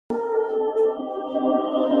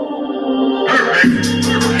Gaze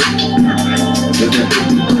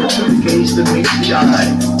that meets the eye.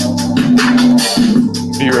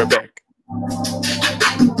 Be right back.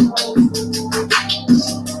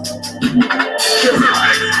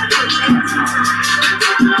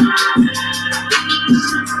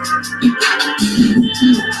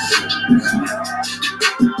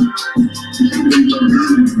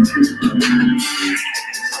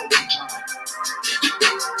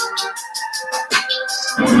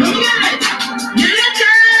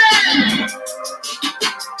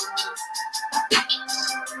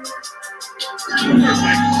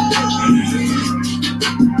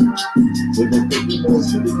 With a biggie more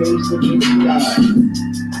to the gaze that meets the eye.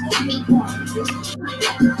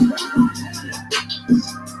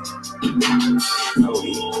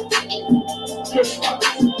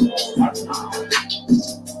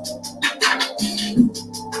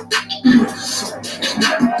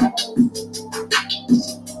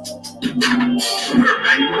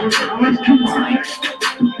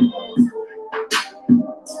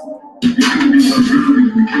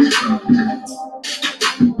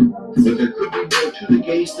 But there could be more to the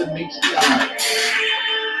gaze than meets the eye.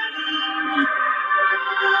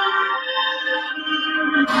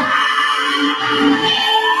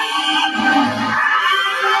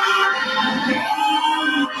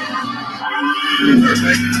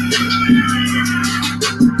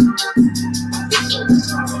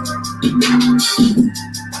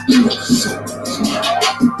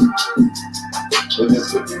 But there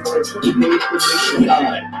could be more to the gaze than meets the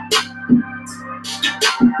eye.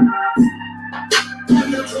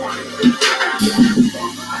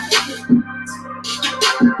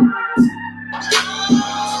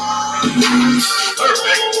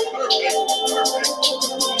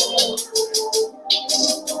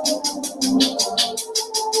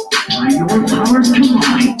 Your powers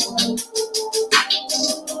combine.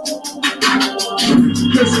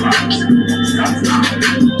 Kiss Box starts now.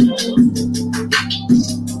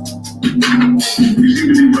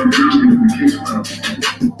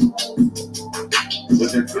 But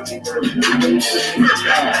there could be more to the gaze than meets the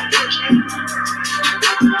eye.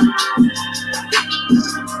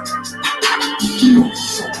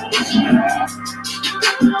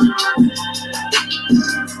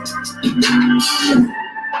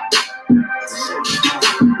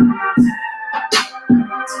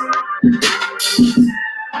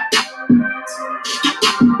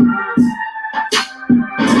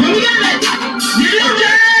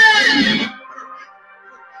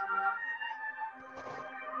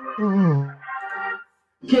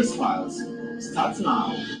 Kiss Files starts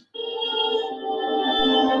now.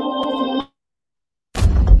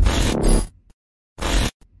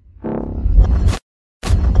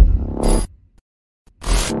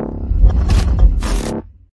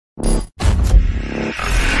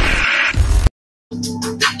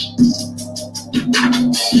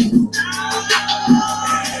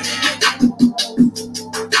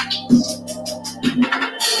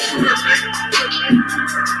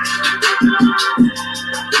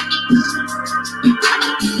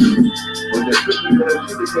 When there could be more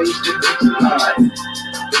to the gaze than meets the eye.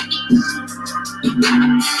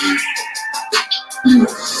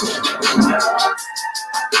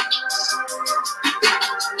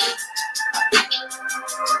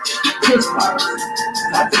 Kiss Files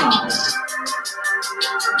starts now.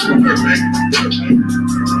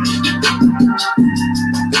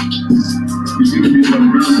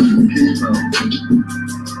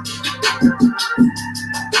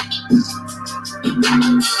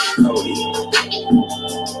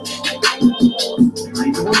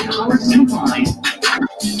 Your powers combine.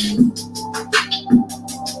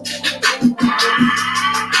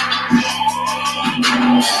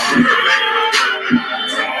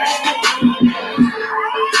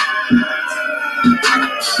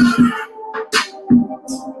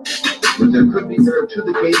 But there could be more to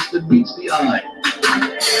the gaze than meets the eye.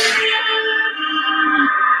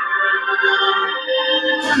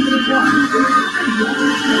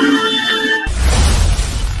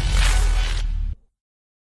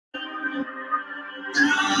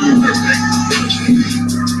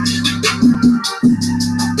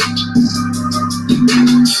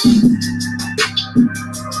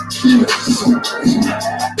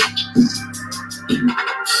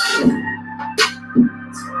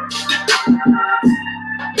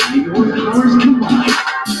 Your powers combine.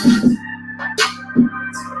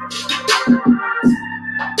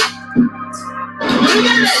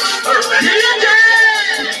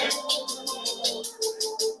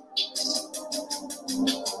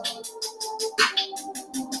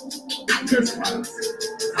 Kiss Files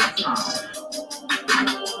starts now.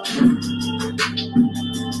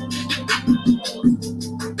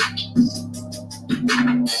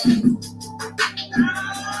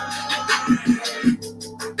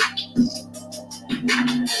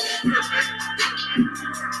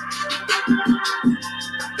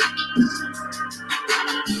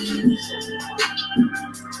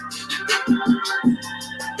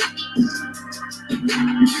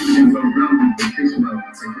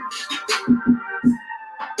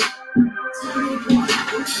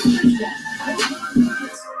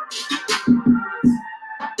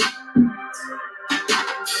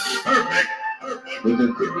 But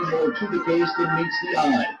there could be more to the case than meets the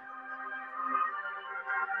eye.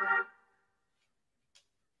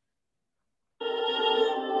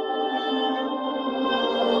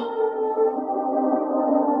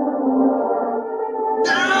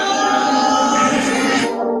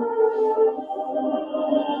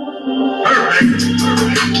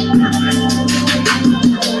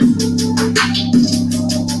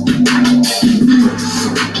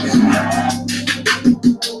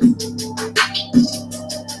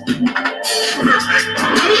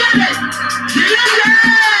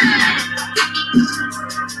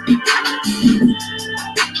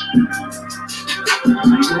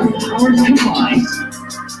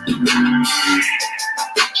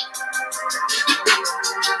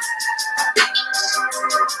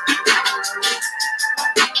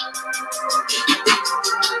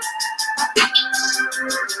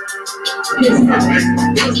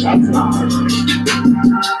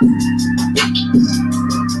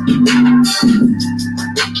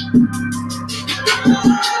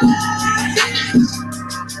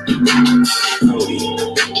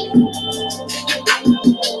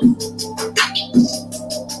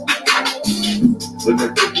 But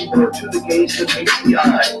there could be more to the case than meets the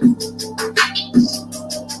eye.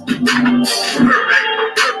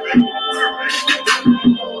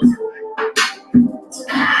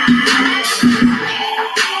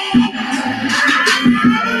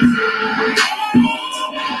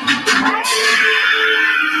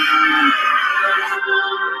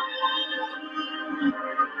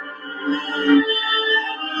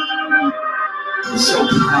 So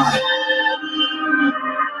high.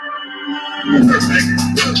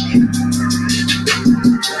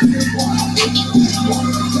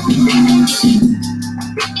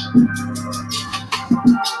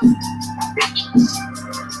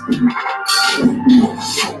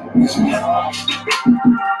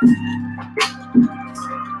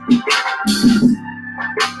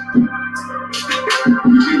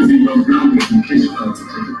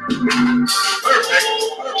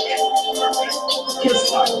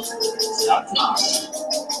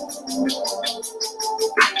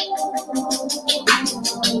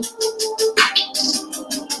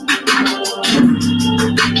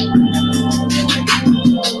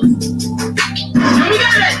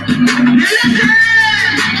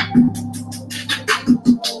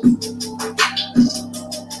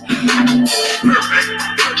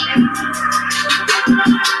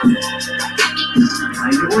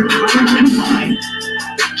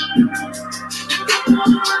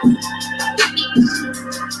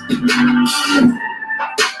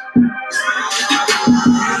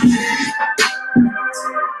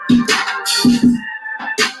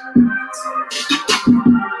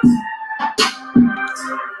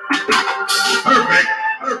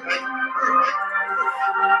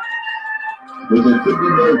 But there could be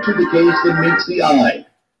more to the case than meets the eye.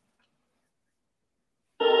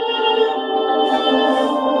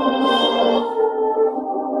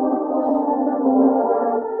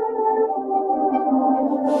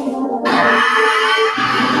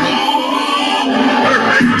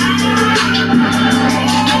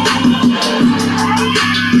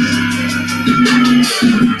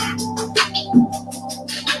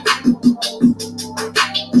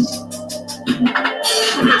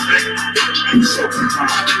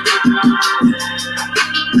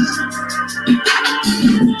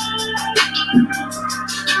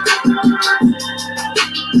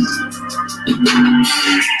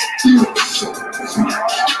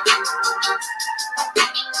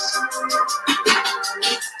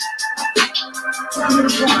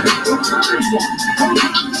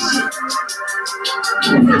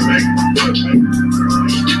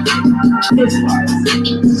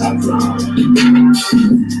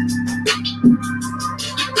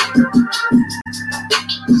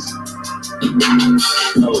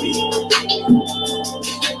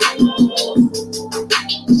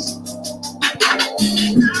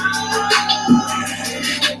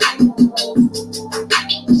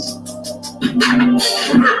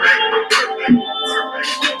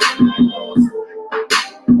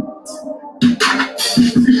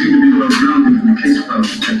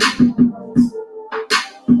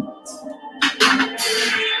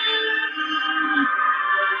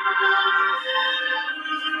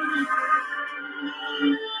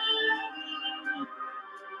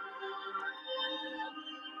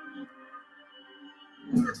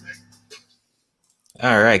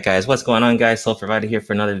 All right, guys, what's going on, guys? Soul Provider here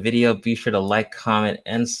for another video. Be sure to like, comment,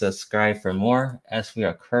 and subscribe for more as we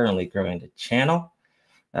are currently growing the channel.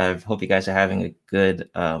 I hope you guys are having a good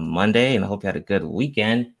Monday, and I hope you had a good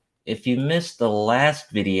weekend. If you missed the last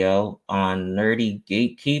video on nerdy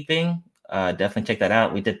gatekeeping, definitely check that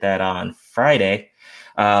out. We did that on Friday.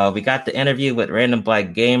 We got the interview with Random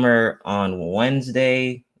Black Gamer on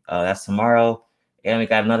Wednesday. That's tomorrow. And we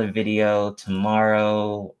got another video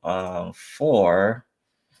tomorrow for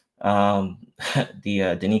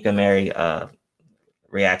the Danica Mary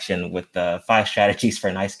reaction with 5 strategies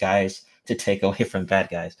for nice guys to take away from bad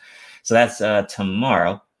guys. So that's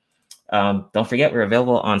tomorrow. Don't forget, we're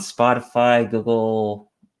available on Spotify,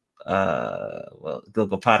 Google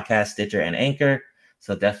Podcast, Stitcher, and Anchor.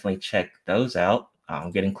 So definitely check those out.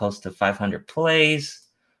 I'm getting close to 500 plays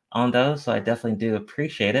on those, so I definitely do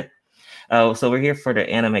appreciate it. So we're here for the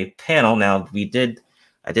anime panel. Now,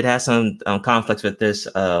 I did have some conflicts with this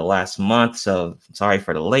last month, so sorry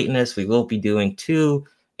for the lateness. We will be doing 2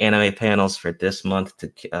 anime panels for this month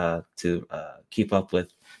to keep up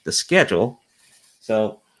with the schedule.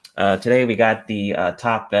 So today we got the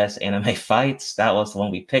top best anime fights. That was the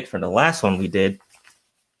one we picked for the last one we did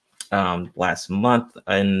last month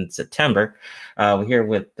in September. We're here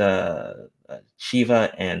with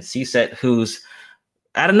Shiva and CSET, who's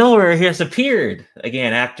out of nowhere he has appeared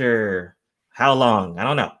again after how long? I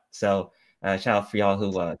don't know. So shout out for y'all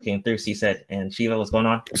who came through. CSET and Shiva, what's going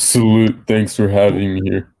on? Salute. Thanks for having me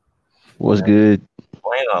here. What's good?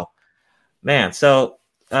 Bueno. Man, so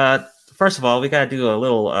first of all, we got to do a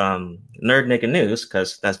little nerd nigga news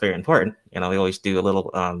because that's very important. You know, we always do a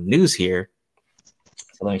little news here.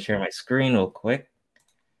 So let me share my screen real quick.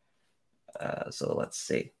 So let's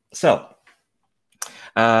see. So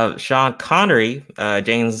Sean Connery,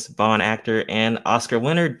 James Bond actor and Oscar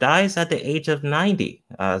winner, dies at the age of 90.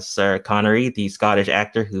 Sir Connery, the Scottish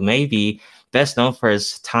actor who may be best known for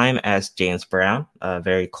his time as James Brown, a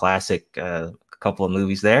very classic couple of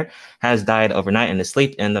movies there, has died overnight in his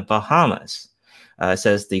sleep in the Bahamas. It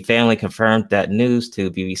says the family confirmed that news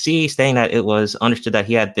to BBC, saying that it was understood that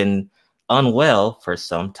he had been unwell for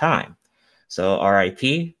some time. So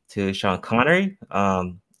RIP to Sean Connery.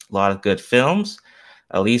 A lot of good films.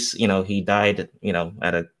 At least, you know, he died, you know,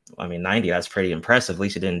 at 90, that's pretty impressive. At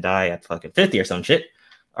least he didn't die at fucking 50 or some shit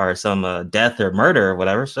or some death or murder or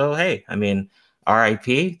whatever. So, hey, I mean,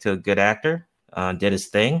 RIP to a good actor, did his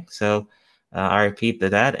thing. So RIP to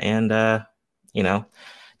that. And, you know,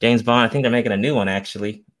 James Bond, I think they're making a new one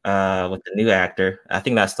actually with the new actor. I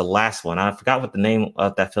think that's the last one. I forgot what the name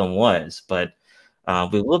of that film was, but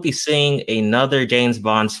we will be seeing another James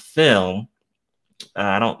Bond's film.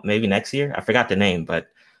 Maybe next year. I forgot the name, but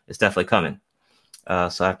it's definitely coming.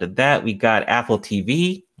 So after that, we got Apple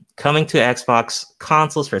TV coming to Xbox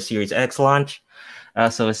consoles for Series X launch.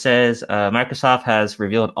 So it says Microsoft has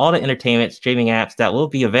revealed all the entertainment streaming apps that will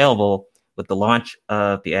be available with the launch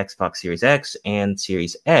of the Xbox Series X and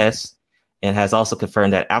Series S, and has also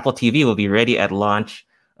confirmed that Apple TV will be ready at launch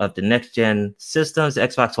of the next-gen systems,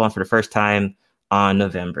 Xbox One, for the first time on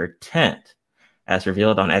November 10th. As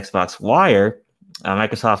revealed on Xbox Wire,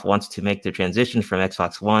 Microsoft wants to make the transition from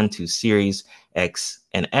Xbox One to Series X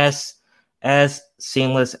and S as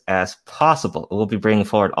seamless as possible. It will be bringing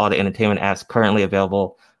forward all the entertainment apps currently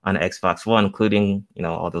available on Xbox One, including, you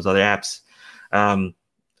know, all those other apps.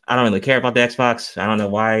 I don't really care about the Xbox. I don't know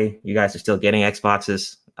why you guys are still getting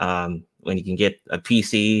Xboxes when you can get a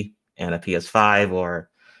PC and a PS5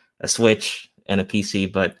 or a Switch and a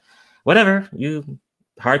PC, but whatever, you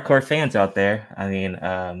hardcore fans out there, I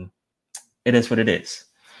mean, it is what it is.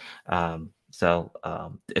 So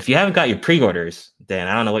if you haven't got your pre-orders, then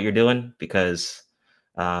I don't know what you're doing, because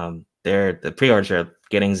the pre-orders are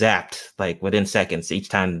getting zapped like within seconds each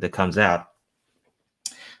time that comes out.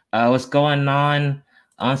 What's going on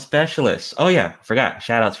Specialists? Oh yeah, forgot.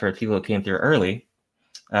 Shout outs for people who came through early.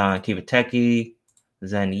 Kiva Techie,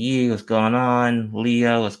 Zen Yi, what's going on?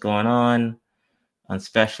 Leo, what's going on?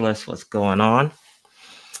 Specialists, what's going on?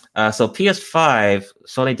 So PS5,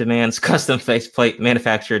 Sony demands custom faceplate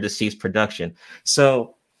manufacturer to cease production.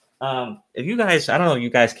 So if you guys, I don't know if you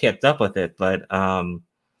guys kept up with it, but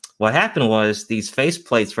what happened was these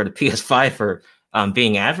faceplates for the PS5 were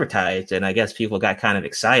being advertised, and I guess people got kind of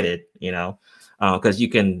excited, you know, because you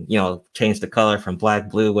can, you know, change the color from black,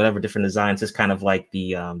 blue, whatever different designs, just kind of like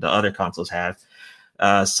the other consoles have.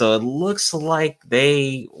 So it looks like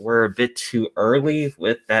they were a bit too early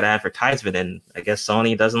with that advertisement, and I guess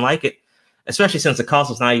Sony doesn't like it, especially since the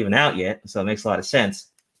console's not even out yet. So it makes a lot of sense.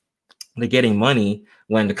 They're getting money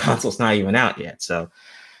when the console's not even out yet. So,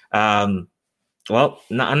 well,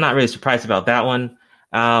 I'm not really surprised about that one.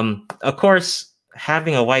 Of course,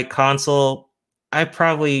 having a white console, I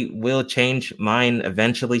probably will change mine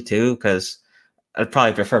eventually too, because I'd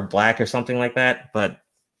probably prefer black or something like that. But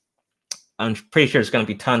I'm pretty sure there's going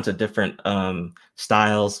to be tons of different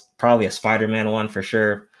styles, probably a Spider-Man one for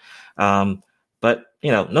sure. But,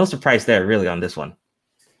 no surprise there really on this one.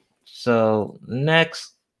 So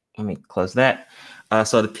next, let me close that.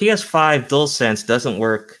 So the PS5 DualSense doesn't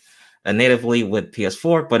work natively with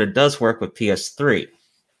PS4, but it does work with PS3.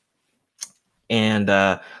 And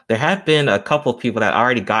there have been a couple of people that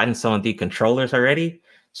already gotten some of the controllers already.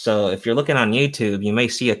 So if you're looking on YouTube, you may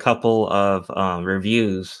see a couple of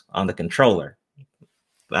reviews on the controller.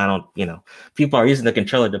 People are using the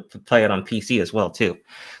controller to play it on PC as well too.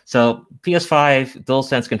 So PS5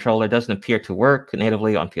 DualSense controller doesn't appear to work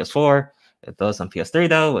natively on PS4. It does on PS3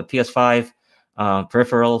 though. With PS5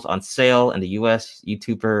 peripherals on sale in the US,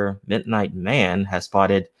 YouTuber Midnight Man has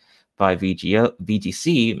spotted by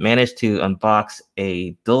VGC managed to unbox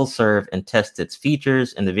a DualServe and test its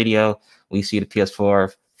features. In the video, we see the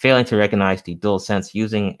PS4 failing to recognize the DualSense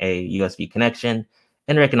using a USB connection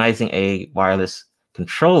and recognizing a wireless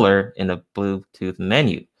controller in the Bluetooth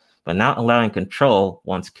menu, but not allowing control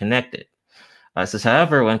once connected. Says,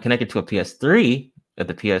 however, when connected to a PS3 with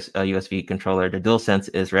the USB controller, the DualSense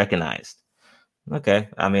is recognized. Okay,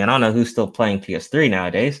 I don't know who's still playing PS3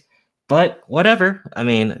 nowadays, but whatever.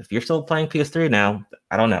 If you're still playing PS3 now,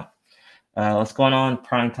 I don't know. What's going on?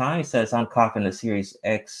 Prime Time says I'm copying the Series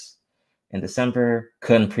X in December.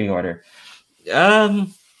 Couldn't pre-order.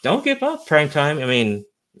 Don't give up, Prime Time.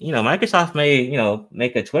 Microsoft may,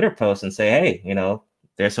 make a Twitter post and say, hey,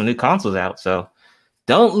 there's some new consoles out, so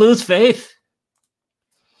don't lose faith.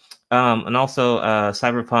 And also,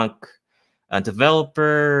 Cyberpunk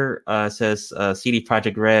developer says CD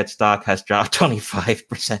Projekt Red stock has dropped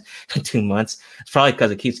 25% in 2 months. It's probably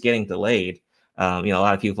because it keeps getting delayed. A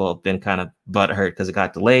lot of people have been kind of butthurt because it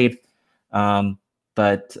got delayed.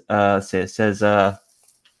 But says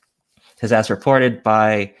as reported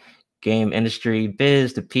by Game Industry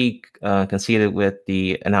Biz, the peak coincided with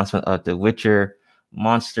the announcement of the Witcher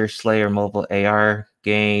Monster Slayer mobile AR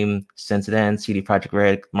game. Since then, CD Projekt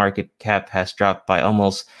Red market cap has dropped by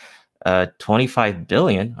almost 25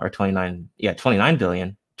 billion or 29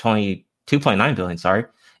 billion, 22.9 billion, sorry.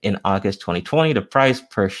 In August 2020, the price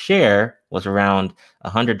per share was around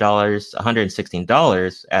 $100,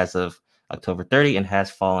 $116 as of October 30 and has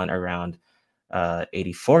fallen around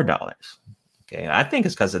 $84. Okay, I think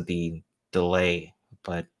it's because of the delay,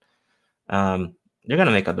 but they're going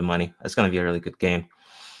to make up the money. It's going to be a really good game.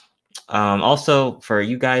 Also, for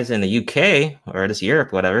you guys in the UK or this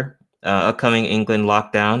Europe, whatever, upcoming England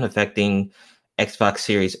lockdown affecting Xbox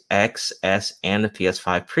Series X, S, and the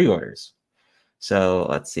PS5 pre-orders. So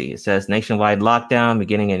let's see. It says nationwide lockdown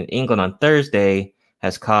beginning in England on Thursday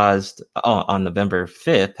on November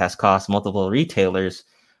 5th has caused multiple retailers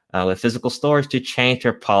with physical stores to change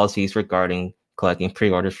their policies regarding collecting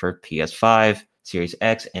pre-orders for PS5, Series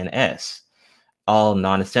X, and S. All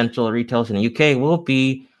non-essential retailers in the UK will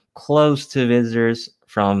be closed to visitors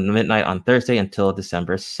from midnight on Thursday until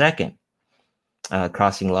December 2nd.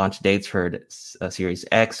 Crossing launch dates for the Series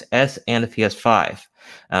X, S, and the PS5.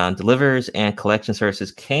 Delivers and collection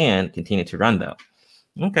services can continue to run, though.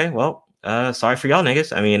 Okay, well, sorry for y'all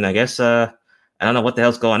niggas. I guess I don't know what the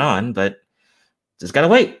hell's going on, but just gotta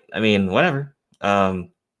wait. Whatever.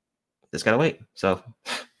 Just gotta wait. So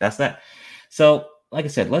that's that. So, like I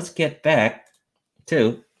said, let's get back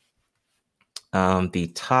to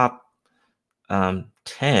the top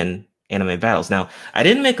 10 anime battles. Now, I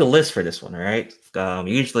didn't make a list for this one, all right?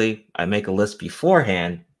 Usually I make a list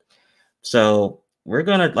beforehand. So we're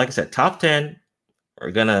going to, like I said, top 10.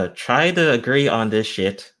 We're going to try to agree on this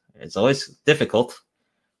shit. It's always difficult.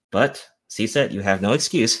 But CSET, you have no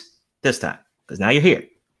excuse this time because now you're here.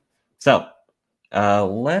 So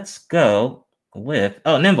let's go with...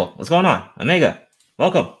 Oh, Nimble, what's going on? Omega,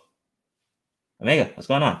 welcome. Omega, what's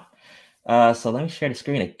going on? So let me share the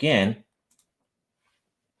screen again.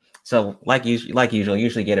 So like usual,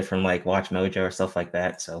 usually get it from like Watch Mojo or stuff like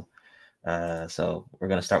that. So we're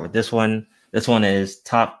gonna start with this one. This one is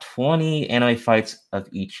top 20 anime fights of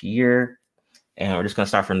each year, and we're just gonna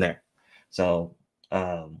start from there. So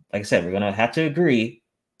like I said, we're gonna have to agree.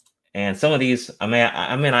 And some of these I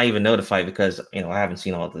may not even know the fight because I haven't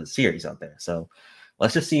seen all the series out there. So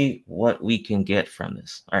let's just see what we can get from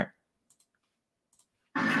this. All right.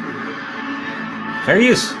 Fair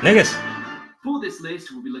use, niggas. For this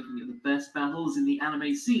list, we'll be looking at the best battles in the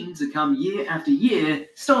anime scene to come year after year,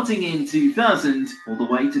 starting in 2000 all the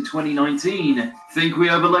way to 2019. Think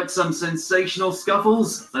we overlooked some sensational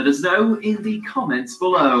scuffles? Let us know in the comments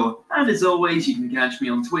below. And as always, you can catch me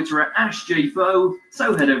on Twitter at AshJFo,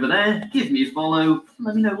 so head over there, give me a follow, and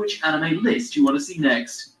let me know which anime list you want to see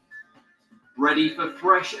next. Ready for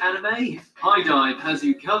fresh anime? HIDIVE has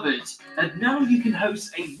you covered. And now you can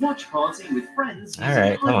host a watch party with friends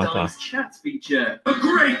using HIDIVE's chat feature. The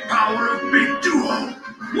great power of Big Duo.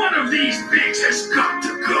 One of these bigs has got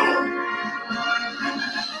to go.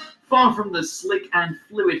 Far from the slick and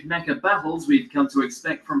fluid mecha battles we've come to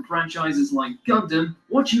expect from franchises like Gundam,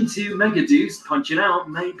 watching two Mega Dudes punch it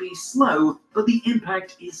out may be slow, but the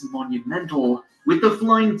impact is monumental. With the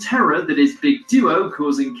flying terror that is Big Duo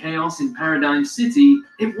causing chaos in Paradigm City,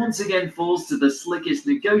 it once again falls to the slickest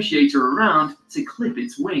negotiator around to clip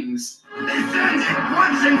its wings. This ends it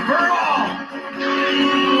once and for all!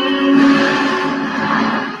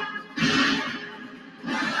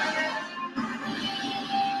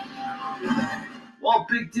 While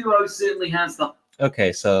Big Duo certainly has the...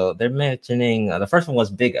 Okay, so they're mentioning... the first one was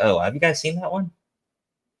Big O. Have you guys seen that one?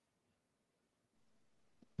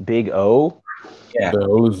 Big O? Yeah.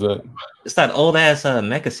 What was that? It's that old-ass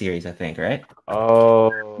mecha series, I think, right?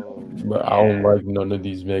 Oh, But I don't like none of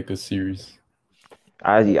these mecha series.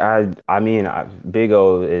 I mean, Big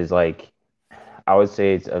O is like, I would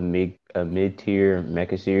say it's a mid-tier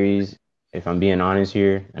mecha series. If I'm being honest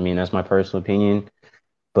here, I mean that's my personal opinion.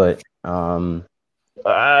 But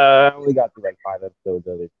I only got through like 5 episodes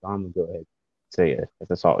of it, so I'm gonna go ahead and say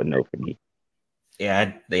it's a solid no for me. Yeah,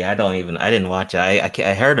 I didn't watch it.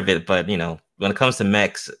 I heard of it, but when it comes to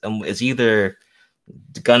mechs, it's either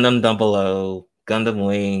Gundam Double O, Gundam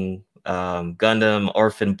Wing, Gundam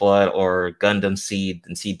Orphan Blood, or Gundam Seed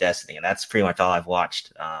and Seed Destiny, and that's pretty much all I've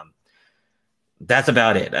watched. That's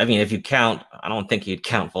about it. I mean, if you count, I don't think you'd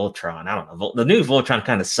count Voltron. I don't know. The new Voltron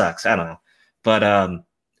kind of sucks. I don't know, but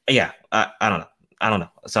yeah, I don't know.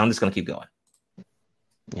 So I'm just gonna keep going.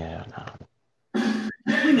 Yeah, no.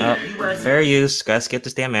 Fair use. Guys, get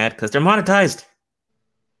this damn ad because they're monetized.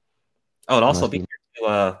 Oh, it'd also be good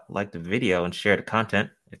to like the video and share the content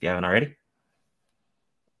if you haven't already.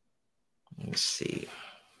 Let me see.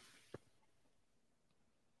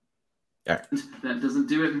 All right. That doesn't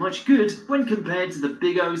do it much good when compared to the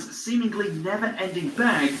Big O's seemingly never-ending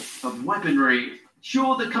bag of weaponry.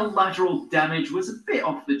 Sure, the collateral damage was a bit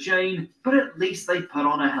off the chain, but at least they put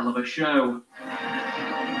on a hell of a show.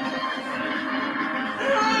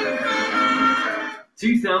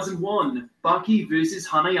 2001, Baki vs.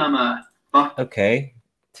 Hanayama. Okay,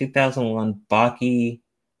 2001, Baki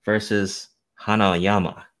versus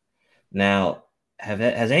Hanayama. Now,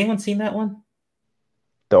 has anyone seen that one?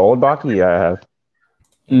 The old Baki? Yeah, I have.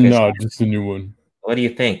 Okay, No, just a new one. What do you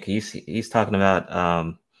think? He's talking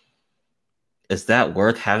about is that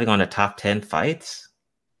worth having on the top 10 fights?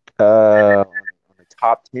 On the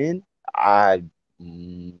top 10?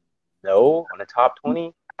 No. On the top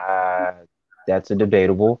 20? That's a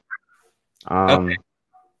debatable. Okay.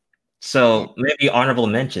 So maybe honorable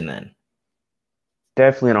mention then.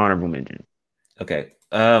 Definitely an honorable mention. Okay.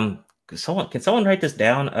 Can someone write this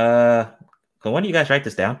down? Can one of you guys write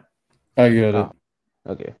this down? I get it.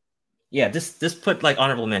 Okay. Yeah, just put like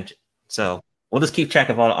honorable mention. So we'll just keep track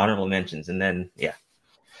of all the honorable mentions and then yeah.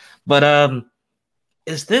 But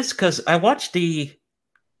is this because I watched is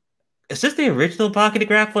this the original Baki the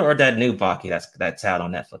Grappler or that new Baki that's out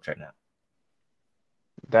on Netflix right now?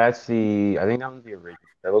 I think that was the original.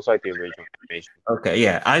 That looks like the original animation. Okay,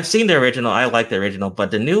 yeah. I've seen the original. I like the original, but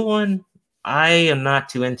the new one I am not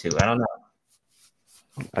too into. I don't know.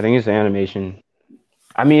 I think it's the animation.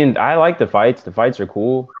 I mean, I like the fights. The fights are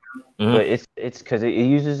cool. Mm-hmm. But it's because it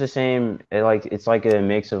uses the same it's like a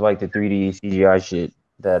mix of like the 3D CGI shit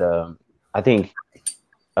that I think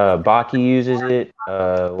Baki uses it.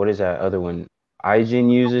 What is that other one? Aijin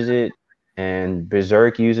uses it, and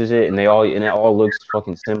Berserk uses it, and it all looks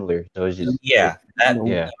fucking similar. So it's just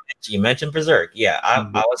You mentioned Berserk. Yeah, I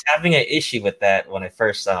was having an issue with that when I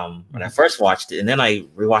first watched it, and then I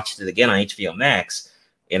rewatched it again on HBO Max.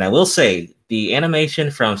 And I will say the animation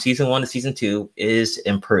from season 1 to season 2 is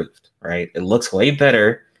improved. Right, it looks way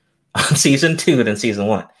better on season 2 than season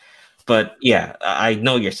 1. But yeah, I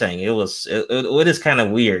know what you're saying. It is kind of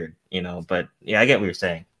weird, But yeah, I get what you're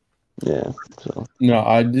saying. Yeah. So. No,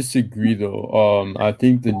 I disagree though. I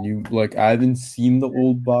think the new, I haven't seen the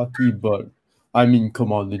old Baki, but I mean,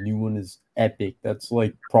 come on, the new one is epic. That's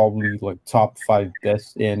probably top 5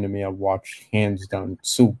 best anime I've watched, hands down.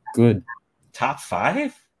 It's so good. Top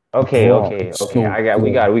 5? Okay, Bro, okay, it's okay. so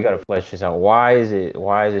We good. got to flesh this out. Why is it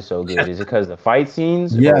so good? Is it because the fight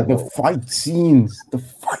scenes Yeah, or the what? fight scenes. The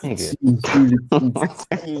fight Nigga. scenes, dude. It's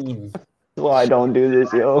insane. Why don't do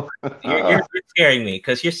this, yo? You're scaring me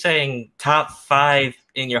because you're saying top 5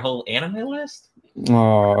 in your whole anime list.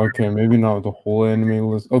 Okay, maybe not the whole anime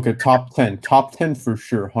list. Okay, top 10. Top 10 for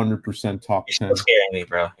sure. 100% top You're 10. still scaring me,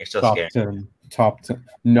 bro. You're still Top scaring. 10. Top 10.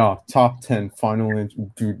 No, top 10 final answer.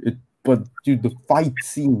 But dude, the fight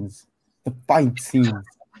scenes. The fight scenes.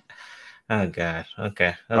 Oh god.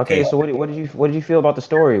 Okay. Okay, so what did you feel about the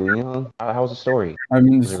story? You know, how was the story? I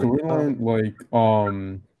mean the Was it really storyline, like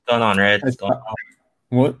Going on, Red. I- Going on.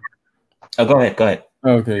 what? Oh, go ahead. Go ahead.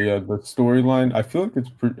 Okay, yeah, the storyline. I feel like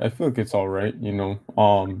I feel like it's all right.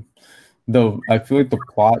 Though I feel like the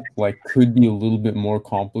plot like could be a little bit more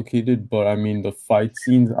complicated, but I mean the fight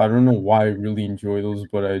scenes. I don't know why I really enjoy those,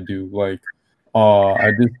 but I do. Like,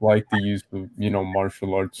 I just like the use of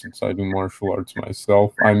martial arts since I do martial arts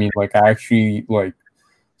myself. I mean, like I actually like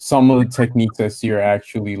some of the techniques I see are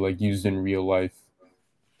actually like used in real life.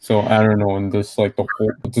 So I don't know, and just like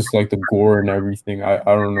the gore and everything. I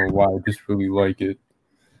don't know why. I just really like it.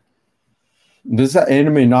 Does that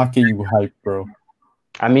anime not get you hyped, bro?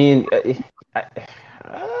 I mean,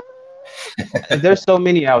 there's so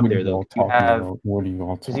many out What are there you though. all talking about? What are you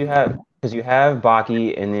all Because talking you have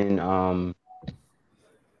Baki, and then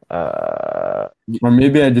Or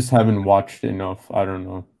maybe I just haven't watched enough. I don't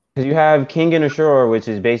know. because you have King and Ashura, which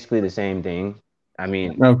is basically the same thing. I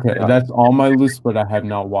mean, Okay, that's on my list, but I have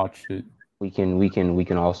not watched it. we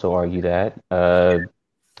can also argue that.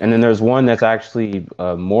 And then there's one that's actually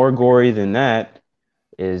more gory than that.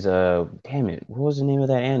 Is damn it, what was the name of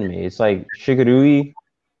that anime? It's like Shigarui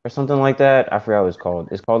or something like that. I forgot what it's called.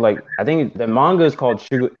 It's called like I think the manga is called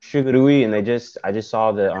Shigarui, and I just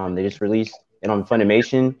saw they just released it on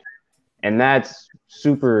Funimation, and that's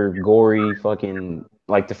super gory. Fucking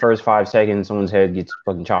like the first 5 seconds, someone's head gets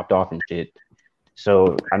fucking chopped off and shit.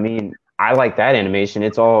 So I mean, I like that animation.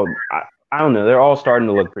 It's all I don't know. They're all starting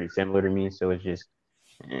to look pretty similar to me. So it's just.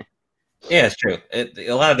 Yeah, it's true.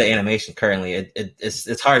 A lot of the animation currently,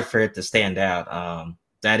 it's hard for it to stand out.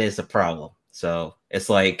 That is a problem. So it's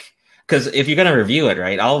like because if you're gonna review it,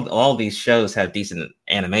 right, all these shows have decent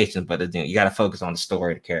animation, but you got to focus on the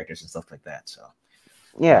story, the characters, and stuff like that. So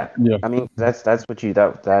Yeah, Yeah. I mean that's what you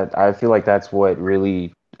that I feel like that's what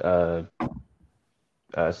really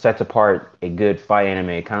sets apart a good fight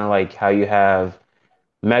anime. Kind of like how you have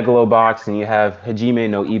Megalobox and you have Hajime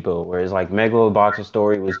no Ippo, whereas like Megalobox's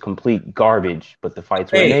story was complete garbage, but the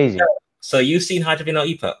fights were amazing. So you've seen Hajime no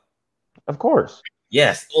Ippo? Of course.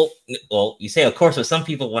 Yes. Well, you say of course, but some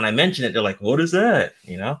people when I mention it, they're like, "What is that?"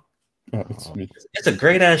 You know? Oh, it's me. It's a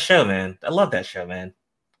great ass show, man. I love that show, man.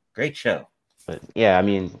 Great show. But yeah, I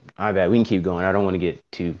mean, I bet we can keep going. I don't want to get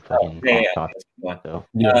too fucking off topic. So.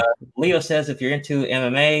 Yeah, Leo says if you're into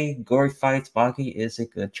MMA, gory fights, Baki is a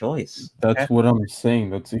good choice. that's what I'm saying.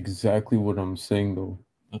 That's exactly what I'm saying, though.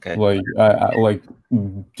 Okay. Like I like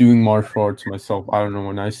doing martial arts myself. I don't know,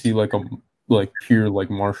 when I see like a pure like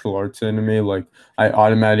martial arts anime, like I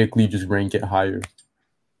automatically just rank it higher.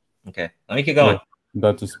 Okay. Let me keep going. Yeah,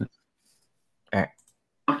 that's just me.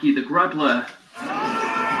 Baki the Grappler.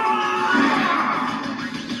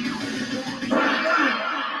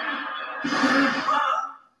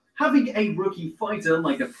 Having a rookie fighter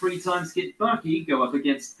like a 3-time Kid Baki go up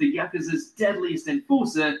against the Yakuza's deadliest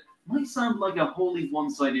enforcer might sound like a wholly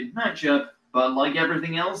one-sided matchup, but like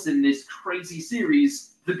everything else in this crazy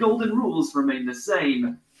series, the golden rules remain the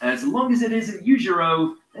same. As long as it isn't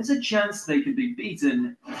Yujiro, there's a chance they can be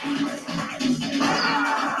beaten. A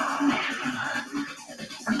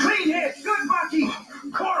clean hit! Good,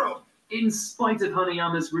 Baki! Coral! In spite of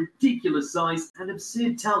Hanayama's ridiculous size and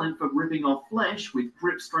absurd talent for ripping off flesh with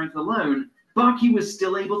grip strength alone, Baki was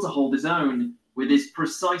still able to hold his own, with his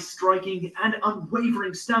precise striking and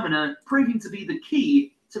unwavering stamina proving to be the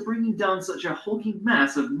key to bringing down such a hulking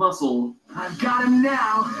mass of muscle. I've got him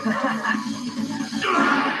now!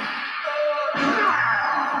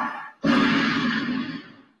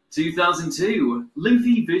 2002,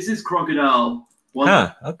 Luffy vs. Crocodile.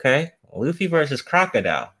 Okay. Luffy versus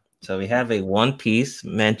Crocodile. So we have a One Piece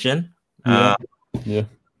mention. Yeah.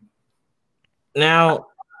 Now,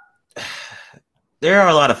 there are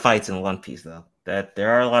a lot of fights in One Piece, though. There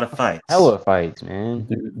are a lot of fights. Hella fights, man.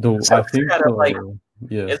 I think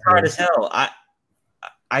yeah, it's hard as hell.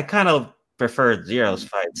 I kind of prefer Zoro's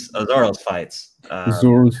fights. Zoro's fights.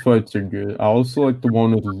 Zoro's fights are good. I also like the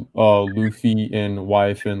one with Luffy and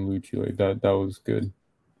YF and Lucci. Like that was good.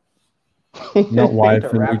 Not wife. The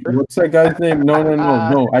rapper? What's that guy's name?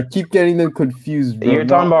 No. I keep getting them confused, bro. You're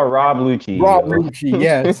talking about Rob Lucci. Rob yo. Lucci,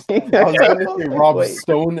 yes. I was gonna say Rob Wait.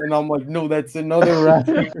 Stone, and I'm like, no, that's another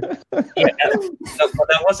rapper. Yeah,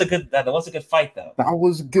 that was a good fight though. That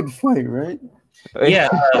was a good fight, right? Yeah.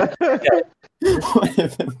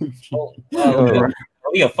 Right.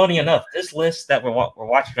 Yeah, funny enough, this list that we're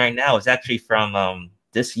watching right now is actually from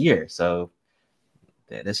this year. So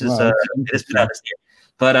this is Wow, it is put out this year.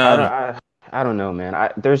 But I don't know,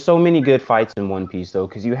 man. There's so many good fights in One Piece though,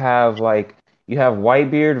 because you have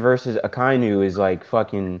Whitebeard versus Akainu is like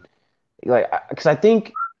fucking like, because I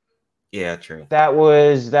think yeah, true. that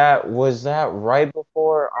was right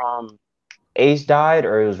before Ace died,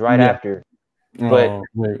 or it was right after. But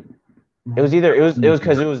wait. it was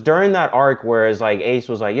because it was during that arc where it's like Ace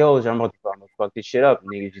was like, "Yo, I'm gonna fuck this shit up,"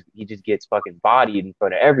 and he just gets fucking bodied in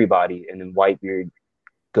front of everybody, and then Whitebeard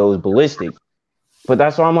goes ballistic. But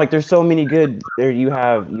that's why I'm like, there's so many good. There you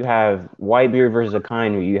have Whitebeard versus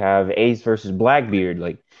Akainu, you have Ace versus Blackbeard.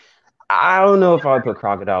 Like, I don't know if I would put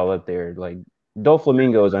Crocodile up there. Like,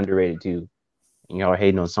 Doflamingo is underrated too. And y'all are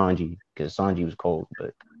hating on Sanji because Sanji was cold,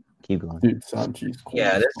 but keep going. Dude, Sanji's cool.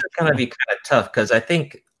 Yeah, this is gonna be kind of tough because I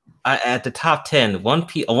think at the top 10, a One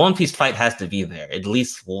Piece fight has to be there, at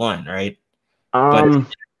least one, right? But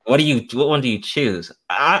what one do you choose?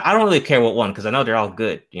 I don't really care what one because I know they're all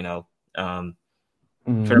good, you know.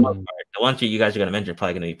 For the most part, the ones you guys are gonna mention are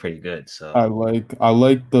probably gonna be pretty good. So I like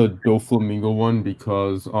the Doflamingo one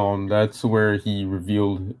because that's where he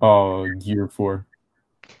revealed Gear 4.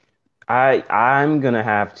 I'm gonna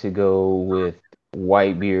have to go with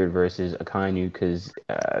Whitebeard versus Akainu because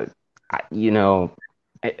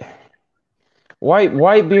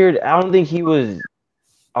Whitebeard, I don't think he was,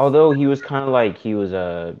 although he was kind of like he was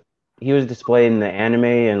displayed in the anime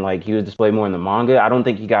and like he was displayed more in the manga. I don't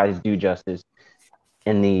think he got his due justice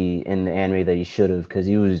in the anime that he should have, because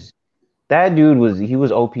he was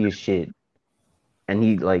OP as shit, and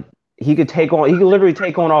he could literally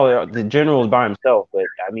take on all the generals by himself. But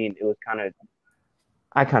I mean, it was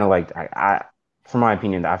from my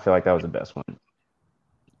opinion, I feel like that was the best one.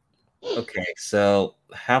 okay, so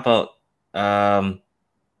how about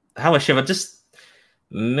Shiva? Just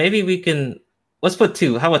maybe we can let's put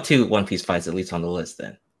two. How about two One Piece fights at least on the list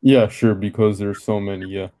then? Yeah, sure, because there's so many.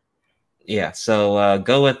 Yeah. So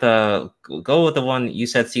go with the one you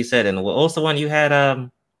said, C-Said, and what was the one you had,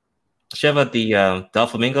 Shiva, the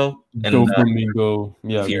Doflamingo? And Doflamingo,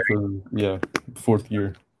 yeah, Fury. because, fourth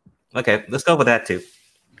year. Okay, let's go with that too.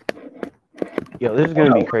 Yo, this is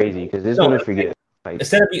gonna be crazy because this is gonna forget. Like,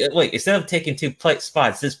 Instead of taking two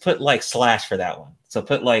spots, just put like slash for that one. So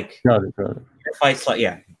put like Got it. fight slash.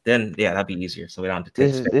 Yeah, then that'd be easier. So we don't have to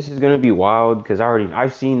take. this is gonna be wild because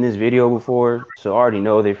I've seen this video before, so I already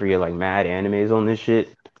know they forget like mad animes on this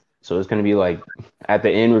shit. So it's gonna be like at the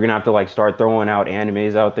end we're gonna have to like start throwing out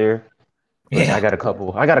animes out there. But Yeah, I got a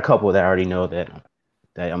couple that I already know that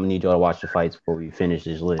I'm gonna need y'all to watch the fights before we finish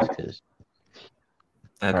this list. Cause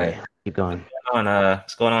okay. all right, keep going.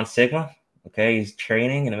 What's going on, Sigma? Okay, he's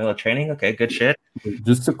training in the middle of training. Okay, good shit.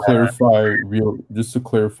 Just to clarify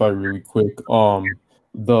really quick,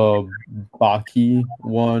 the Baki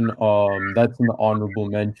one, that's in the honorable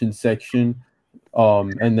mention section.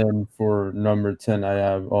 And then for number 10, I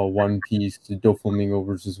have One Piece, Doflamingo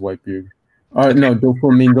versus Whitebeard. No,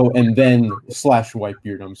 Doflamingo and then slash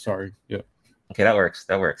Whitebeard. I'm sorry. Yeah. Okay, that works.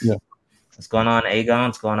 Yeah. What's going on, Aegon?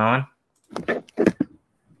 What's going on?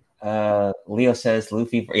 Leo says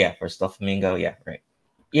Luffy for Doflamingo. Yeah, right.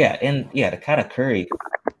 Yeah, and the Katakuri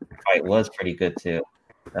fight was pretty good too.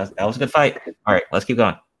 That was a good fight. All right, let's keep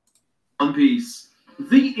going. One Piece.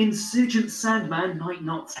 The insurgent Sandman might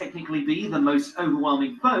not technically be the most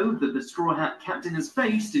overwhelming foe that the Straw Hat Captain has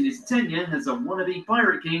faced in his tenure as a wannabe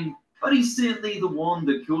pirate king, but he's certainly the one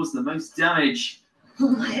that caused the most damage.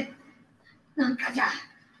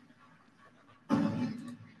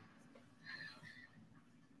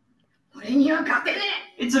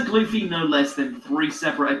 It took Luffy no less than 3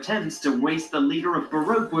 separate attempts to waste the leader of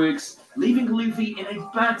Baroque Works, leaving Luffy in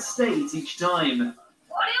a bad state each time.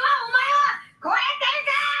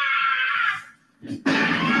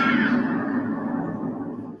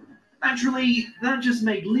 Naturally, that just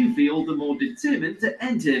made Luffy all the more determined to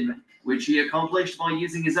end him, which he accomplished by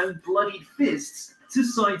using his own bloodied fists to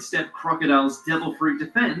sidestep Crocodile's Devil Fruit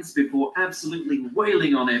defense before absolutely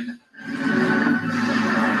wailing on him.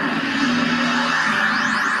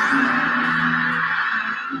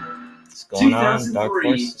 What's going on, Dark 2003,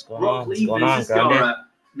 Horse? What's going on? Rock What's Lee going on, vs. Grande? Gaara,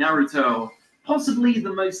 Naruto. Possibly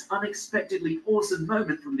the most unexpectedly awesome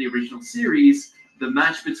moment from the original series, the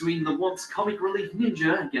match between the once comic relief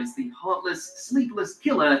ninja against the heartless, sleepless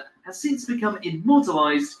killer has since become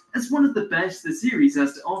immortalized as one of the best the series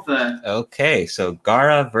has to offer. Okay, so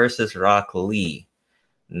Gaara versus Rock Lee.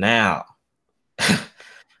 Now,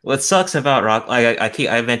 what sucks about Rock,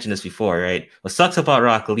 I mentioned this before, right? What sucks about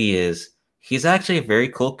Rock Lee is he's actually a very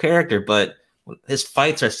cool character, but his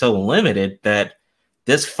fights are so limited that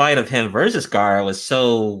this fight of him versus Gaara was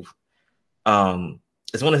so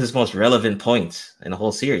it's one of his most relevant points in the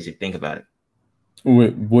whole series, if you think about it.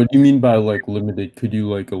 Wait, what do you mean by like limited? Could you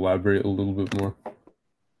like elaborate a little bit more?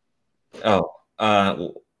 Well,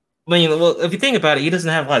 if you think about it, he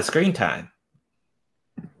doesn't have a lot of screen time.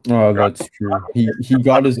 Oh, that's true. He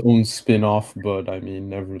got his own spin-off, but I mean,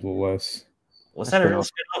 nevertheless. Was that a real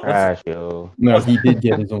spin-off? Trash, yo. No, he did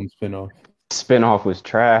get his own spin-off. Spin-off was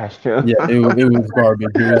trash, yo. Yeah, it was garbage.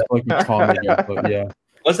 It was like a comedy, but yeah.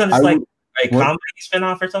 Wasn't it like a comedy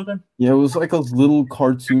spin-off or something? Yeah, it was like a little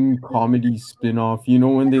cartoon comedy spin-off. You know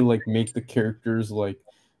when they like make the characters like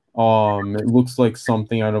it looks like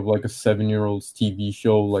something out of like a 7-year-old's TV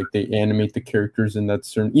show, like they animate the characters in that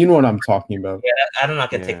certain, you know what I'm talking about. Yeah, I don't know, I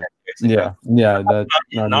can take that seriously. Yeah, that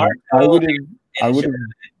I would have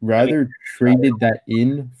rather traded that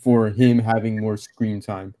in for him having more screen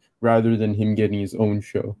time rather than him getting his own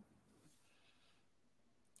show.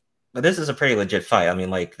 But this is a pretty legit fight. I mean,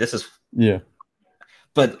 like this is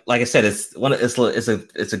But like I said, it's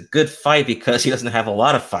a good fight because he doesn't have a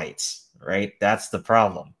lot of fights, right? That's the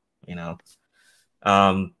problem, you know.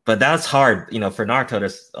 But that's hard, you know, for Naruto.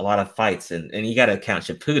 There's a lot of fights, and you got to count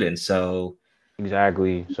Shippuden. So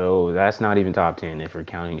exactly. So that's not even top 10 if we're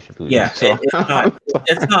counting Shippuden. Yeah, so. it's not.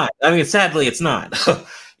 It's not. I mean, sadly, it's not.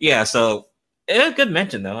 Yeah. So a good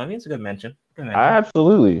mention, though. I mean, it's a good mention.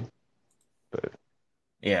 Absolutely. But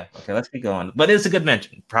yeah. Okay. Let's keep going. But it's a good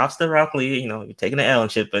mention. Props to Rock Lee. You know, you're taking the L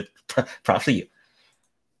and shit, but props to you.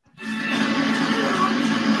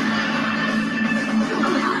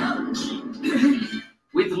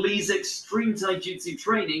 With Lee's extreme taijutsu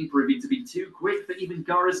training proving to be too quick for even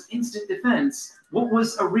Gaara's instant defense, what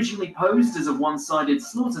was originally posed as a one-sided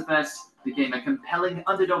slaughterfest became a compelling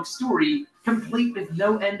underdog story, complete with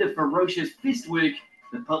no end of ferocious fist work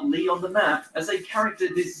that put Lee on the map as a character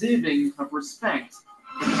deserving of respect.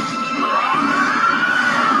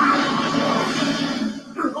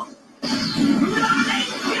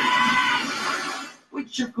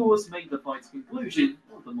 Which of course made the fight's conclusion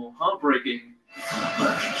all the more heartbreaking.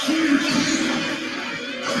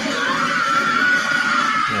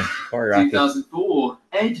 2004,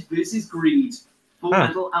 Ed vs. Greed, Full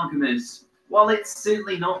Metal Alchemist. While it's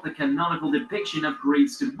certainly not the canonical depiction of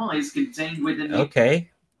Greed's demise contained within the... Okay,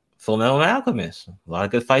 Full Metal Alchemist. A lot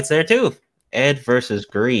of good fights there too. Ed versus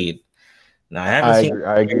Greed. Now, I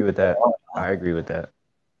agree with that. I agree with that.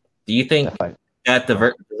 Do you think that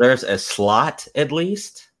deserves a slot at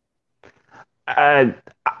least? I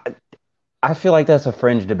feel like that's a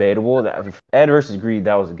fringe debatable. Ed versus Greed,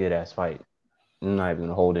 that was a good ass fight. I'm not even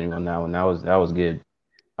gonna hold anyone on that one. That was good.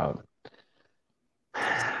 I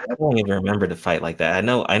don't even remember the fight like that. I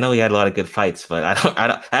know he had a lot of good fights, but I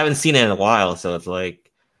haven't seen it in a while, so it's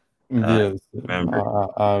like remember.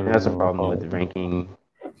 That's a problem with the ranking.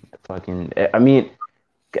 Fucking, I mean,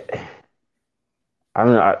 I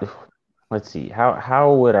don't know. Let's see.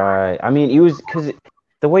 How would I? I mean, it was because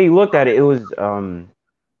the way you looked at it, it was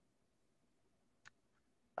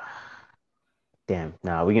damn.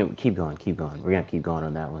 Nah, we can keep going. We're gonna keep going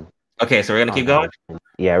on that one. Okay, so we're gonna keep going.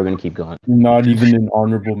 Yeah, we're gonna keep going. Not even an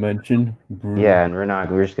honorable mention. Brutal. Yeah, and we're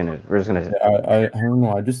just gonna. I don't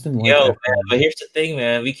know. I just didn't like. Yo, man, but here's the thing,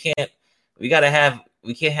 man. We can't have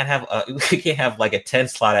like a 10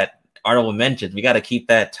 slot at honorable mentions. We got to keep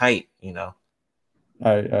that tight, you know.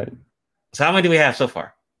 So how many do we have so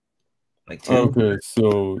far? Like 2. Okay,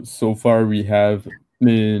 so far we have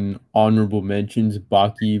in honorable mentions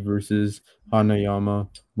Baki versus Hanayama,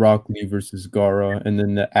 Rock Lee versus Gaara, and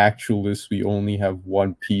then the actual list we only have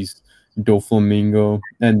One Piece, Doflamingo,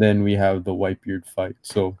 and then we have the Whitebeard fight.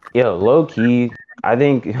 So low key, I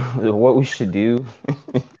think what we should do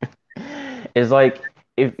is like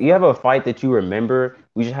if you have a fight that you remember,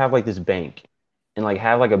 we should have like this bank and like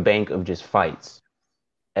have like a bank of just fights.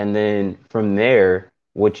 And then from there,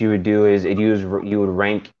 what you would do is you would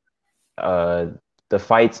rank the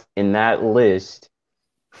fights in that list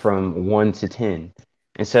from 1 to 10.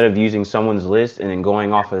 Instead of using someone's list and then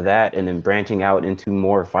going off of that and then branching out into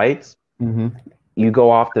more fights, you go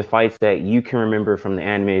off the fights that you can remember from the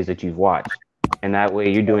animes that you've watched. And that way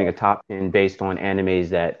you're doing a top 10 based on animes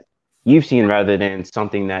that you've seen rather than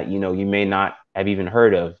something that, you know, you may not have even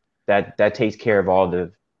heard of. That takes care of all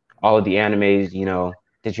of the animes, you know,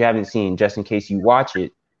 that you haven't seen, just in case you watch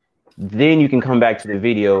it. Then you can come back to the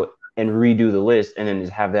video and redo the list, and then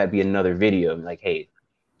just have that be another video. Like, hey,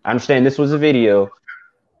 I understand this was a video,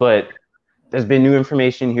 but there's been new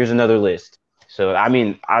information. Here's another list. So I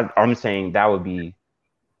mean, I'm saying that would be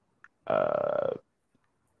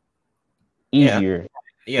easier.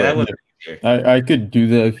 Yeah, that would be easier. I could do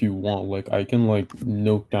that if you want. Like I can like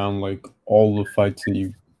note down like all the fights that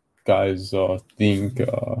you guys think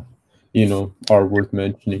are worth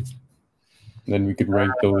mentioning. Then we could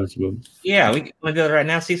rank those. But Yeah, we can do that right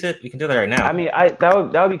now, CSIT. We can do that right now. I mean,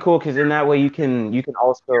 that would be cool because in that way you can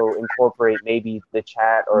also incorporate maybe the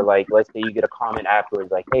chat, or like let's say you get a comment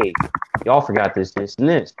afterwards like, hey, y'all forgot this, and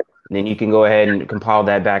this. And then you can go ahead and compile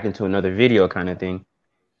that back into another video kind of thing.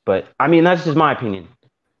 But I mean, that's just my opinion.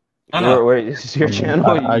 This is your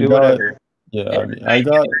channel. You do whatever. Yeah, I mean, I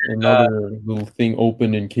got another little thing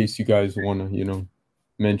open in case you guys want to,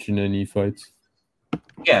 mention any fights.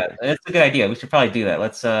 Yeah, that's a good idea. We should probably do that.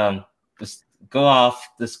 Let's just go off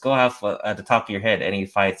at the top of your head any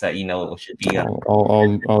fights that should be.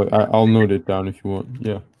 I'll note it down if you want.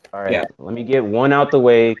 Yeah. All right. Yeah. Let me get one out the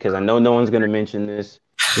way because I know no one's gonna mention this.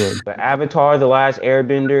 Yeah. But Avatar: The Last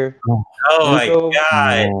Airbender. Oh my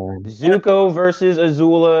God! Zuko versus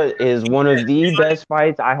Azula is one of the best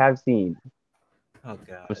fights I have seen. Oh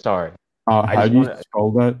God! I'm sorry. How do you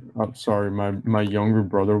spell that? I'm sorry. My younger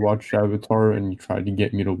brother watched Avatar and he tried to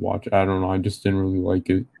get me to watch. I don't know. I just didn't really like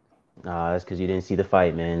it. That's because you didn't see the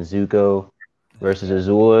fight, man. Zuko versus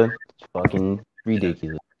Azula. It's fucking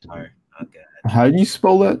ridiculous. Sorry. Okay. How do you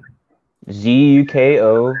spell that?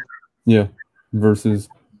 Zuko. Yeah. Versus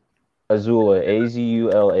Azula.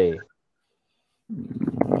 Azula.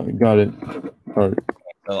 Got it. All right.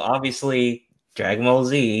 So obviously, Dragon Ball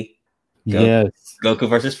Z. Yes. Goku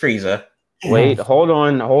versus Frieza. Wait, hold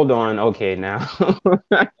on. Okay, now.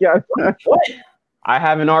 What? I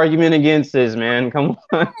have an argument against this, man. Come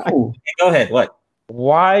on. Go ahead. What?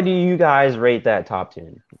 Why do you guys rate that top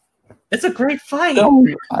 10? It's a great fight. No,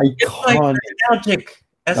 it's like nostalgic.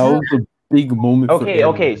 That was a big moment.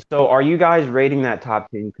 Okay. So are you guys rating that top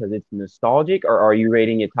 10 because it's nostalgic, or are you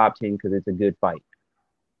rating it top 10 because it's a good fight?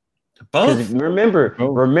 Both.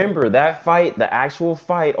 Remember that fight, the actual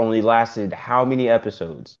fight only lasted how many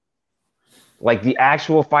episodes? Like the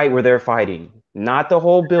actual fight where they're fighting, not the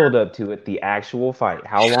whole build up to it, the actual fight.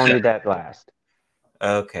 How long did that last?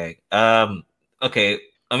 Okay. Okay.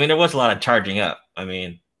 I mean, there was a lot of charging up. I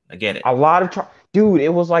mean, I get it. A lot of dude,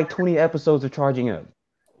 it was like 20 episodes of charging up.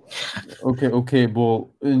 Okay.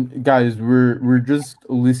 Well, guys, we're just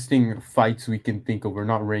listing fights we can think of. We're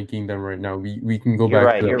not ranking them right now. We can go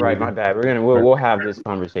back. You're right. My bad. We'll have this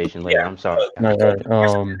conversation later. Yeah. I'm sorry.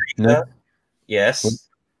 All right. Yes.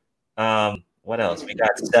 What else? We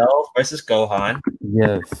got Cell versus Gohan.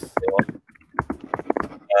 Yes.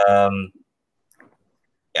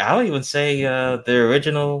 I'll even say the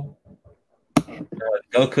original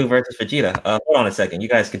Goku versus Vegeta. Hold on a second. You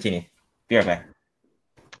guys continue. Be right back.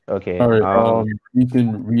 Okay. All right. You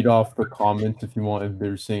can read off the comments if you want. If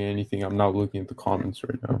they're saying anything, I'm not looking at the comments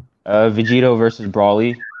right now. Vegito versus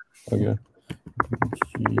Brawly. Okay.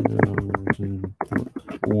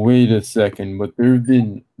 Wait a second, but there've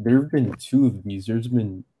been two of these. There's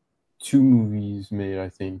been 2 movies made, I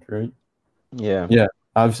think, right? Yeah. Yeah.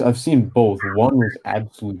 I've seen both. One was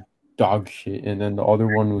absolute dog shit, and then the other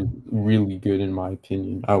one was really good in my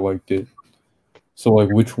opinion. I liked it. So like,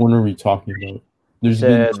 which one are we talking about? There's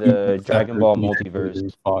the Dragon Ball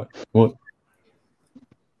Multiverse. What?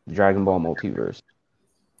 Dragon Ball Multiverse.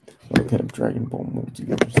 Okay, Dragon Ball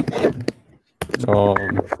Multiverse. So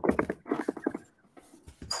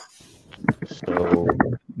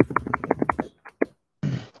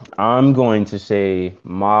I'm going to say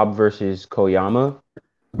Mob versus Koyama.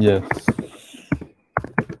 Yes.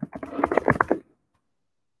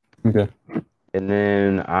 Okay. And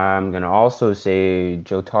then I'm gonna also say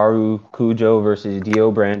Jotaro Kujo versus Dio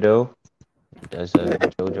Brando. Does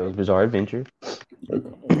JoJo's Bizarre Adventure.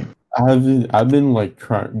 I've been like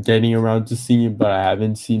getting around to seeing it, but I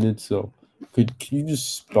haven't seen it. So could you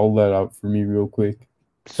just spell that out for me real quick?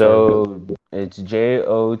 So it's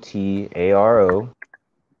Jotaro.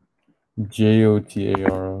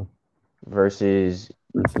 Jotaro versus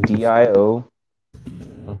Dio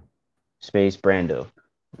space Brando.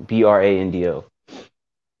 Brando.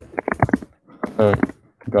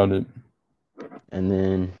 Got it. And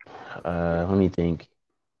then let me think.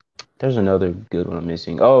 There's another good one I'm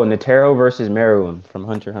missing. Oh, Netero versus Meruem from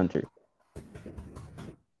Hunter x Hunter.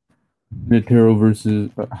 Netero versus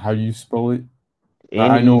how do you spell it?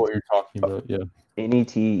 I know what you're talking about. Yeah.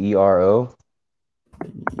 Netero.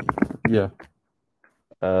 Yeah.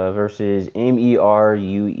 Versus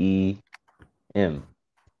Meruem.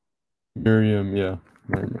 Miriam, yeah.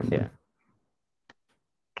 I remember. Yeah.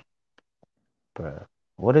 Bruh.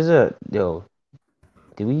 What is it? Yo,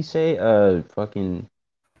 did we say fucking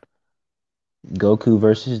Goku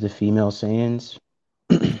versus the female Saiyans?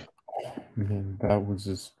 Man, that was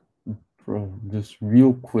just, bro, just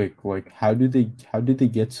real quick. Like, how did they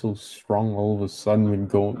get so strong all of a sudden when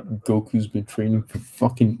Goku's been training for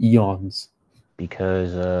fucking eons?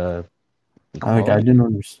 Because I equality. didn't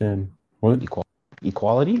understand. What?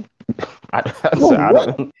 Equality? I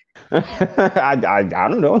what? don't. I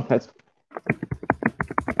don't know. That's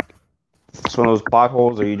it's one of those plot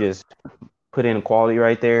holes where you just put in equality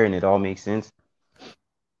right there and it all makes sense.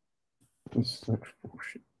 It's such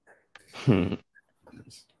bullshit. And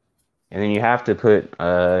then you have to put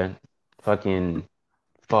fucking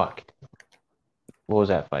fuck. What was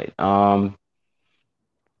that fight?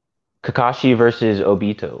 Kakashi versus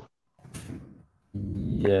Obito.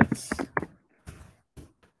 Yes.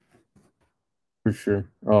 For sure.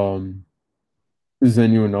 Is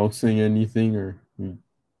anyone else saying anything or?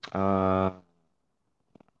 Nah,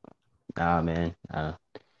 man. Not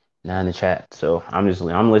in the chat. So I'm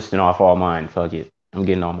listing off all mine. Fuck it. I'm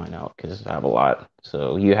getting all mine out because I have a lot.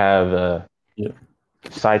 So you have Yeah.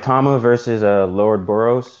 Saitama versus Lord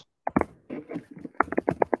Boros.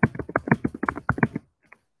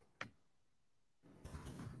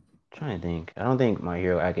 Trying to think. I don't think My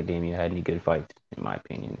Hero Academia had any good fights, in my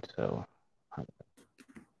opinion. So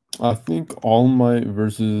I think All Might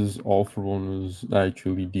versus All for One was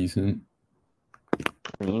actually decent.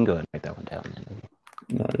 I mean, you can go ahead and write that one down.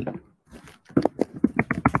 Then.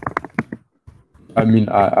 I mean,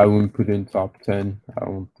 I wouldn't put it in top 10. I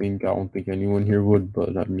don't think anyone here would,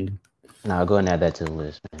 but I mean, No, go ahead and add that to the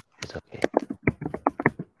list, man. It's okay.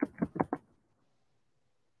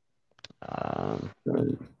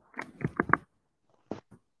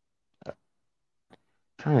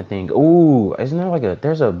 Trying to think. Ooh, isn't there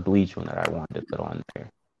there's a Bleach one that I wanted to put on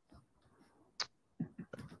there.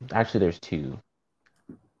 Actually, there's two.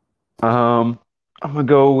 I'm gonna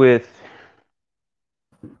go with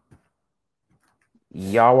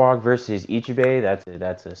Yawok versus Ichibei.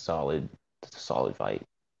 That's a solid fight.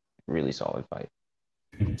 Really solid fight.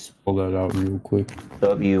 just pull that out real quick.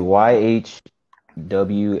 WYHWACH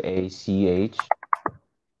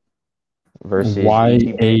versus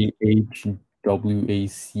Ichibei.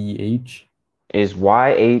 YAHWACH Is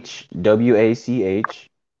YHWACH.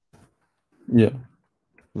 Yeah.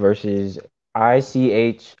 Versus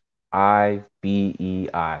ICHIBEI.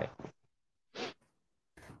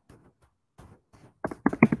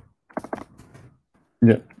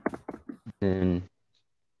 Yeah. Then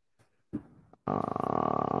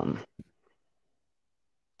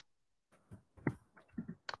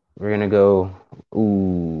we're gonna go.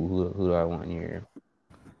 Ooh, who do I want here?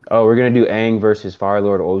 Oh, we're gonna do Aang versus Fire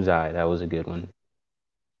Lord Ozai. That was a good one.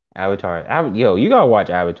 Avatar. Yo, you gotta watch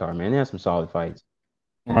Avatar, man. They have some solid fights.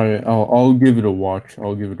 All right, I'll give it a watch.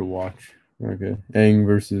 Okay. Aang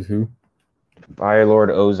versus who? Fire Lord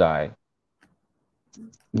Ozai.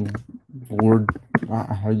 Lord,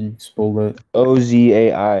 how do you spell that?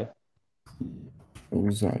 Ozai.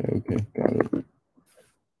 Ozai. Okay, got it.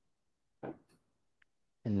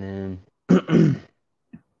 And then,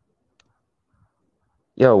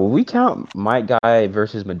 yo, will we count Might Guy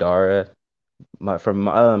versus Madara? From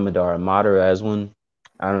Madara as one?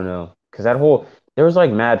 I don't know, cause there was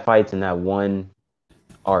like mad fights in that one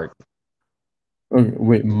arc. Okay,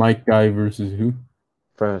 wait, Mike Guy versus who?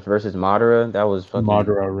 Versus Madara. That was fucking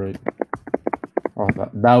Madara, right? Oh,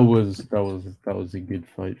 that was a good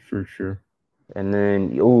fight for sure. And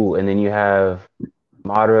then you have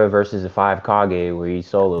Madara versus the Five Kage where he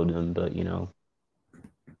soloed them, but you know.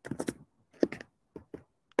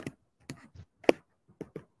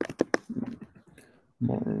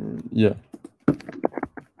 Yeah.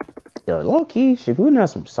 Yo, low key, Shippuden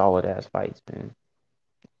has some solid ass fights, man.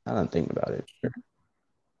 I don't think about it. Sure.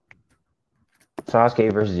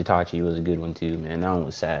 Sasuke versus Itachi was a good one too, man. That one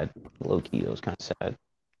was sad. Low key, it was kind of sad.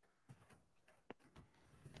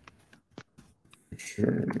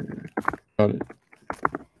 Sure. Got it.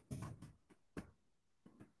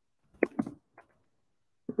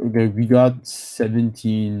 Okay, we got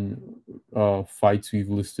 17 fights we've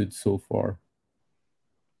listed so far.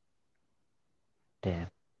 Damn.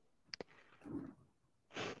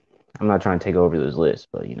 I'm not trying to take over this list,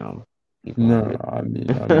 but you know. No, I mean,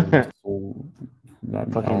 sold. I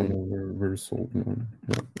don't know where we're sold.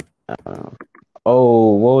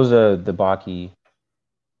 Oh, what was the Baki?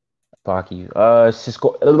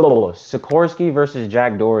 Sikorsky versus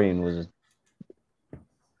Jack Dorian was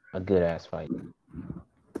a good ass fight.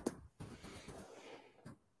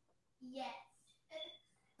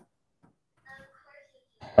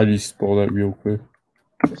 I just spell that real quick.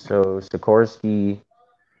 So Sikorsky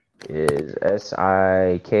is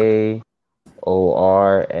Sikorsky.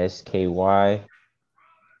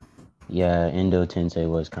 Yeah, Endo Tensei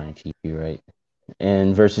was kind of cheapy, right?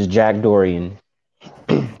 And versus Jack Dorian.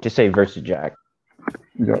 Just say versus Jack.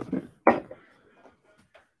 Yeah.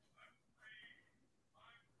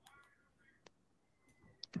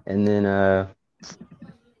 And then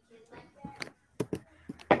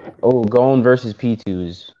Gon versus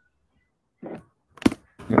P2s.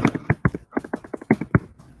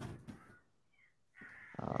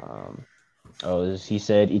 He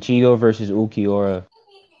said Ichigo versus Ulquiorra.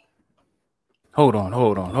 Hold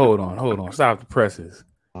on. Stop the presses.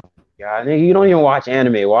 Yeah, nigga, you don't even watch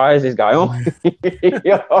anime. Why is this guy on?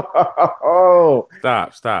 Yo.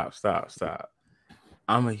 Stop.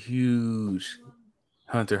 I'm a huge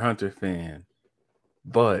Hunter x Hunter fan,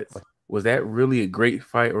 but was that really a great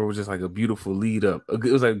fight, or was it just like a beautiful lead up? It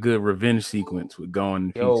was like a good revenge sequence with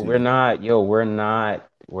Gon. We're not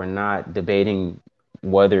debating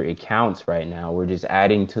whether it counts right now. We're just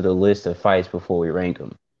adding to the list of fights before we rank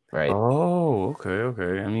them, right? Oh,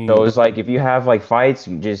 okay. I mean, so it's like if you have like fights,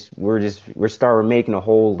 we're making a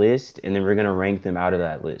whole list, and then we're gonna rank them out of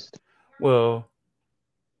that list. Well,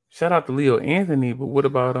 shout out to Leo Anthony, but what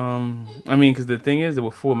about I mean, because the thing is that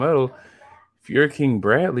with Full Metal, if you're King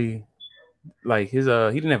Bradley, like his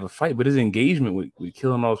he didn't have a fight, but his engagement with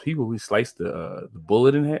killing all those people, we sliced the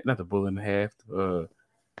bullet in half, not the bullet in half.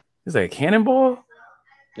 Is that a cannonball?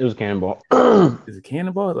 It was cannonball. Is it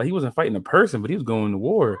cannonball? Like he wasn't fighting a person, but he was going to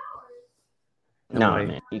war. Nah, like,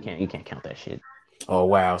 man, you can't count that shit. Oh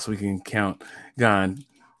wow, so we can count Gon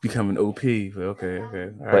becoming OP. But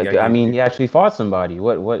okay. But I mean, he actually fought somebody.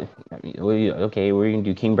 What? I mean, okay, we're gonna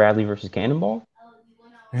do King Bradley versus Cannonball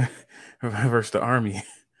versus the army,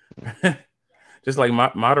 just like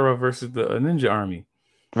Madara versus the Ninja Army.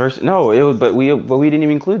 But we didn't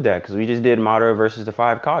even include that because we just did Madara versus the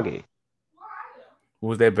 5 Kage.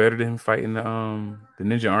 Was that better than him fighting the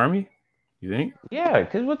Ninja Army? You think? Yeah,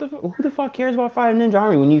 because who the fuck cares about fighting Ninja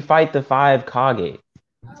Army when you fight the 5 Kage?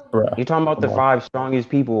 Bruh, you're talking about the 5 strongest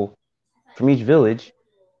people from each village.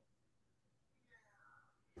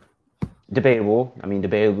 Debatable. I mean,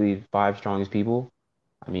 debatably 5 strongest people.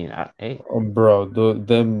 I mean, hey, bro,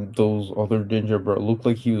 those other ninja, bro, looked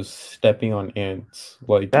like he was stepping on ants.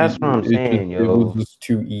 Like that's what I'm saying, yo. It was just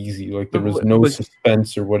too easy. Like there was no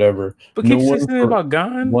suspense or whatever. But can't you say something about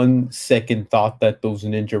Gon? 1 second thought that those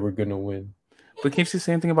ninja were gonna win. But can't you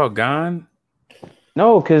say anything about Gon?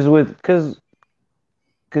 No, because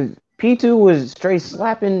P2 was straight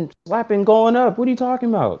slapping, going up. What are you talking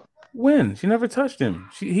about? When? She never touched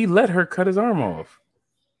him. He let her cut his arm off.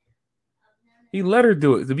 He let her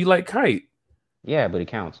do it to be like Kite. Yeah, but it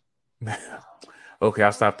counts. Okay,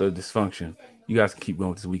 I'll stop the dysfunction. You guys can keep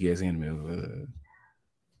going with this weak ass anime.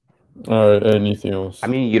 All right, anything else? I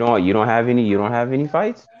mean, you don't have any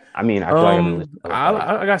fights. I mean, I feel like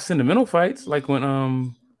I got sentimental fights like when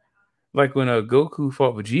Goku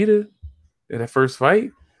fought Vegeta in that first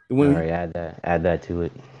fight. All right, add that to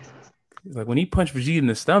it. Like when he punched Vegeta in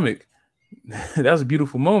the stomach, that was a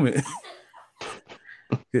beautiful moment.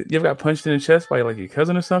 You ever got punched in the chest by like your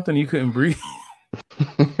cousin or something? And you couldn't breathe.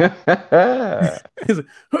 He's like,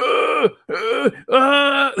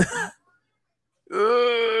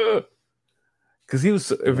 because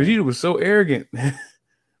Vegeta was so arrogant.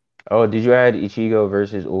 Oh, did you add Ichigo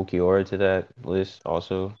versus Ulquiorra to that list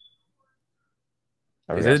also?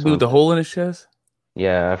 Is that the dude with the hole in his chest?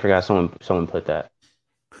 Yeah, I forgot someone put that.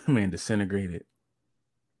 Man, disintegrated.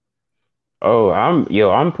 Oh, I'm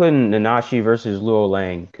putting Nanashi versus Luo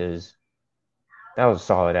Lang because that was a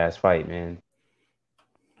solid ass fight, man.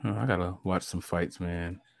 Oh, I gotta watch some fights,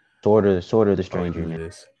 man. Sword of the Stranger, man.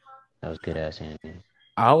 This. That was good ass anime.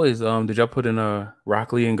 I always did y'all put in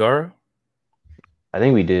Rock Lee and Gaara? I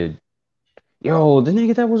think we did. Yo, the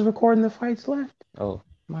nigga that was recording the fights left. Oh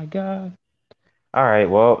my god. All right,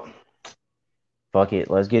 well, fuck it.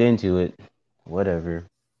 Let's get into it. Whatever.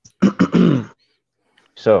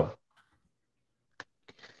 So,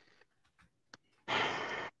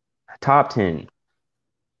 top 10.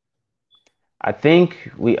 I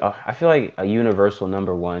think I feel like a universal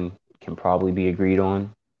number 1 can probably be agreed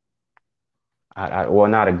on. Well,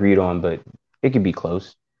 not agreed on, but it could be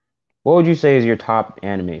close. What would you say is your top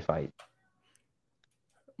anime fight?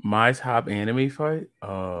 My top anime fight?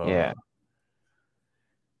 Yeah.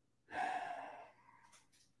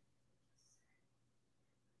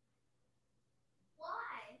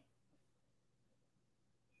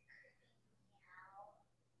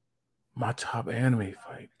 My top anime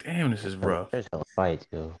fight. Damn, this is rough. There's hella fights,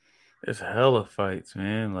 yo. There's hella fights,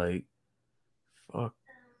 man. Like, fuck.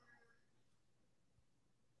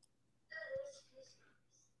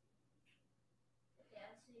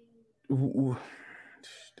 Ooh,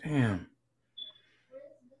 damn.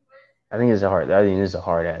 I think it's a hard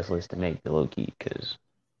ass list to make the low key because.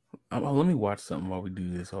 Let me watch something while we do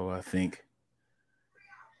this. I think.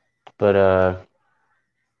 But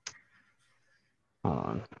hold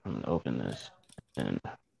on. I'm gonna open this and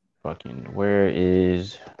fucking where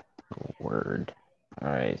is Word? All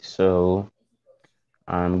right, so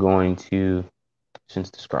I'm going to. Since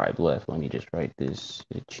the scribe left, let me just write this.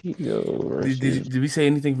 Ichigo versus... Did we say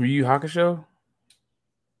anything from Yu Yu Hakusho?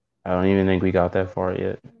 I don't even think we got that far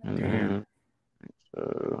yet. And Damn. then,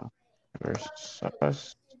 so versus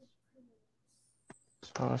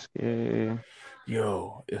Sasuke.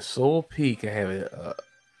 Yo, if Soul Peak could have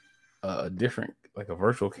a different, like a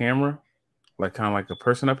virtual camera, like kind of like a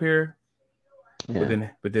person up here, Yeah.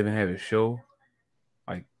 but then have it show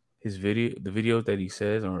like the videos that he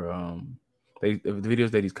says, or the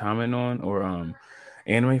videos that he's commenting on, or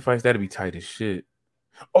anime fights, that'd be tight as shit.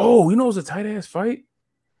 Oh, you know what's a tight ass fight?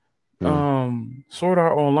 Sword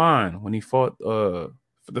Art Online, when he fought for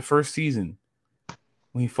the first season,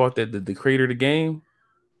 when he fought the creator of the game.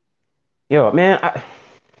 Yo, man,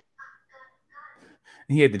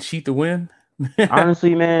 he had to cheat to win.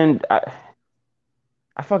 Honestly, man,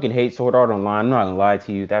 I fucking hate Sword Art Online. I'm not gonna lie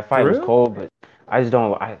to you. That fight was cold, but I just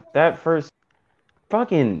don't. That first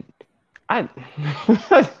fucking. Hey,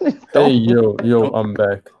 yo, I'm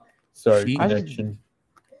back. Sorry, connection.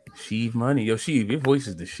 Sheev money, yo, Sheev, your voice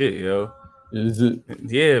is the shit, yo. Is it?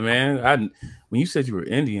 Yeah, man. When you said you were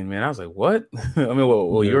Indian, man, I was like, what? I mean,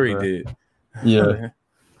 well, Yuri did. Yeah. I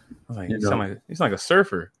was like, you sound like a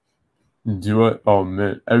surfer. Do it? Oh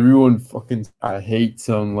man, everyone fucking. I hate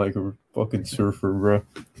sound like a fucking surfer, bro.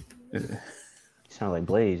 You sound like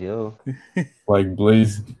Blaze, yo. Like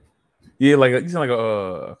Blaze. Yeah, like you sound like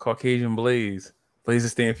a Caucasian Blaze the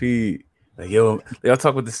Stampede. Like, yo, they all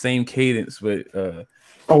talk with the same cadence, but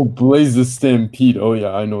oh, Blaze the Stampede. Oh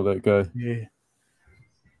yeah, I know that guy. Yeah,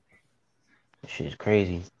 this shit's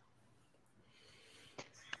crazy.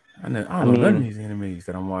 I don't know none of these animes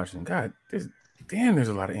that I'm watching. God, there's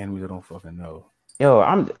a lot of animes I don't fucking know.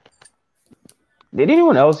 Yo, did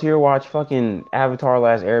anyone else here watch fucking Avatar: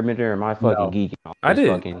 Last Airbender? Or am I fucking geeking? I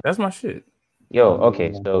did. That's my shit. Yo,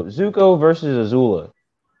 okay, so Zuko versus Azula.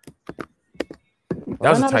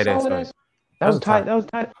 That was a tight ass fight. That was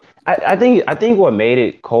tight. I think what made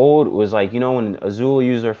it cold was like, you know, when Azula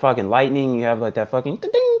used her fucking lightning, you have like that fucking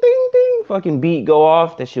ding ding ding fucking beat go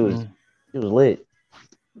off. That shit was it was lit.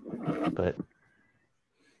 But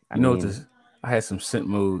I had some scent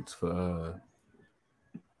modes for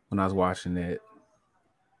when I was watching that.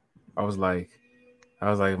 I was like,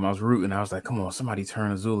 when I was rooting, I was like, come on, somebody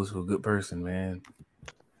turn Azula to a good person, man.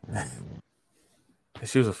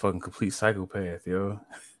 She was a fucking complete psychopath, yo.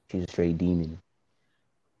 She's a straight demon.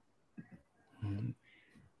 And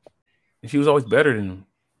she was always better than him.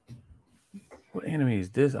 What anime is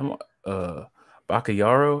this? I'm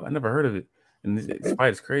Bakayaro. I never heard of it. And this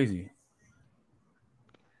fight is crazy.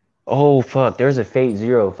 Oh fuck! There's a Fate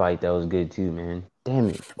Zero fight that was good too, man. Damn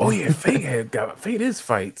it. Oh yeah, Fate is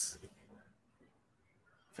fights.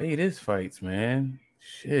 Fate is fights, man.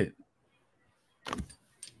 Shit.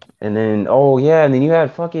 And then and then you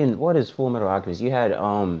had fucking what is Full Metal Alchemist? You had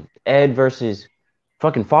Ed versus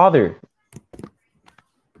fucking Father.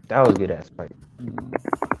 That was a good ass fight.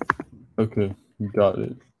 Okay, you got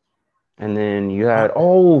it. And then you had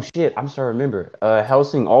I'm sorry, remember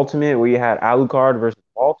Hellsing Ultimate where you had Alucard versus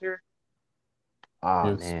Walter.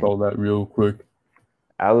 Man. Spell that real quick.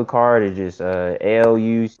 Alucard is just ALUCARD.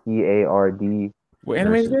 What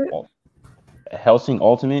anime is that? Hellsing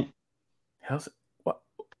Ultimate. What?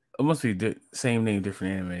 It must be the same name,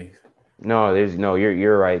 different animes. No,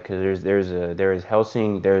 you're right because there's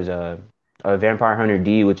Hellsing, there's a Vampire Hunter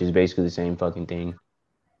D, which is basically the same fucking thing.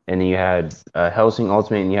 And then you had Hellsing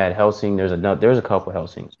Ultimate, and you had Hellsing. There's a couple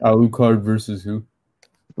Hellsings. Alucard versus who?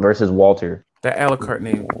 Versus Walter. That Alucard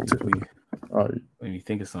name took me. Right. Made me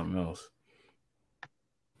think of something else.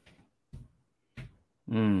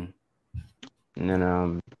 And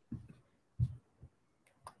then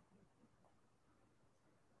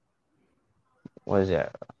what is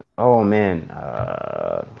that? Oh man,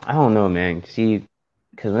 I don't know, man. See,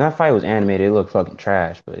 because when that fight was animated, it looked fucking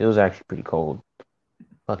trash, but it was actually pretty cold.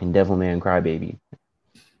 Fucking Devilman Crybaby.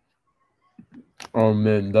 Oh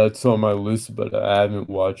man, that's on my list, but I haven't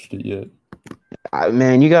watched it yet.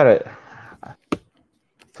 Man, you gotta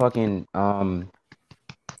fucking I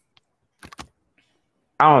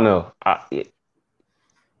don't know.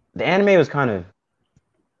 The anime was kind of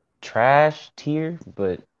trash tier,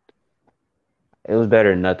 but it was better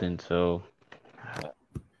than nothing. So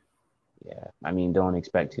yeah, I mean, don't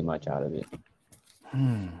expect too much out of it.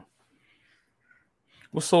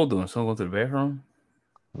 What's Soul doing? Soul going to the bathroom?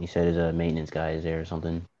 He said his maintenance guy is there or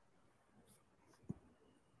something.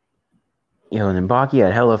 Yo, and then Baki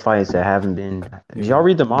had hella fights that haven't been. Did y'all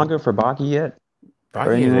read the manga for Baki yet?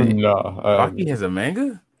 Baki has a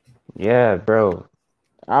manga? Yeah, bro.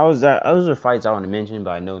 Those are fights I want to mention,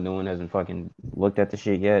 but I know no one hasn't fucking looked at the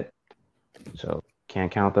shit yet, so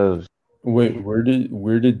can't count those. Wait, where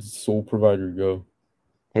did Soul Provider go?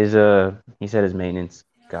 His he said his maintenance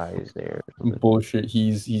guy is there. Bullshit.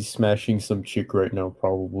 He's smashing some chick right now,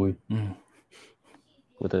 probably.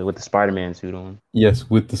 With the Spider-Man suit on. Yes,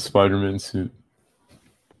 with the Spider-Man suit.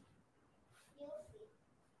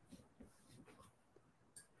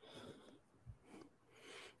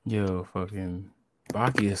 Yo, fucking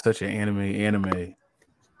Baki is such an anime.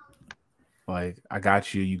 Like, I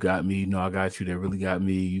got you, you got me. No, I got you. That really got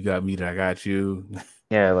me. You got me. That I got you.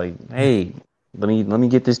 Yeah, like, hey, let me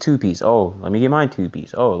get this 2-piece. Oh, let me get my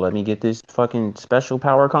 2-piece. Oh, let me get this fucking special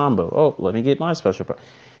power combo. Oh, let me get my special power.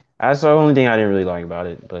 That's the only thing I didn't really like about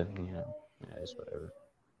it, but you know, yeah, it's whatever.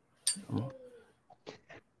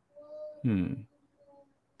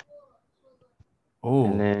 Oh,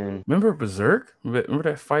 and then remember Berserk? Remember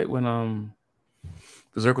that fight when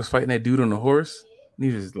Berserk was fighting that dude on the horse?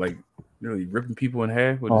 And he was like nearly ripping people in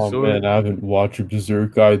half with his sword. Man, I haven't watched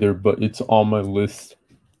Berserk either, but it's on my list.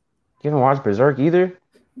 You haven't watched Berserk either?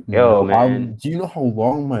 Yo, man. Do you know how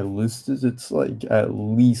long my list is? It's like at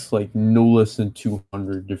least like no less than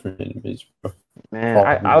 200 different animes, bro.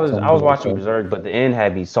 Man, I was watching Berserk, but the end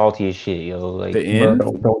had me salty as shit, yo. Like the end?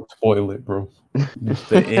 Bro, don't spoil it, bro.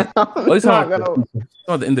 The end. Oh, it's not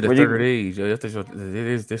the end of the third age. Yo.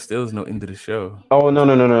 There still is no end of the show. Oh no,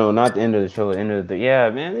 not the end of the show. The end of the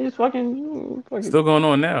man. It's fucking still going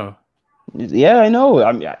on now. Yeah, I know.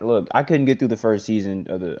 I mean, look, I couldn't get through the first season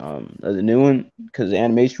of the new one because the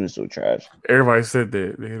animation was so trash. Everybody said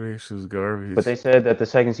that the animation was garbage, but they said that the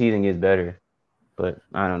second season gets better. But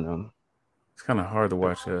I don't know. It's kind of hard to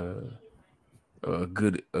watch a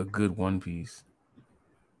good One Piece.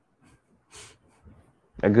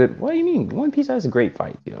 What do you mean? One Piece has a great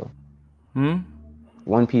fight, yo.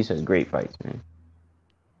 One Piece has great fights, man.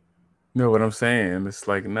 No, what I'm saying, it's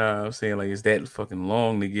like, nah, I'm saying like it's that fucking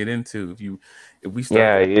long to get into. If we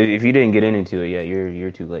start, if you didn't get into it, yeah,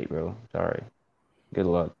 you're too late, bro. Sorry. Good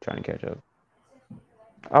luck trying to catch up.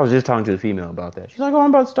 I was just talking to a female about that. She's like, "Oh, I'm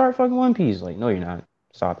about to start fucking One Piece." Like, no, you're not.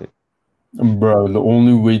 Stop it. Bro, the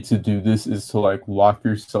only way to do this is to like lock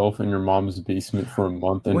yourself in your mom's basement for a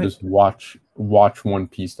month and just watch One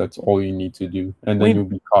Piece. That's all you need to do, and then you'll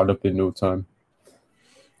be caught up in no time.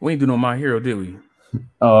 We ain't do no My Hero, did we?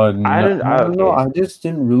 I don't know. I just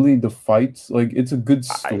didn't really the fights. Like, it's a good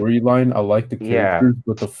storyline. I like the characters,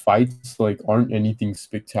 but the fights like aren't anything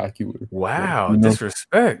spectacular. Wow, like,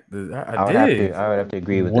 disrespect. I would have to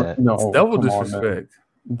agree with that. No, it's double disrespect.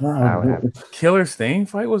 Bro, Killer Stain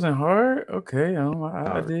fight wasn't hard. Okay,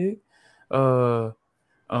 I dig.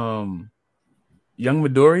 Young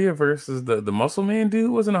Midoriya versus the Muscle Man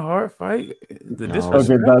dude wasn't a hard fight.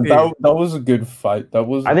 Disrespect. Okay, that was a good fight.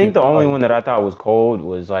 I think the only one that I thought was cold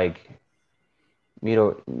was like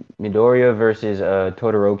Midoriya versus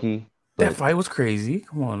Todoroki. That fight was crazy.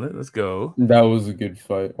 Come on, let's go. That was a good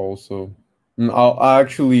fight also. I'll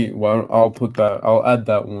put that. I'll add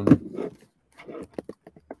that one.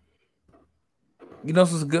 You know,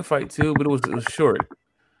 this was a good fight too, but it was short.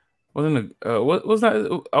 Wasn't was not?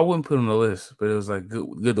 I wouldn't put it on the list, but it was like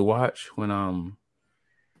good to watch when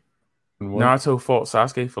Naruto fought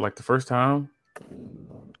Sasuke for like the first time.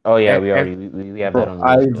 Oh yeah, we have that on the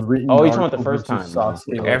list. Oh, you talking about the first time?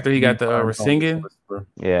 Sasuke, after he got the Rasengan,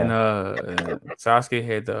 yeah, and Sasuke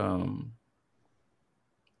had the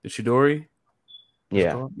Chidori.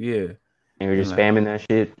 Yeah, and you're just spamming that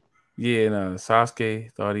shit. Yeah, and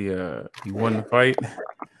Sasuke thought he won the fight.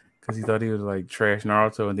 Because he thought he was like trash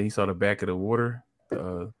Naruto, and then he saw the back of the water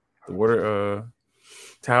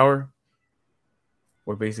tower,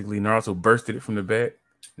 where basically Naruto bursted it from the back,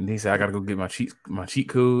 and he said, "I gotta go get my cheat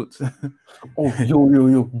codes." Oh,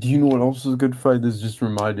 yo! Do you know what else was a good fight? This just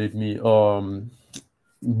reminded me, Naruto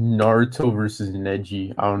versus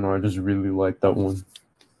Neji. I don't know. I just really like that one.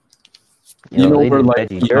 Where like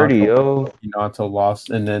Hinata lost,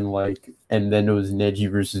 and then it was Neji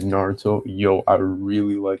versus Naruto. Yo, I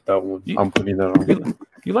really like that one. I'm putting that on.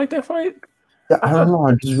 You like that fight? Yeah, I don't know.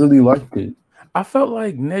 I just really liked it. I felt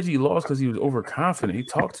like Neji lost because he was overconfident. He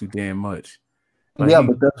talked too damn much.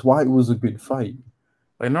 But that's why it was a good fight.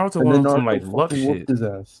 Like Naruto won some like luck shit. His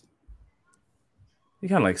ass. He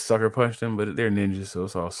kind of like sucker punched him, but they're ninjas, so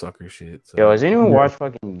it's all sucker shit. So. Yo, has anyone watched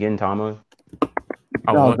fucking Gintama?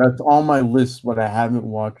 No, that's on my list, but I haven't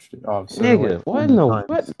watched it. Nigga, like what 20 in the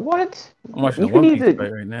times. what? I'm watching You the One need Piece to-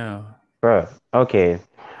 fight right now. Bruh, okay.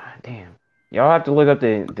 Damn. Y'all have to look up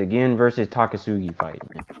the Gin versus Takasugi fight,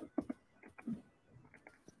 man.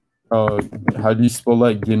 How do you spell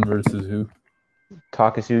that? Gin versus who?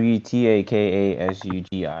 Takasugi,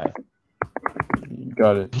 Takasugi.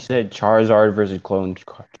 Got it. He said Charizard versus clone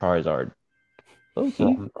Charizard.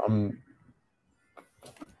 Okay.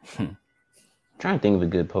 Trying to think of a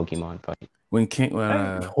good Pokemon fight. When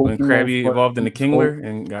Pokemon Krabby fight evolved into is Kingler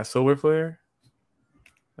and got Solar Flare,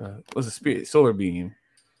 was a Spirit Solar Beam,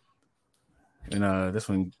 and that's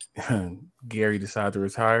when Gary decided to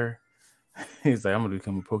retire. He's like, I'm gonna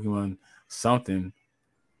become a Pokemon something,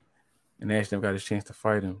 and Ash never got his chance to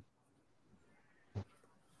fight him.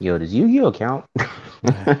 Yo, does Yu-Gi-Oh count?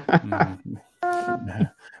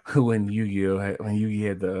 When Yu-Gi-Oh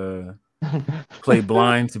had to play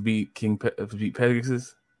blind to beat to beat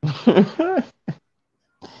Pegasus.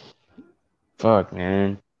 Fuck,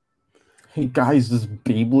 man. Hey guys, does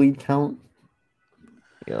Beyblade count?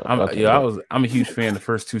 Yo, I'm okay. a huge fan of the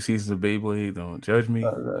first 2 seasons of Beyblade. Don't judge me.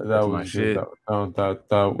 That my was shit. good.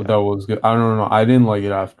 That was good. I don't know. I didn't like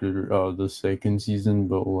it after the second season,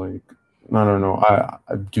 but like I don't know.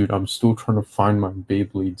 Dude, I'm still trying to find my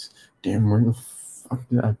Beyblades. Damn, where the fuck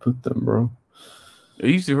did I put them, bro?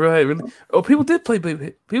 It used to really. Oh, people did play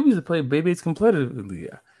Beyblade. People used to play Beyblades competitively.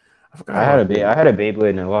 I forgot. I had a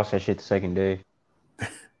Beyblade and I lost that shit the second day.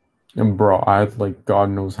 And bro, I had like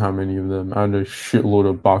God knows how many of them. I had a shitload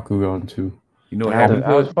of Bakugan too. You know what I happened?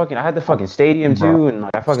 I had the fucking stadium Bro, too, and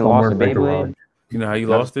like I fucking somewhere lost the in my garage. Beyblade. You know how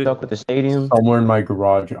you I was lost it? stuck with the stadium. Somewhere in my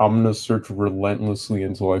garage. I'm gonna search relentlessly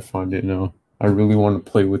until I find it now. I really want to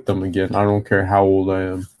play with them again. I don't care how old I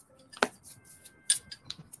am.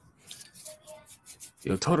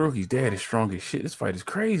 Yo, Todoroki's dad is strong as shit. This fight is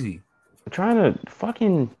crazy. I'm trying to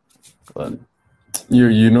fucking. Look,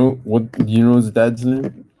 You know what? You know his dad's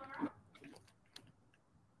name?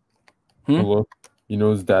 Hello? You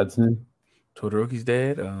know his dad's name? Todoroki's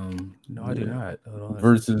dad? No, I do not. Hold on.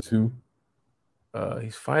 Versus who?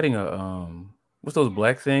 He's fighting a what's those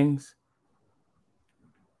black things?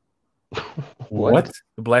 What?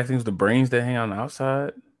 The black things, the brains that hang on the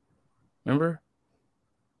outside. Remember?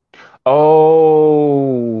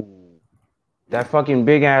 oh, that fucking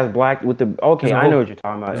big ass black with the. Okay, There's a I whole- know what you're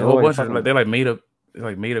talking about. There's It a whole looks bunch of fucking- they're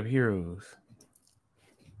like made up heroes.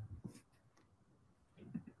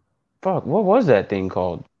 Fuck, what was that thing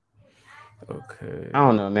called? Okay. I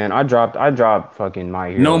don't know, man. I dropped fucking my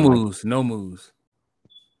hero. No moves. No,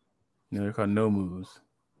 they're called no moves.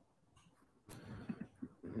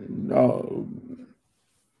 No.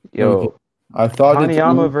 Yo, Okay. I thought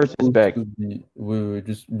Hanayama was versus supposed Beck. to be- wait,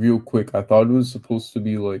 just real quick. I thought it was supposed to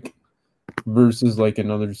be like versus like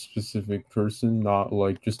another specific person, not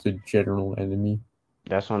like just a general enemy.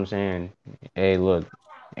 That's what I'm saying. Hey, look,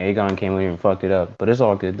 Aegon came in here and fucked it up, but it's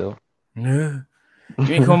all good though. Yeah.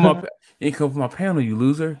 You ain't come from my panel, you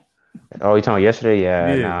loser. Oh, you talking about yesterday?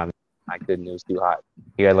 Yeah, Yeah. nah, I couldn't. It was too hot.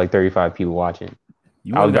 He had like 35 people watching.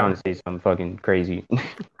 You I was would've bound to say something fucking crazy.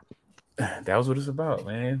 That was what it's about,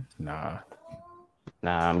 man. Nah.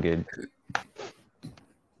 Nah, I'm good.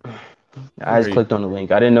 I just clicked on the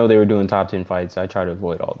link. I didn't know they were doing top 10 fights. I try to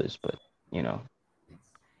avoid all this, but you know.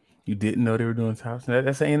 You didn't know they were doing tops.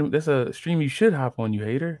 That's a stream you should hop on, you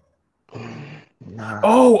hater. Nah.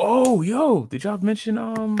 Oh, yo, did y'all mention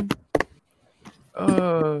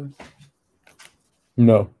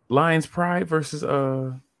No. Lion's Pride versus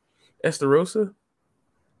Estarossa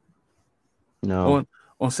No.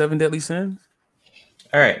 on Seven Deadly Sins?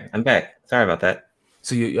 All right, I'm back. Sorry about that.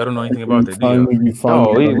 So y'all don't know anything about that, do you? You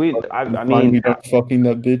finally I mean, done fucking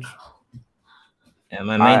that bitch. Yeah,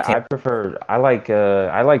 my main team. I liked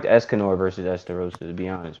Escanor versus Estarossa, to be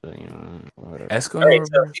honest, but you know, whatever. Esco? All right,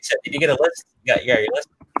 so you said, did you get a list? You got your list?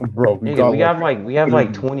 Bro, Nigga, we have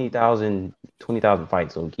like 20,000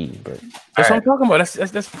 fights on key, but That's what I'm talking about.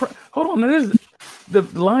 That's hold on. That is the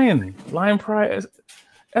Lion Pride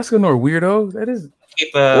Escanor weirdo. That is.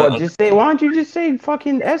 Keep well, just say. Why don't you just say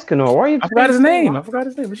fucking Escanor? Why are you? I forgot his name.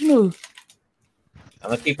 But you know.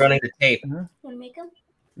 I'm gonna keep running the tape. Want to make them?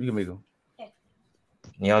 You can make them.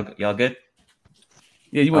 Y'all good?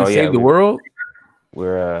 Yeah, you want to save the world?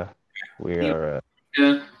 We're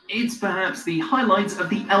It's perhaps the highlight of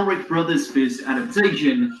the Elric Brothers Fist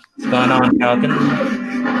adaptation. What's going on, Falcon?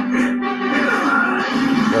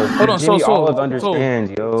 Hold on, Jimmy so Olive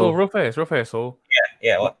understands, yo. So real fast, so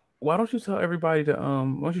Yeah. What? why don't you tell everybody to why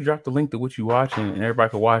don't you drop the link to what you're watching and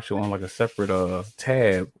everybody can watch it on like a separate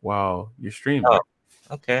tab while you're streaming. Oh,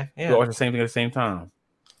 okay. You Yeah. can watch the same thing at the same time.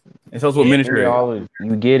 And so it's what miniature.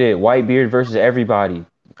 You get it. Whitebeard versus everybody.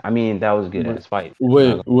 I mean, that was a good ass fight.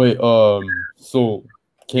 Wait. So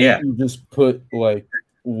can't you just put like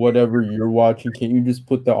whatever you're watching? Can't you just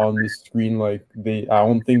put that on the screen? Like I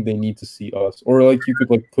don't think they need to see us, or like you could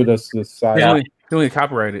like put us to the side. They only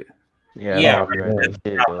copyrighted. Yeah.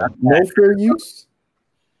 No fair use.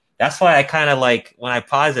 That's why I kind of like when I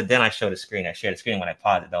pause it, then I show the screen. I share the screen when I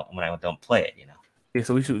pause it, when I don't play it. Yeah,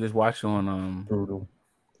 so we should just watch on Brutal.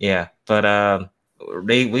 Yeah, but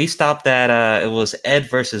we stopped at it was Ed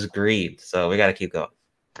versus Greed, so we got to keep going.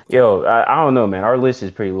 Yo, I don't know, man. Our list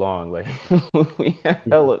is pretty long. Like, we have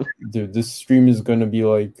hella. Dude, this stream is gonna be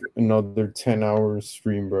like another 10-hour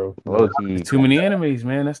stream, bro. Too many enemies,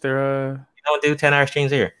 man. That's their. You don't do 10-hour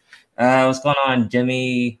streams here. What's going on,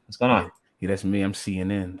 Jimmy? What's going on? Yeah, that's me. I'm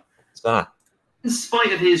CNN. What's going on? In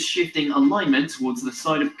spite of his shifting alignment towards the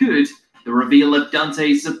side of good, the reveal of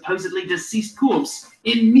Dante's supposedly deceased corpse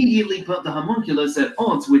immediately put the homunculus at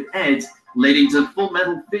odds with Ed, leading to Full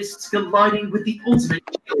Metal Fists colliding with the Ultimate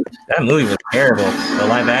Shield. That movie was terrible. The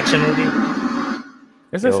live action movie?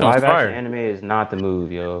 Live action anime is not the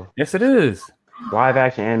move, yo. Yes, it is. Live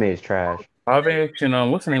action anime is trash. Live action,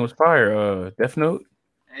 what's the name was fire? Death Note?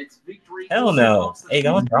 Ed's victory. Hell no. Hey,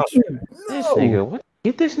 what's wrong? This nigga, what?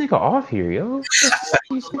 Get this nigga off here, yo. What the fuck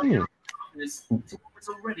are you saying?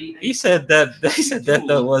 He said that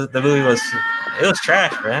the movie was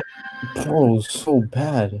trash, man. Bro, it was so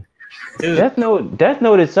bad. Dude. Death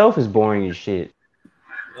Note itself is boring as shit.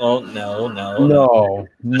 Well, no.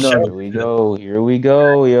 Here we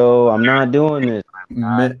go, yo. I'm not doing this.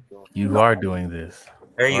 You are doing this.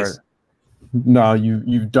 No,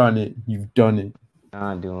 you've done it. You've done it.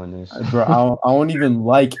 Not doing this, bro. I don't even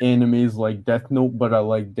like animes like Death Note, but I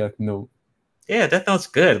like Death Note. Yeah, Death Note's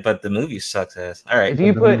good, but the movie sucks ass. All right.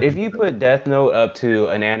 If you put Death Note up to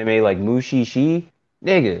an anime like Mushishi,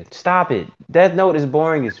 nigga, stop it. Death Note is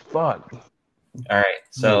boring as fuck. All right,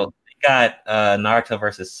 so we got Naruto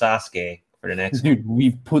versus Sasuke for the next. Dude,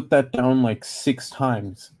 we put that down like 6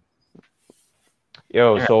 times.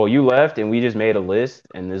 Yo, so you left and we just made a list,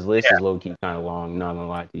 and this list is low key kind of long. Not gonna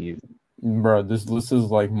lie to you, bro. This list is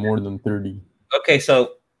like more than 30. Okay,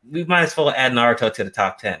 so we might as well add Naruto to the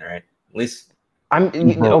top 10, right? At least.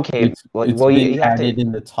 Okay. It's been added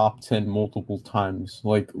in the top 10 multiple times.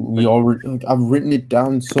 Like we already, I've written it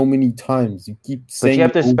down so many times. You keep saying, but you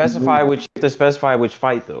have to specify which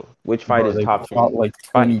fight though. Which fight is top 10? Like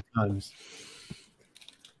 20 times.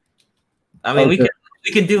 I mean, we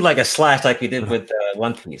can do like a slash like we did with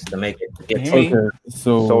One Piece to make it get okay.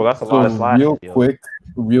 So that's a lot of slash.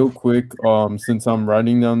 Real quick. Since I'm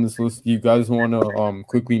writing down this list, do you guys want to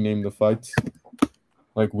quickly name the fights?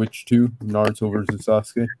 Like which two? Naruto versus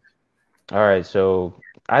Sasuke? All right, so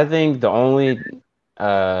I think the only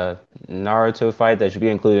Naruto fight that should be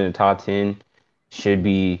included in the top 10 should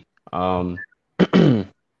be Kakashi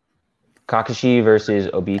versus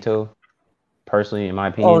Obito. Personally, in my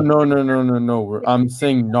opinion. Oh no! I'm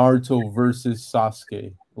saying Naruto versus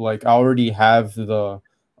Sasuke. Like I already have the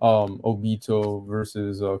Obito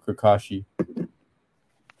versus Kakashi.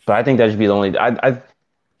 But I think that should be the only.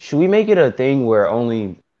 Should we make it a thing where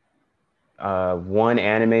only one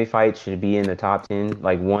anime fight should be in the top 10?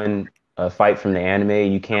 Like one fight from the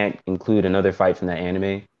anime, you can't include another fight from that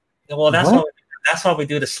anime. Well, that's why we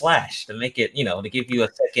do the slash to make it, to give you a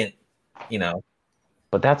second,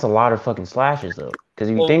 But that's a lot of fucking slashes though. Because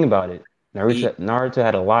if you think about it, Naruto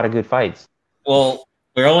had a lot of good fights. Well,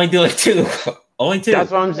 we're only doing 2. Only 2. That's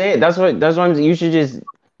what I'm saying. That's what I'm saying.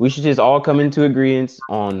 We should just all come into agreement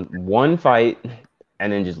on one fight.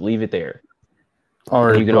 And then just leave it there. All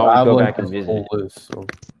right, you can always go back and visit.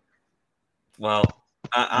 Well,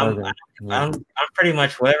 I'm pretty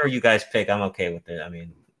much whatever you guys pick. I'm okay with it. I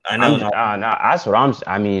mean, I know. That's what I'm.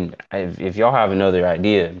 I mean, if y'all have another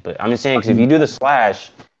idea, but I'm just saying because if you do the slash,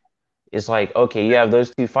 it's like okay, you have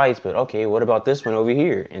those 2 fights, but okay, what about this one over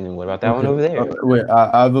here, and then what about that one over there? Wait,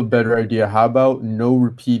 I have a better idea. How about no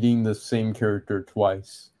repeating the same character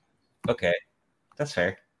twice? Okay, that's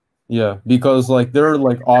fair. Yeah, because like there are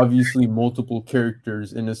like obviously multiple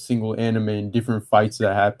characters in a single anime and different fights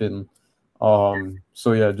that happen.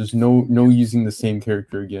 So yeah, just no using the same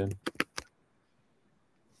character again.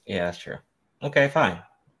 Yeah, that's true. Okay, fine.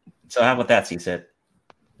 So how about that, C-Set?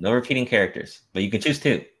 No repeating characters, but you can choose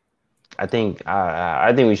 2. I think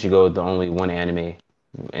we should go with the only one anime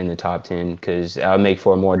in the top 10 because I'll make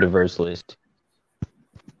for a more diverse list.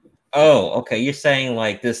 Oh, okay. You're saying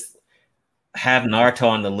like this. Have Naruto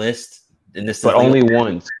on the list, and this, but only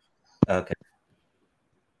once. Okay.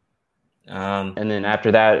 And then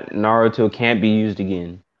after that, Naruto can't be used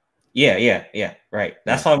again. Yeah. Right.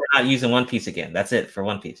 That's why we're not using One Piece again. That's it for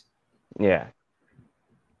One Piece. Yeah.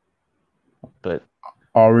 But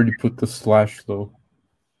I already put the slash though.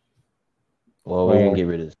 well, we're gonna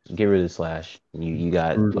get rid of slash. You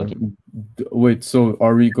got fucking. Wait, so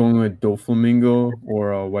are we going with Doflamingo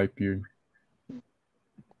or Whitebeard?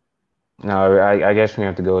 No, I guess we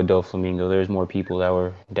have to go with Doflamingo. There's more people that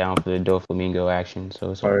were down for the Doflamingo action,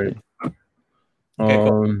 so it's all right. Okay,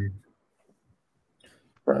 cool.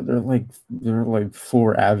 Bro, there are like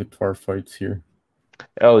 4 Avatar fights here.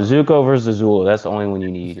 Oh, Zuko versus Azula. That's the only one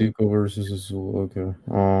you need. Zuko versus Azula. Okay.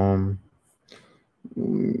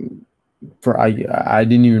 Bro, I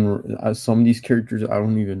didn't even some of these characters I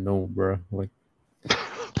don't even know, bro. Like, I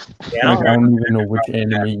don't even know which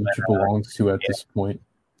anime each belongs to at this point.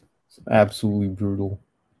 It's absolutely brutal.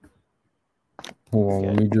 Hold on,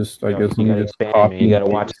 let me just. I guess let me just copy. You gotta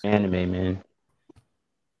watch anime, man.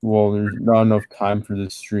 Well, there's not enough time for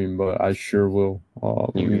this stream, but I sure will.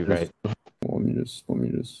 You're right. Let me just. All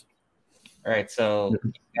right, so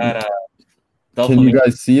you got Can you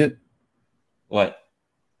guys see it? What?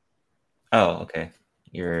 Oh, okay.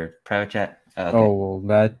 Your private chat. Okay. Oh well,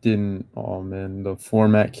 that didn't. Oh man, the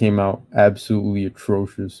format came out absolutely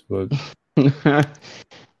atrocious. But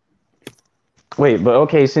wait, but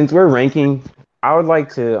okay, since we're ranking, I would like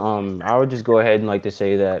to. I would just go ahead and like to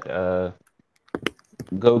say that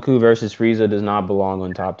Goku versus Frieza does not belong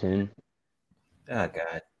on top 10. Oh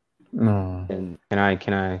God. No. And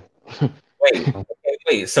can I?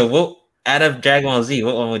 Wait. So what? Out of Dragon Ball Z,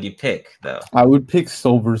 what one would you pick, though? I would pick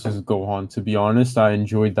Cell versus Gohan. To be honest, I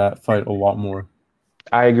enjoyed that fight a lot more.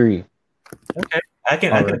 I agree. Okay, I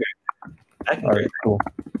can agree. All right, cool.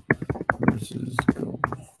 Versus Gohan.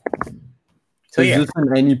 So is this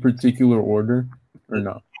in any particular order or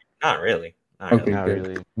no? Not really. Not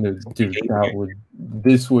really. No, dude,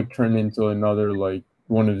 this would turn into another like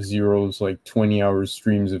one of Zero's like 20-hour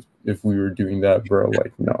streams if we were doing that, bro.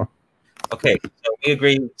 Like no. Okay, so we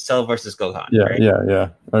agree Cell versus Gohan. Yeah, right? yeah.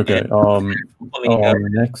 Okay.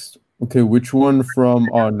 Next. Okay, which one from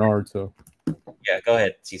Naruto? Yeah, go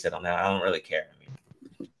ahead, C-Set on that. I don't really care.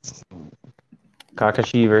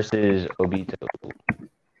 Kakashi versus Obito.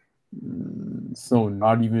 So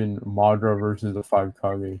not even Madara versus the 5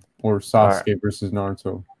 Kage or Sasuke versus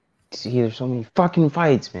Naruto. See, there's so many fucking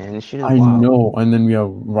fights, man. This shit is I wild. know, and then we have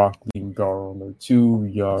Rock Lee and Garo on there too.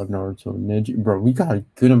 Yeah, Naruto, Neji. Bro, we got a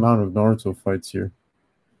good amount of Naruto fights here.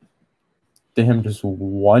 Damn, just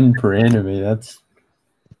one per anime. That's.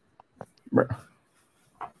 Bro.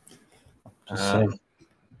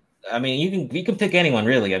 I mean, we can pick anyone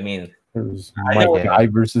really. I mean, there's Might Guy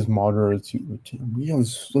versus Madara too. We have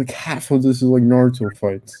like half of this is like Naruto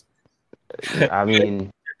fights. I mean.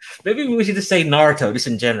 Maybe we should just say Naruto, just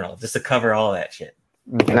in general, just to cover all that shit.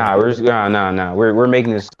 Nah, we're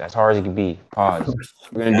making this as hard as it can be. Pause.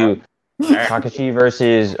 We're gonna do Kakashi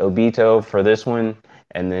versus Obito for this one,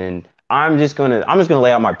 and then I'm just gonna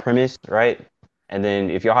lay out my premise, right? And then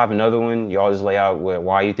if y'all have another one, y'all just lay out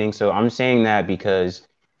why you think so. I'm saying that because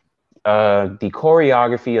the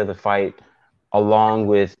choreography of the fight, along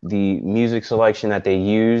with the music selection that they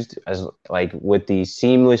used, as like with the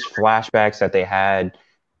seamless flashbacks that they had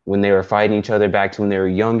when they were fighting each other back to when they were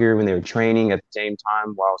younger, when they were training at the same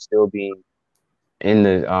time while still being in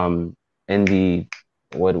the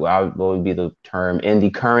what would be the term, in the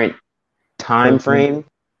current time frame,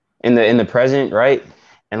 in the present, right?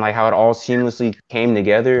 And like how it all seamlessly came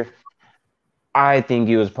together. I think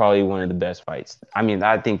it was probably one of the best fights. I mean,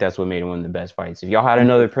 I think that's what made it one of the best fights. If y'all had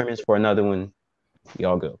another premise for another one,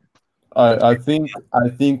 y'all go. I think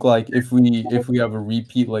like if we have a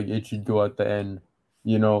repeat, like it should go at the end.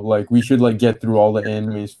 You know, like we should like get through all the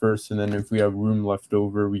animes first, and then if we have room left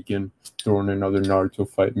over, we can throw in another Naruto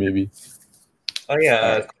fight, maybe. Oh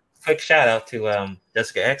yeah, quick shout out to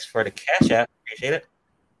Jessica X for the cash app. Appreciate it.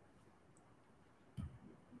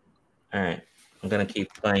 All right, I'm gonna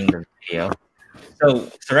keep playing the video. So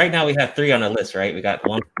right now we have 3 on the list, right? We got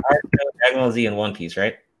Dragon Ball Z, and One Piece,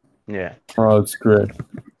 right? Yeah. Oh, that's great.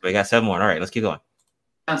 We got 7 more. All right, let's keep going.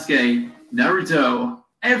 Sasuke, Naruto.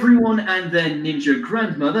 Everyone and their ninja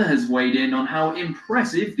grandmother has weighed in on how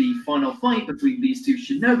impressive the final fight between these two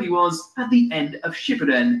shinobi was at the end of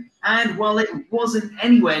Shippuden. And while it wasn't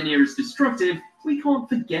anywhere near as destructive, we can't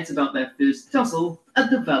forget about their first tussle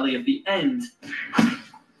at the Valley of the End.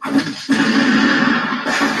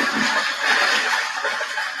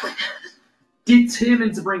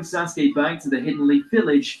 Determined to bring Sasuke back to the Hidden Leaf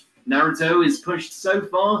Village, Naruto is pushed so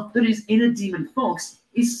far that his inner demon fox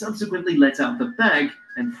is subsequently let out of the bag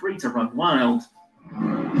and free to run wild.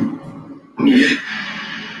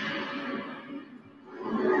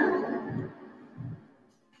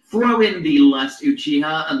 Throw in the last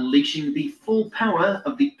Uchiha unleashing the full power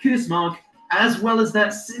of the Curse Mark, as well as that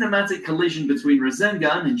cinematic collision between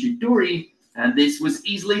Rasengan and Chidori, and this was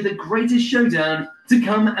easily the greatest showdown to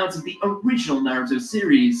come out of the original Naruto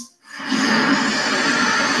series.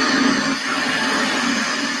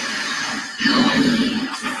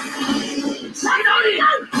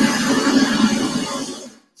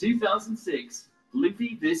 2006,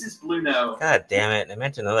 Luffy vs. Blueno. God damn it! I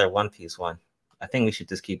mentioned another One Piece one. I think we should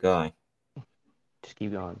just keep going. Just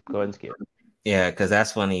keep going. Go ahead and skip. Yeah, because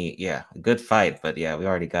that's when good fight, but yeah, we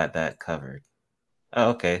already got that covered. Oh,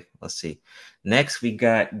 okay. Let's see. Next, we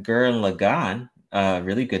got Gurren Lagann.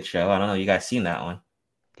 Really good show. I don't know. You guys seen that one?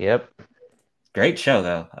 Yep. Great show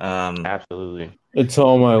though. Absolutely. It's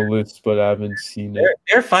on my list, but I haven't seen it.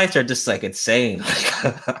 Their fights are just like insane.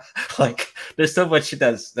 Like there's so much shit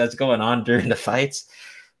that's going on during the fights,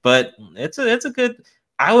 but it's a good.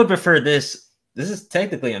 I would prefer this. This is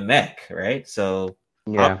technically a mech, right? So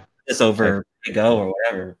Yeah. it's over Go or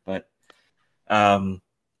whatever, but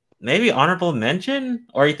maybe honorable mention,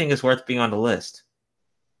 or you think it's worth being on the list?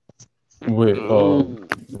 Wait,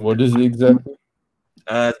 what is it exactly?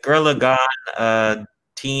 Gurren Lagann,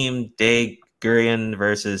 Team Daegurian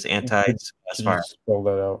versus Can you Anti-Spiral. spell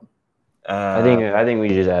that out? I think we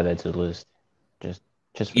just add that to the list. Just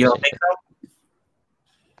for You the don't sake think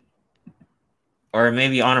so? Or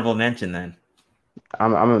maybe honorable mention then.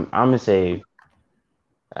 I'm gonna say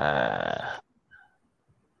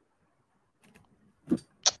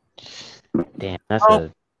damn, that's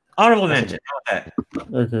Oh. Honorable mention. How about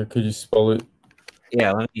that? Okay, could you spell it?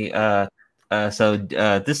 Yeah, let me so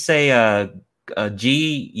just say Gurren,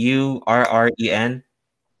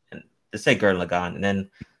 and just say Gurren Lagann, and then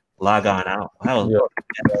log on out. How Yeah.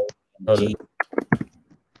 Got G, it.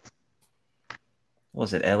 what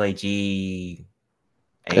was it? LAG.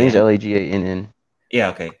 I think it's LAGANN. Yeah,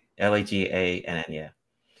 okay. LAGANN, yeah.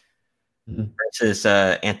 Mhm. Versus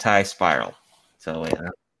Anti-Spiral. So wait.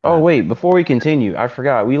 Oh wait, before we continue, I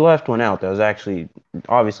forgot we left one out that was actually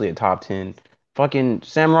obviously a top 10. Fucking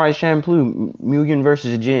Samurai Champloo, Mugen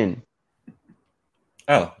versus Jin.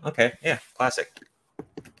 Oh, okay. Yeah, classic.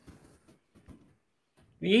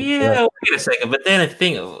 Yeah, wait a second. But then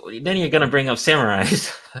then you're gonna bring up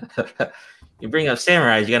samurais. You bring up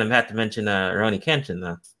samurais, you're gonna have to mention Rurouni Kenshin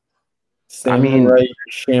though. Samurai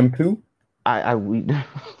shampoo?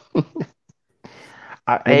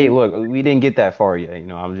 Hey, look, we didn't get that far yet. You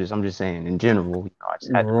know, I'm just saying in general. I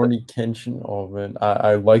just had to put- Rurouni Kenshin. Oh man,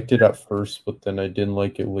 I liked it at first, but then I didn't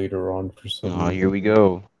like it later on for some Oh, reason. here we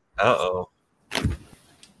go. Uh-oh.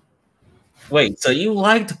 Wait, so you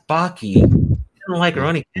liked Baki? You didn't like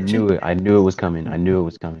Rurouni I Kenshin? knew it. I knew it was coming.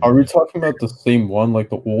 Are we talking about the same one, like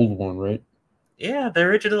the old one, right? Yeah, the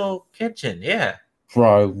original Kenshin, yeah. Bro,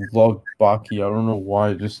 I love Baki. I don't know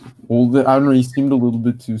why. Just old. I don't know. He seemed a little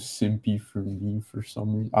bit too simpy for me for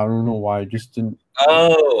some reason. I don't know why. I just didn't.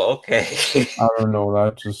 Oh, okay. I don't know.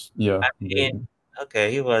 That just I mean, okay,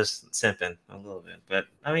 he was simping a little bit, but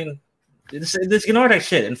I mean, just ignore that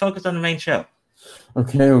shit and focus on the main show.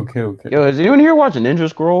 Okay. Yo, is anyone here watching Ninja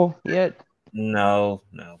Scroll yet? No.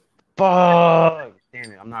 Fuck!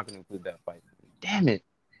 Damn it! I'm not gonna include that fight. Damn it!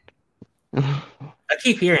 I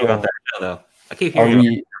keep hearing about that show, though. I keep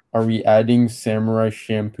hearing. Are we adding Samurai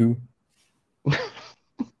Shampoo?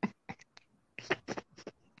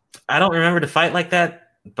 I don't remember the fight like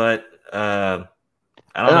that, but I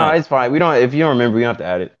don't No, know. it's fine. We don't. If you don't remember, we don't have to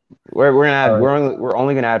add it. We're gonna add. We're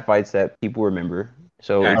only gonna add fights that people remember.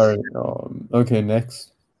 So All All right. Okay.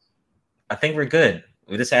 Next. I think we're good.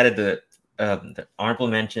 We just added the honorable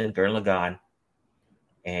mention, Gurren Lagann,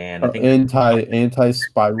 and I think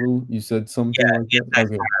Anti-spiral. You said something like that.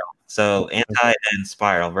 Okay. so. Anti and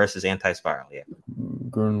Spiral versus Anti-Spiral. Yeah.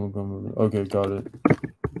 Gurren Lagann. Okay, got it.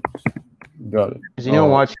 Got it. Does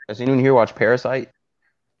anyone here watch Parasite?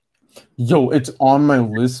 Yo, it's on my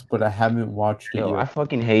list, but I haven't watched it Yo, I yet.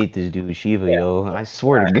 fucking hate this dude Shiva. Yo, I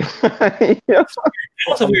swear to God. It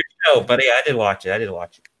was a weird show, but yeah, I did watch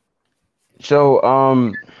it. So,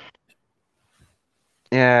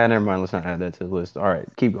 yeah, never mind. Let's not add that to the list. All right,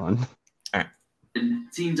 keep going.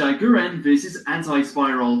 Team Daiguren versus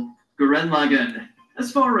Anti-Spiral. Gurren Lagann.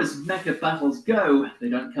 As far as mecha battles go, they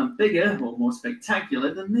don't come bigger or more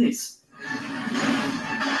spectacular than this.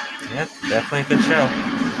 Yeah, definitely a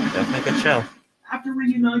good show. After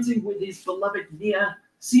reuniting with his beloved Nia,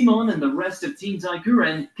 Simon and the rest of Team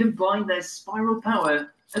Daiguren combine their spiral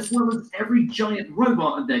power as well as every giant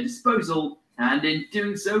robot at their disposal, and in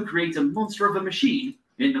doing so create a monster of a machine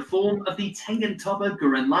in the form of the Tengen Topper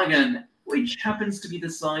Gurren Lagann, which happens to be the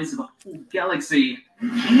size of a whole galaxy.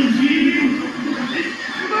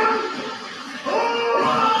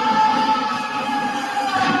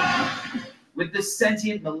 with the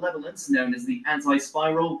sentient malevolence known as the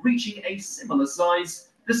Anti-Spiral reaching a similar size.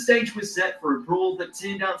 The stage was set for a brawl that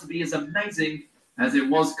turned out to be as amazing as it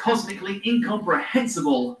was cosmically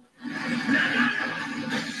incomprehensible.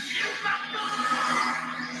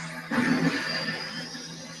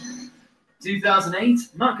 2008,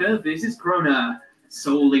 Maka vs. Krona.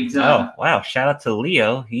 Soul Eater. Oh, wow. Shout out to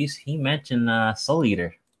Leo. He mentioned Soul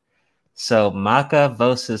Eater. So, Maka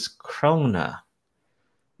versus Krona.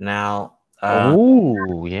 Now,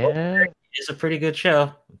 oh, yeah. It's a pretty good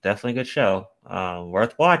show. Definitely a good show.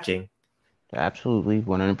 Worth watching. Absolutely.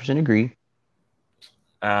 100% agree.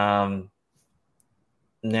 Now,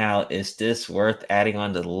 is this worth adding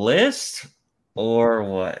on the list or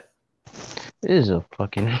what? This is a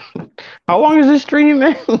fucking... How long is this stream,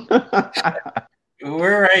 man?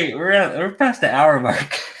 We're past the hour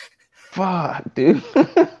mark. Fuck, dude.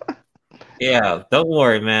 Yeah, don't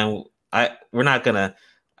worry, man. We're not gonna.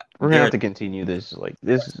 We're gonna have to continue this. Like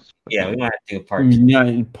this is. Yeah, we might have to do a part 2.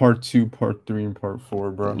 Yeah, part 2, part 3, and part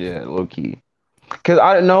 4, bro. Yeah, low key. Cause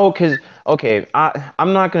I don't know. Cause okay,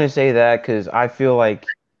 I'm not gonna say that because I feel like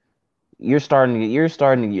you're starting to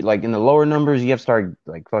get like in the lower numbers. You have to start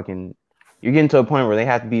like fucking. You're getting to a point where they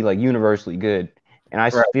have to be like universally good, and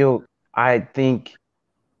I think,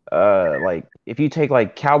 like if you take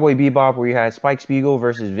like Cowboy Bebop where you had Spike Spiegel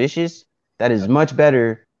versus Vicious, that is much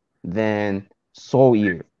better than Soul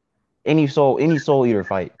Eater. Any Soul Eater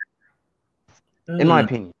fight, in my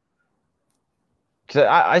opinion. Because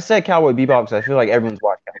I said Cowboy Bebop because I feel like everyone's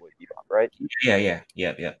watched Cowboy Bebop, right? Yeah.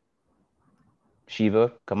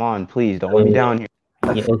 Shiva, come on, please don't let me down here.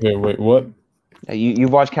 Okay, wait, what?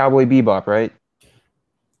 You've watched Cowboy Bebop, right?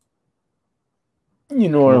 You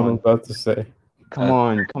know what I'm about to say. Come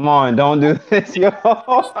on, don't do this, yo.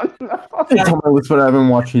 That's what I've been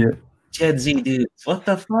watching it. Gen Z dudes, what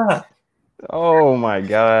the fuck? Oh my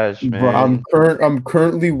gosh, man. Bro, I'm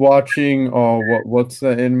currently watching what's the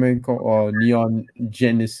anime called? Neon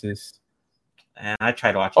Genesis. And I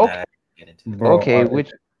tried watching that. I didn't get into it. Bro,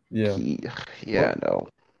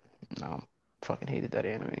 No, fucking hated that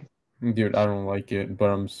anime. Dude, I don't like it, but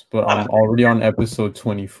I'm already on episode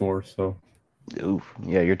 24, so. Oof.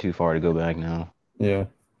 Yeah, you're too far to go back now. Yeah.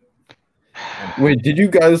 Wait, did you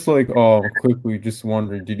guys quickly just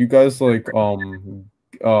wondering, did you guys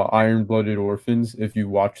Iron Blooded Orphans if you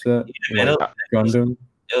watched that? Yeah, Gundam?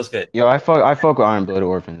 It was good. Yo, I fuck with Iron Blooded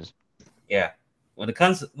Orphans. Yeah. When it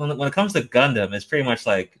comes to Gundam, it's pretty much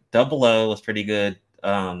like 00 was pretty good.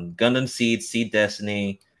 Gundam Seed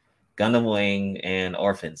Destiny, Gundam Wing, and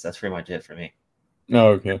Orphans. That's pretty much it for me.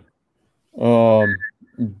 Oh, okay.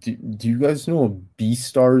 Do you guys know what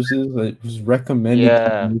Beastars is? It was recommended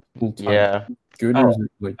multiple times. Yeah. Good or is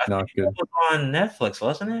it not good? It was on Netflix,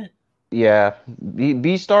 wasn't it? Yeah.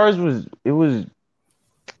 Beastars was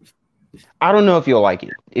I don't know if you'll like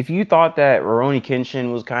it. If you thought that Rurouni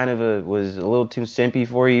Kenshin was a little too simpy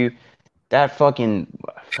for you, that fucking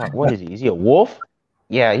what is he? Is he a wolf?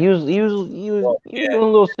 Yeah, he was doing a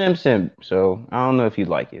little simp. So I don't know if you'd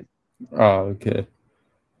like it. Oh, okay.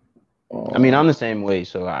 I mean, I'm the same way,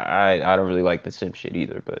 so I don't really like the simp shit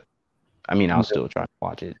either. But I mean, I'll still try to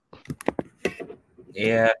watch it.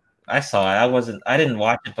 Yeah, I saw it. I didn't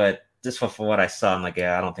watch it, but just for what I saw, I'm like,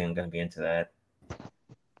 yeah, I don't think I'm gonna be into that.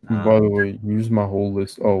 By the way, use my whole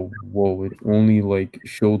list. Oh, whoa! It only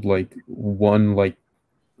showed one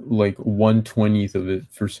 1/20th of it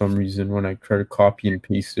for some reason when I try to copy and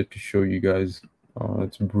paste it to show you guys.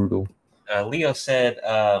 It's brutal. Leo said,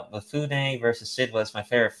 Mifune versus Sid was my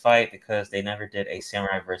favorite fight because they never did a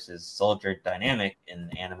samurai versus soldier dynamic in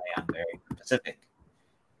anime. I'm very specific.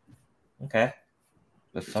 Okay.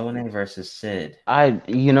 Mifune versus Sid. I'd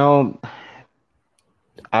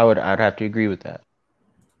have to agree with that.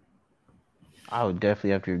 I would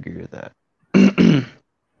definitely have to agree with that.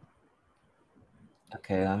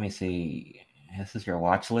 Okay, let me see. This is your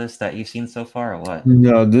watch list that you've seen so far, or what?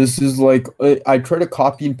 No, this is I try to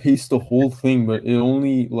copy and paste the whole thing, but it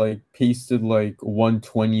only pasted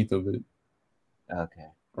 1/20th of it. Okay.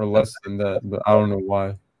 Or less than that, but I don't know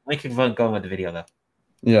why. We can go with the video though.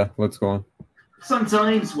 Yeah, let's go on.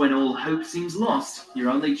 Sometimes when all hope seems lost, your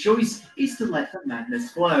only choice is to let the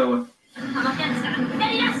madness flow.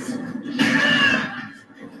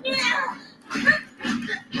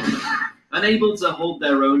 Unable to hold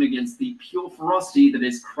their own against the pure ferocity that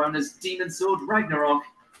is Krona's demon sword Ragnarok,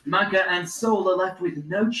 Maka and Soul are left with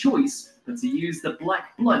no choice but to use the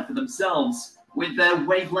black blood for themselves. With their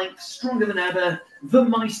wavelength stronger than ever, the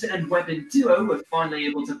Meister and Weapon duo were finally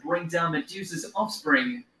able to bring down Medusa's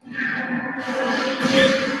offspring.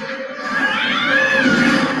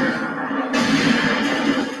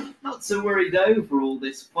 Not to worry though, for all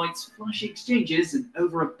this fight's flashy exchanges and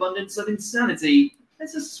overabundance of insanity,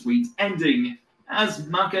 there's a sweet ending, as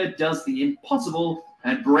Maka does the impossible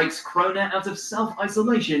and breaks Krona out of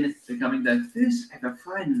self-isolation, becoming their first ever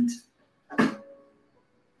friend.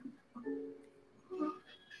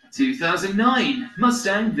 2009,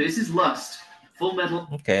 Mustang vs. Lust. Full Metal.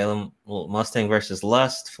 Okay, well, Mustang versus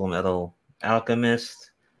Lust, Full Metal Alchemist.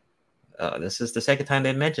 This is the second time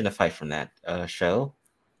they mentioned a fight from that show.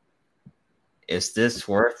 Is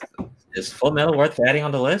Full Metal worth adding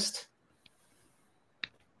on the list?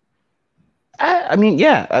 I mean,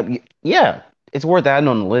 yeah, it's worth adding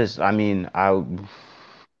on the list. I mean, I don't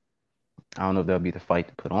know if that'll be the fight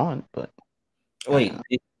to put on, but wait.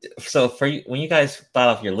 So for you, when you guys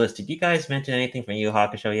thought of your list, did you guys mention anything from Yu Yu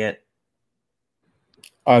Hakusho yet?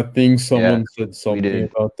 I think someone said something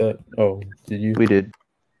about that. Oh, did you? We did.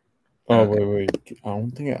 Oh wait. I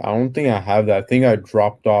don't think I have that. I think I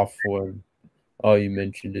dropped off when you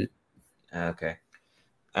mentioned it. Okay.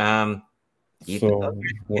 So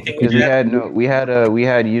because we had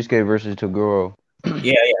Yusuke versus Toguro.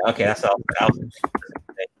 Yeah. Okay, that's all.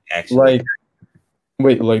 Actually,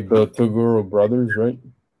 like the Toguro brothers, right?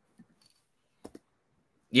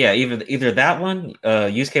 Yeah, either that one,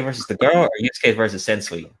 Yusuke versus the girl, or Yusuke versus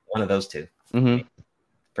Sensui. One of those two. Mm-hmm.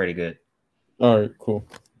 Pretty good. All right, cool.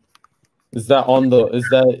 Is that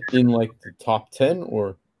in like the top 10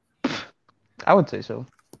 or? I would say so.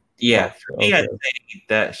 Yeah, okay. I'd say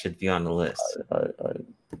that should be on the list. All right.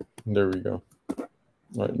 There we go. All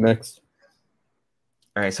right, next.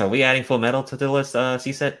 All right, so are we adding Full Metal to the list,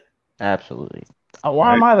 C-Set? Absolutely.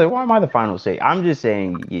 Why am I the final say? I'm just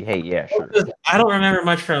saying, hey, yeah, sure. I don't remember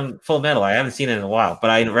much from Full Metal. I haven't seen it in a while,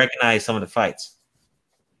 but I recognize some of the fights.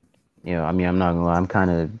 Yeah, I mean, I'm not gonna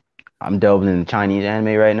lie. I'm delving into Chinese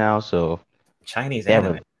anime right now, so Chinese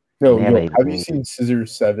anime. Have you seen Scissor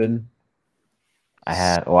 7? I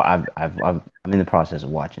have. Well, I'm in the process of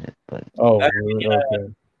watching it, but okay.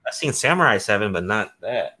 I've seen Samurai 7, but not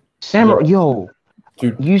that. Samurai, yo,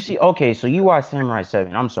 dude, you see? Okay, so you watched Samurai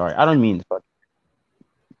 7. I'm sorry, I don't mean to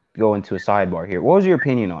go into a sidebar here. What was your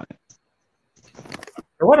opinion on it?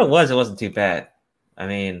 For what it wasn't too bad. I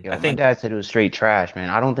mean, I think my dad said it was straight trash, man.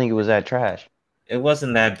 I don't think it was that trash. It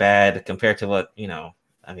wasn't that bad compared to what,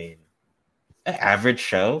 I mean, an average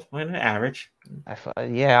show. Average.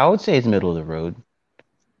 I would say it's middle of the road.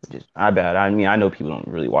 I mean, I know people don't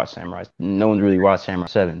really watch Samurai. No one's really watched Samurai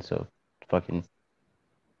 7, so fucking.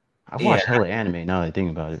 I've watched hella anime now that I think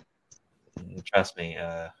about it. Trust me,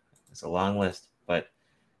 it's a long list. But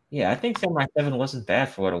yeah, I think Samurai 7 wasn't bad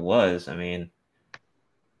for what it was. I mean,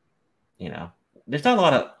 there's not a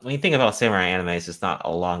lot of, when you think about samurai animes, it's not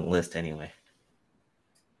a long list anyway.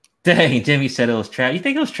 Dang, Jimmy said it was trash. You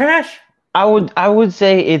think it was trash? I would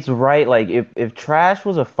say it's right. Like if trash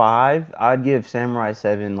was a 5, I'd give Samurai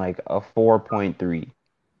 7 like a 4.3.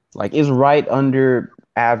 Like it's right under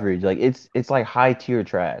average. Like it's like high tier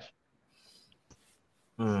trash.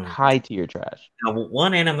 High tier trash. Now,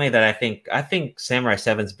 one anime that I think Samurai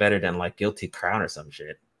 7's better than like Guilty Crown or some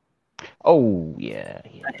shit. Oh yeah.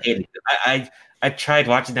 I hated it. I tried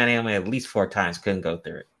watching that anime at least 4 times. Couldn't go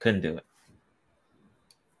through it. Couldn't do it.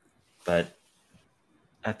 But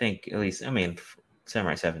I think at least,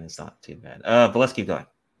 Samurai 7 is not too bad. But let's keep going.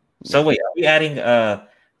 So wait, are we adding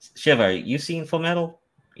Shiva, are you seen Full Metal?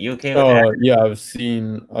 You okay with that? Yeah, I've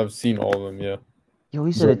seen all of them, yeah. Yo,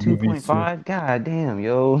 he said a 2.5? God damn,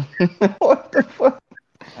 yo. What the fuck?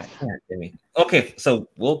 Okay, so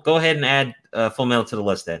we'll go ahead and add Full Metal to the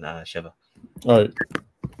list then, Shiva. All right.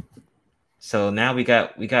 So now we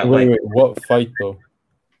got wait, what fight though?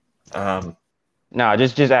 No,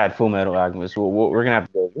 just add Full Metal Alchemist. We're gonna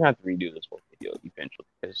have to redo this whole video eventually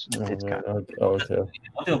because it's kind of okay.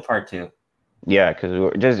 I'll do a part 2. Yeah,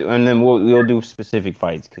 because and then we'll do specific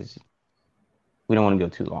fights because we don't want to go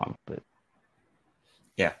too long. But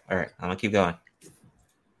yeah, all right, I'm gonna keep going.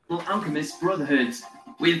 Well, Alchemist Brotherhood.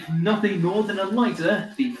 With nothing more than a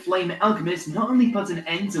lighter, the Flame Alchemist not only put an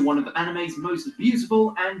end to one of anime's most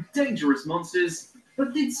beautiful and dangerous monsters,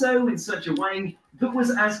 but did so in such a way that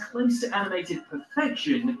was as close to animated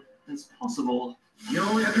perfection as possible.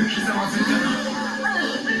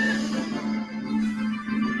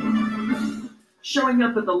 Showing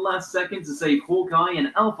up at the last second to save Hawkeye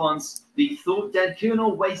and Alphonse, the thought-dead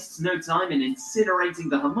Colonel wastes no time in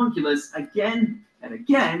incinerating the homunculus again and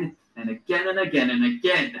again and again and again and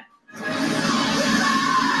again.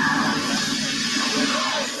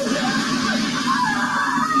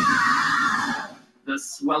 The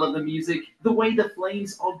swell of the music, the way the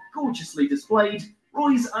flames are gorgeously displayed,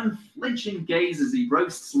 Roy's unflinching gaze as he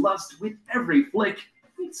roasts Lust with every flick.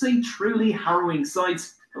 It's a truly harrowing sight,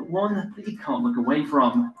 but one that you can't look away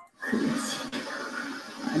from.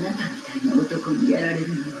 あなたみたいな男にやられる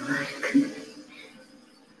のは悪くない。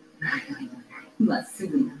迷いのないまっす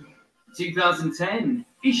ぐな目。2010,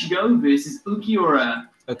 Ishigo versus Ukiura.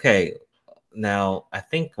 Okay, now I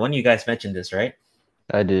think one of you guys mentioned this, right?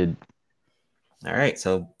 I did. All right,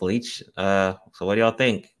 so Bleach. So what do y'all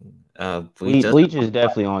think? Bleach is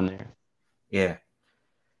definitely on there. Yeah.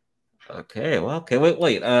 Okay. Well. Okay.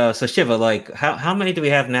 Wait. So Shiva, like, how many do we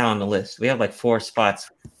have now on the list? We have like 4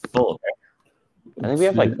 spots full. Right? I think we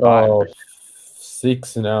have like 5.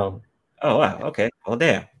 6 now. Oh wow. Okay. Well,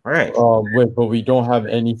 damn. All right. Wait, but we don't have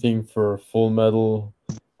anything for Full Metal,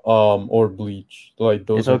 or Bleach. Like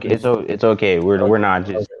those. It's okay. It's okay. We're not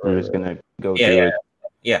just. We're just gonna go through it.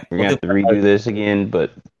 Yeah. We're gonna have to redo this again,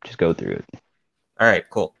 but just go through it. All right.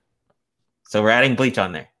 Cool. So we're adding Bleach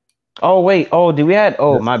on there. Oh wait. Oh, did we add?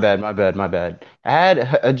 Oh, my bad. Add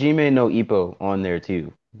Hajime no Ippo on there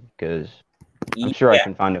too, because I'm sure I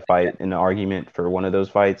can find a fight in the argument for one of those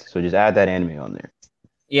fights. So just add that anime on there.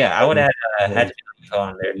 Yeah, I would add Hajime no Ippo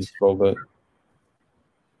on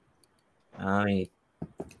there.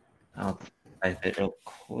 I'll type it real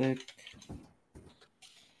quick.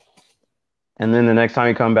 And then the next time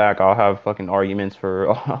you come back, I'll have fucking arguments for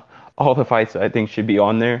all the fights that I think should be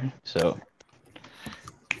on there. So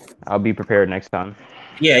I'll be prepared next time.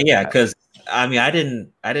 Yeah, because I mean, I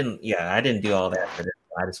didn't do all that for this.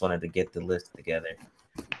 I just wanted to get the list together.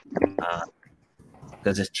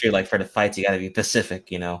 Because it's true, like for the fights, you got to be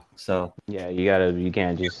specific, you know. So yeah, you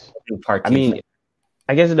can't just do part 2. I mean,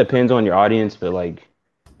 I guess it depends on your audience, but like,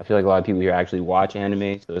 I feel like a lot of people here actually watch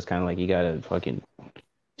anime, so it's kind of like you gotta fucking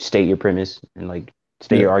state your premise and like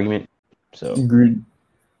state your argument. So agreed.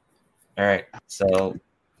 All right. So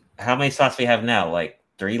how many slots we have now? Like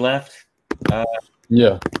 3 left?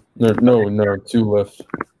 Yeah. No, 2 left.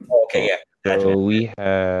 Okay, yeah. Gotcha. So we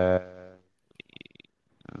have.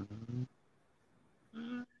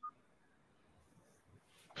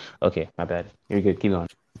 Okay, my bad. You're good. Keep going.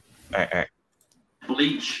 All right.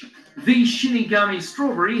 Bleach. The Shinigami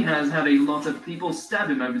Strawberry has had a lot of people stab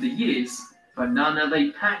him over the years, but none have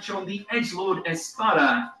a patch on the Edgelord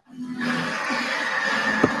Espada.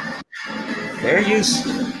 There you go.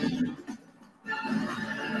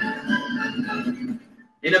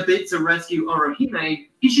 In a bid to rescue Orohime,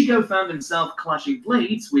 Ishigo found himself clashing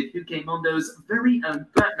blades with Hukemondo's very own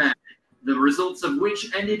Batman, the results of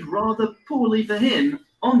which ended rather poorly for him,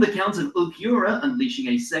 on the count of Ukiura unleashing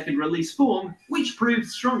a second release form, which proved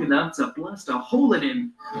strong enough to blast a hole in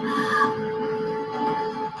him.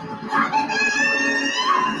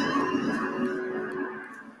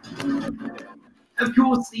 Of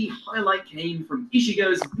course, the highlight came from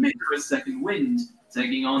Ishigo's murderous second wind.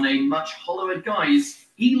 Taking on a much hollower guise,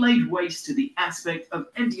 he laid waste to the aspect of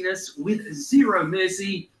emptiness with zero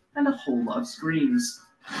mercy and a whole lot of screams.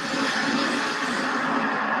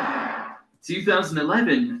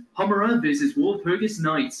 2011, Homura vs. Walpurgis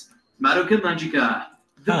Night, Madoka Magica.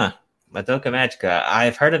 Madoka Magica.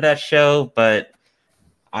 I've heard of that show, but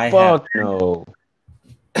Fuck no.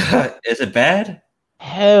 Is it bad?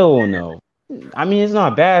 Hell no. I mean, it's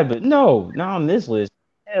not bad, but no, not on this list.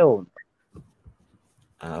 Hell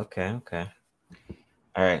no. Okay.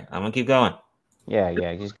 All right, I'm gonna keep going. Yeah,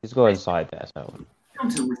 just go ahead and slide past that one.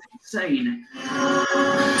 Counter was insane.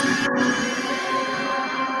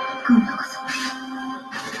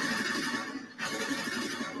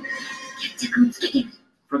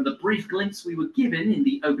 From the brief glimpse we were given in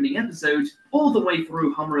the opening episode, all the way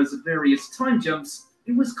through Homura's various time jumps,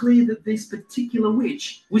 it was clear that this particular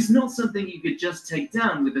witch was not something you could just take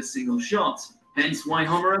down with a single shot. Hence why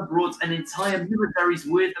Homura brought an entire military's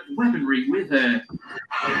worth of weaponry with her.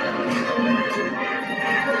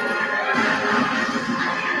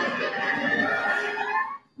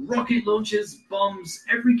 Rocket launchers, bombs,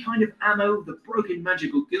 every kind of ammo the broken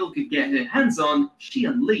magical girl could get her hands on, she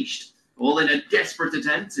unleashed, all in a desperate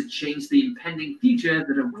attempt to change the impending future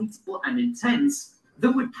that awaits and intends,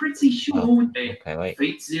 that we're pretty sure would be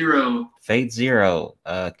Fate Zero. Fate Zero,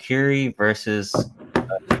 Curie versus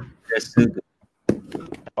Sugu.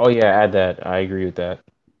 Oh yeah, add that. I agree with that.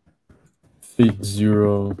 Fate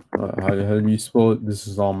Zero. How do you spell it? This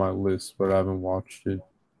is on my list, but I haven't watched it.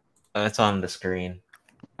 It's on the screen.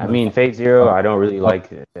 I mean, Fate Zero, I don't really like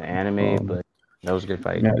the anime, but that was a good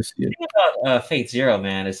fight. Yeah, I see it. The thing about Fate Zero,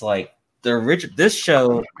 man, is like this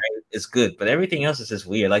show is good, but everything else is just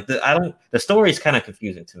weird. Like the story is kind of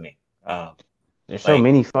confusing to me. There's so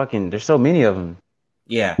many of them.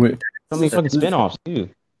 Yeah. Wait, so many fucking spinoffs too.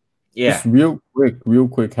 Yeah. Just real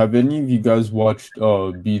quick. Have any of you guys watched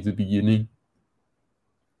Be the Beginning?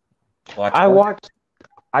 I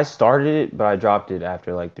I started it, but I dropped it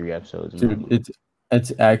after like 3 episodes. Dude,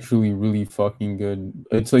 it's actually really fucking good.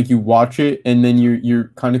 It's like you watch it and then you're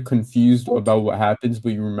kind of confused about what happens,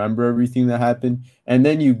 but you remember everything that happened, and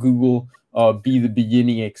then you Google Be the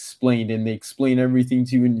Beginning Explained, and they explain everything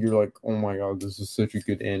to you, and you're like, oh my god, this is such a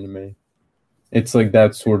good anime. It's like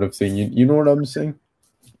that sort of thing. You know what I'm saying?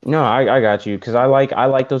 No, I got you, because I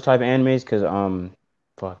like those type of animes, because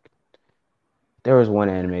fuck. There was one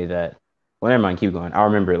anime that, well, never mind, keep going. I'll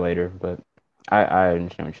remember it later, but I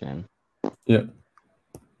understand what you're saying. Yeah.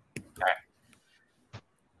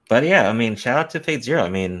 But yeah, I mean, shout out to Fate Zero. I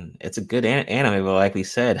mean, it's a good anime, but like we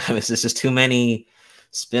said, it's just too many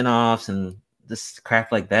spin-offs and this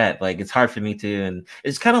crap like that. Like, it's hard for me to, and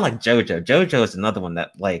it's kind of like JoJo. JoJo is another one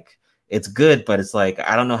that, like, it's good, but it's like,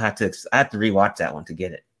 I don't know how to, I have to rewatch that one to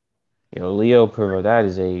get it. Leo Pervo, that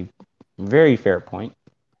is a very fair point.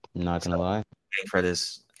 I'm not gonna lie. Waiting for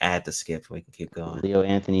this ad to skip, we can keep going. Leo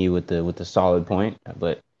Anthony with the solid point,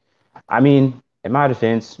 but I mean, in my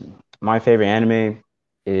defense, my favorite anime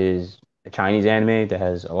is a Chinese anime that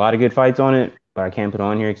has a lot of good fights on it, but I can't put it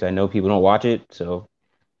on here because I know people don't watch it. So,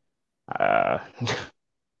 that's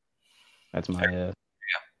my.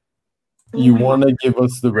 You want to give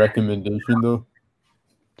us the recommendation though?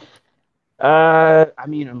 I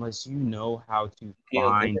mean, unless you know how to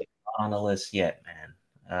find on the list yet, man.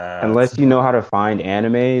 Unless you know how to find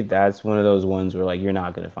anime, that's one of those ones where like you're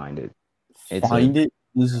not gonna find it. Find it?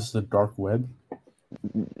 This is the dark web.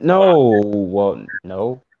 No, well,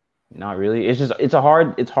 no, not really. It's just it's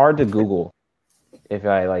hard to Google. If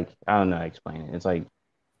I don't know how to explain it. It's like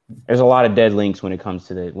there's a lot of dead links when it comes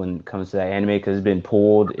to that anime because it's been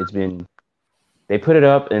pulled. They put it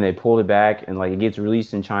up and they pulled it back, and like it gets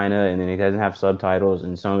released in China and then it doesn't have subtitles,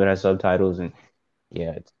 and some of it has subtitles, and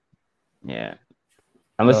yeah.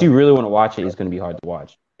 Unless you really want to watch it, it's going to be hard to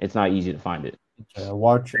watch. It's not easy to find it. Yeah,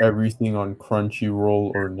 watch everything on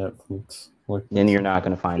Crunchyroll or Netflix. Like, then you're not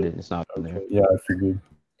going to find it. It's not on there. Yeah, I figured.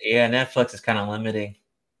 Yeah, Netflix is kind of limiting.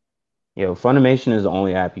 Yo, Funimation is the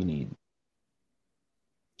only app you need.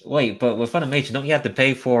 Wait, but with Funimation, don't you have to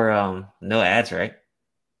pay for no ads, right?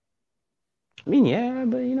 I mean, yeah,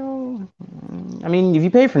 but I mean, if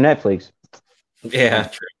you pay for Netflix.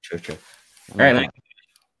 Yeah, true. All right, man.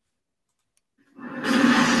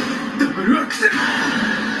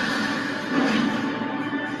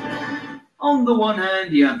 On the one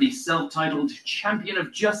hand, you have the self-titled champion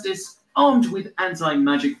of justice, armed with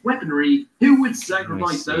anti-magic weaponry, who would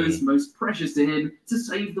sacrifice those most precious to him to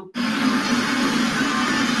save the...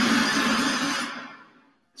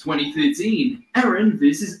 2013, Eren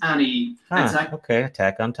vs. Annie.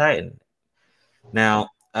 Attack on Titan. Now,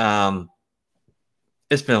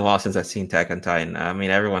 it's been a while since I've seen Attack on Titan. I mean,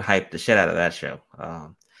 everyone hyped the shit out of that show.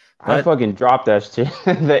 I fucking dropped that shit.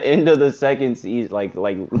 The end of the second season, like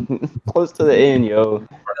close to the end, yo.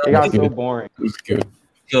 It got so boring. It was good.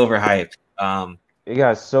 Overhyped. It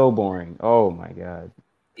got so boring. Oh my god.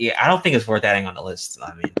 Yeah, I don't think it's worth adding on the list.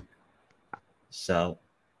 I mean, so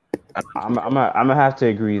I'm gonna have to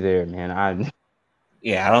agree there, man. I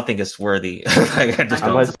don't think it's worthy.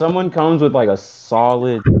 Unless someone comes with like a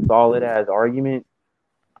solid ass argument,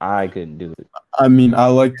 I couldn't do it. I mean, I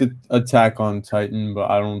like the Attack on Titan, but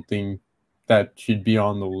I don't think that should be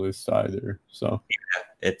on the list either. So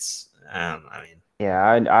it's, I mean,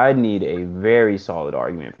 yeah, I'd need a very solid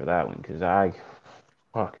argument for that one because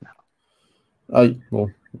fuck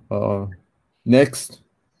no. Next.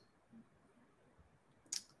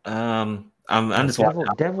 I'm just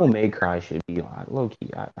Devil May Cry should be on low key.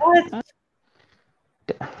 What?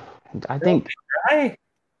 I think.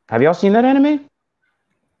 Have y'all seen that anime?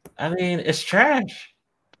 I mean, it's trash.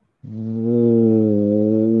 We're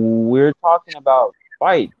talking about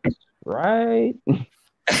fights, right?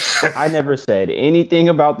 I never said anything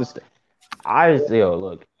about this.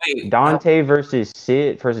 Look. Dante versus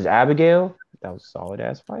Sid versus Abigail. That was a solid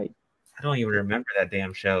ass fight. I don't even remember that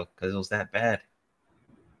damn show because it was that bad.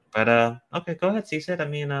 But okay, go ahead, Sid. I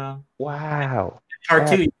mean, wow, part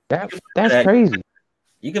two. That's crazy.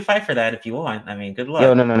 You can fight for that if you want. I mean, good luck.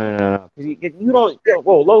 Yo, no. You don't.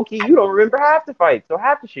 Whoa, low key, you don't remember half the fight, so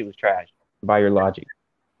half the shit was trash. By your logic.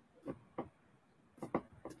 What's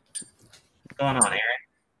going on, Aaron?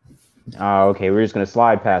 Oh, okay. We're just gonna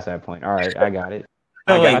slide past that point. All right, I got it.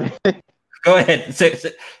 Go ahead. What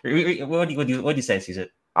do you say, Caesar?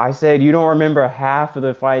 I said you don't remember half of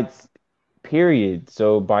the fights. Period.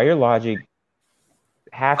 So by your logic,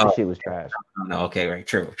 half the shit was trash. No. Okay. Right.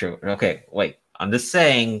 True. Okay. Wait. I'm just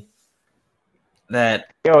saying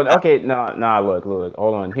that. Yo. Okay. No. Look.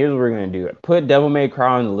 Hold on. Here's what we're gonna do. Put Devil May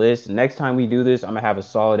Cry on the list. Next time we do this, I'm gonna have a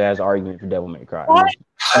solid ass argument for Devil May Cry. What?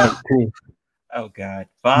 Cool. Oh God,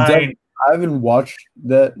 Dev- fine. I haven't watched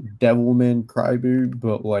that Devilman Crybaby,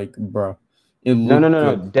 but like, bro, it No, looked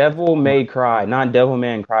no. good. Devil May Cry, not Devil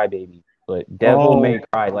Man Crybaby, but Devil May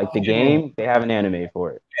Cry. Like the game, they have an anime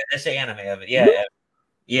for it. Yeah, there's an anime of it. Really?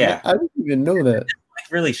 Yeah. I didn't even know that.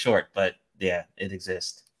 It's really short, but yeah, it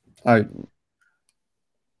exists. I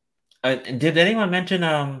Did anyone mention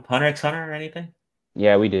Hunter x Hunter or anything?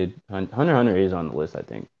 Yeah, we did. Hunter x Hunter is on the list, I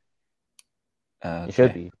think. It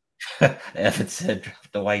should be. Evan said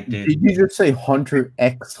the white dude. Did you just say Hunter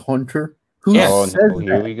x Hunter? Who Oh says no! that?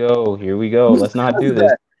 Here we go. Here we go. Let's not do says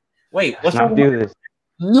this. that? Wait, Let's what's not do this.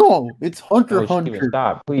 No, it's Hunter Oh, Steven, Hunter.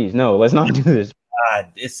 stop, please. No, let's not do this.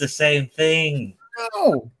 God? It's the same thing.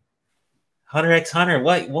 No, Hunter x Hunter.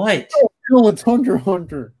 What? no, it's Hunter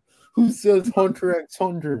Hunter. Who says Hunter x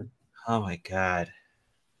Hunter? Oh my God.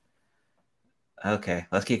 Okay,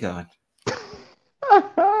 let's keep going.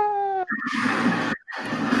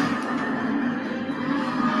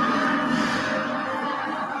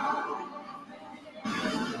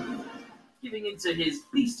 Giving into his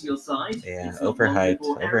bestial side. Yeah, it's not overhyped,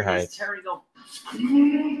 long before Eren is overhyped. tearing off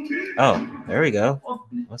Oh, there we go.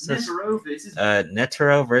 What's this? Netero versus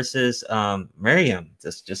Netero versus Miriam.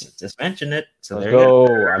 Just mention it. So Let's there you go.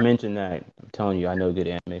 go. I mentioned that. I'm telling you, I know good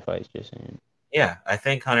anime fights. Just saying. Yeah, I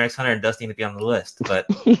think Hunter x Hunter does need to be on the list, but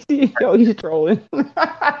Yo, he's trolling.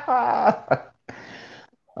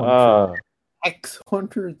 X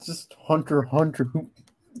Hunter, it's just Hunter Hunter.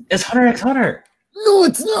 it's Hunter x Hunter. No,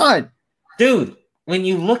 it's not. Dude, when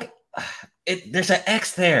you look, there's an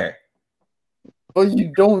X there. But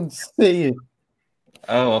you don't say it.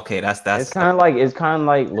 Oh, okay, that's it's kind of like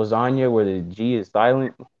lasagna where the G is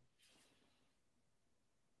silent.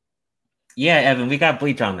 Yeah, Evan, we got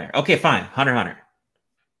Bleach on there. Okay, fine, Hunter x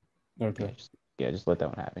Hunter. Okay. Just let that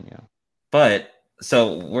one happen, you know. But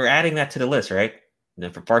so we're adding that to the list, right? And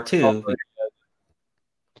then for part 2,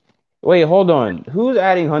 Wait, hold on. Who's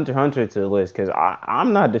adding Hunter x Hunter to the list? Because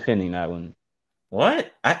I'm not defending that one.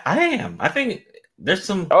 what? I am. I think there's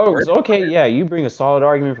some. Oh, it's okay. Yeah, you bring a solid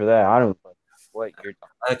argument for that. I don't know what you're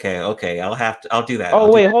talking Okay. I'll do that. Oh,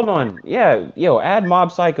 I'll wait, do hold on. Yeah, yo, add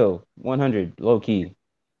Mob Psycho 100 low key.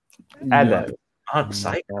 Add that. Mob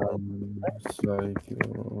Psycho.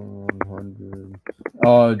 Psycho 100.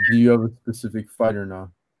 Do you have a specific fighter now?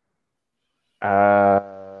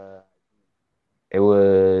 It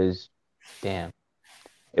was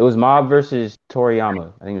Mob versus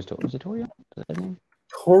Toriyama. I think it was it Toriyama? Was that his name?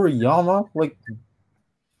 Toriyama? Like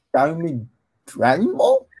guy who made Dragon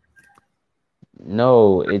Ball?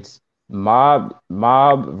 No, it's Mob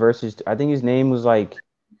versus, I think his name was like, what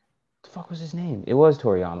the fuck was his name? It was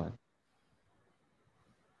Toriyama.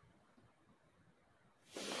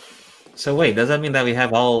 So wait, does that mean that we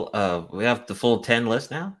have we have the full 10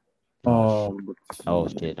 list now? Oh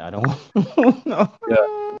shit, I don't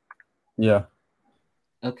know. Yeah.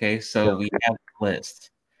 Okay, so we have the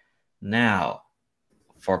list. Now,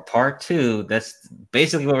 for part 2, that's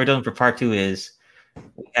basically what we're doing for part 2 is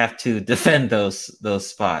we have to defend those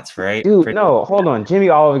spots, right? Dude, no, hold on. Jimmy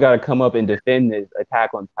Oliver got to come up and defend this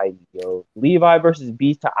Attack on Titan, yo. Levi versus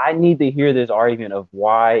Beast. I need to hear this argument of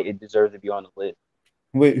why it deserves to be on the list.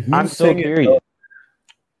 Wait, who's I'm so saying it, curious.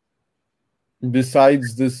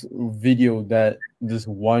 besides this video that this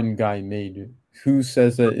one guy made, who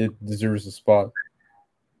says that it deserves a spot?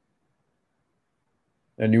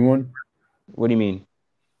 Anyone? What do you mean?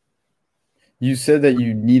 You said that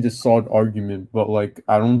you need a solid argument, but like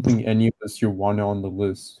I don't think any of us here want it on the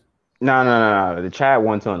list. No. The chat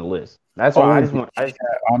wants it on the list. That's why I just want.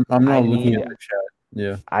 I'm not I looking need at the chat.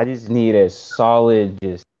 Yeah. I just need a solid,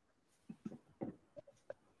 just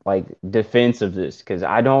like defense of this because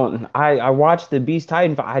I watched the Beast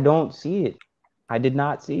Titan, but I don't see it. I did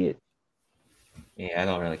not see it. Yeah, I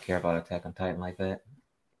don't really care about Attack on Titan like that.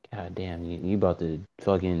 God damn, you about to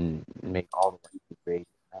fucking make all the great.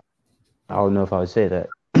 I don't know if I would say that.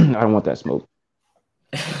 I don't want that smoke.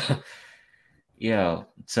 Yo,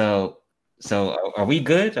 so are we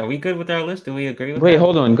good? Are we good with our list? Do we agree with Wait, that?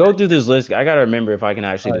 hold on. Go through this list. I gotta remember if I can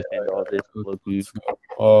actually defend all this.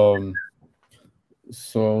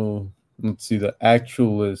 So let's see the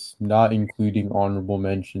actual list, not including honorable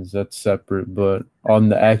mentions. That's separate. But on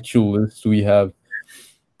the actual list, we have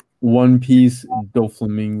One Piece,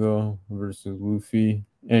 Doflamingo versus Luffy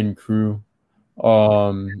and crew.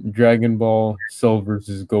 Dragon Ball, Cell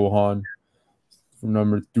versus Gohan. For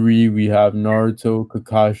number 3, we have Naruto,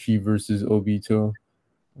 Kakashi versus Obito.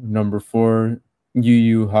 Number 4, Yu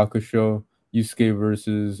Yu Hakusho, Yusuke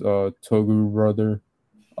versus Toguro brother.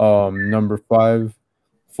 Number 5,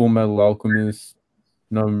 Full Metal Alchemist.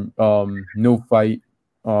 No fight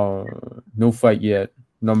yet.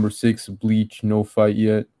 Number 6, Bleach, no fight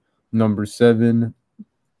yet. Number 7,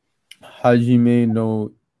 Hajime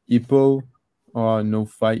no Ippo, no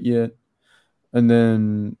fight yet. And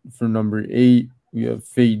then for number 8, we have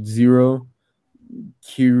Fate Zero,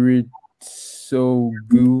 Kiritsugu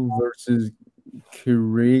versus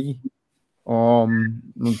Kirei.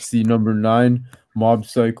 Let's see, number 9, Mob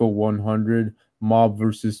Psycho 100, Mob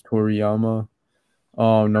versus Toriyama.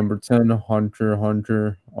 Number 10, Hunter x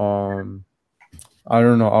Hunter. I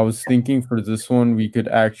don't know. I was thinking for this one we could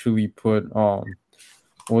actually put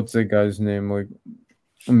what's that guy's name? Like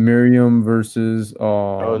Miriam versus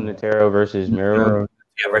Netero versus Miro.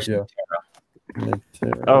 Yeah, versus Yeah.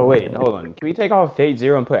 Netero. Oh wait, hold on. Can we take off Fate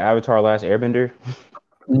Zero and put Avatar: Last Airbender?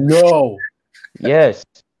 No. Yes.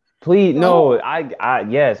 Please, no.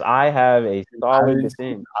 Yes, I have a solid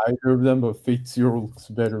defense. Either of them, but Fate Zero looks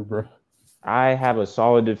better, bro. I have a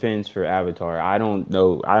solid defense for Avatar. I don't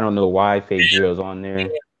know why Fate Zero's on there.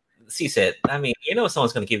 C said, I mean, you know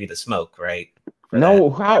someone's gonna give you the smoke, right? No,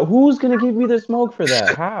 how? Who's gonna give me the smoke for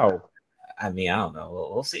that? How? I mean, I don't know.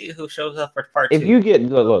 We'll see who shows up for part 2. If you get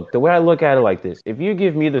look, the way I look at it like this: if you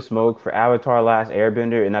give me the smoke for Avatar: Last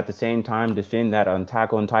Airbender and at the same time defend that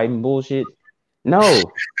Attack on Titan bullshit, no,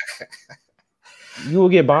 you will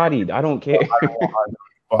get bodied. I don't care.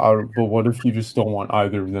 But what if you just don't want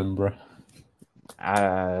either of them, bro?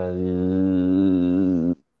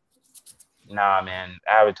 Nah, man.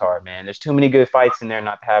 Avatar, man. There's too many good fights in there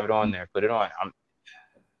not to have it on there. Put it on.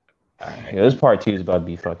 Yeah, this part 2 is about to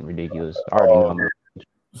be fucking ridiculous. I already know.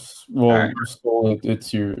 Well, so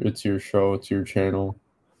it's your show, it's your channel.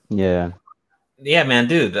 Yeah. Yeah, man,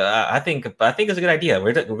 dude. I think it's a good idea.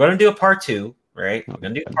 We're gonna do a part 2, right? We're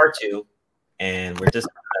gonna do part 2, and we're just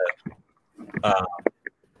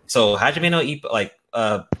so Hajime no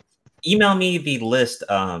Ippo, email me the list,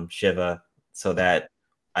 Shiva, so that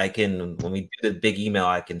I can, when we do the big email,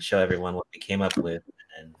 I can show everyone what we came up with,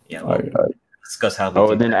 and yeah, we'll discuss how.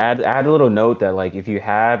 And then add a little note that like if you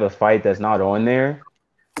have a fight that's not on there,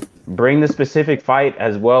 bring the specific fight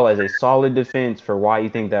as well as a solid defense for why you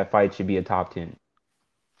think that fight should be a top 10.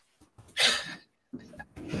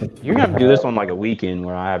 You're gonna have to do this on like a weekend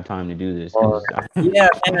where I have time to do this. Yeah,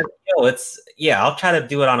 man, I'll try to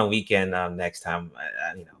do it on a weekend next time.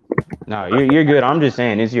 You know. No, you're good. I'm just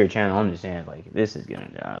saying it's your channel. I'm just saying like this is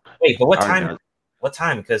gonna. Wait, but what time? What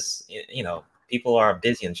time? Because you know people are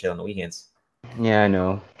busy and shit on the weekends. Yeah, I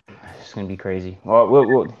know. It's gonna be crazy. Well,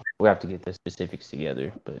 we'll have to get the specifics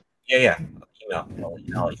together, but yeah. Email.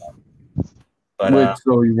 But wait,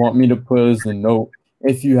 so you want me to put as a note?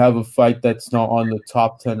 If you have a fight that's not on the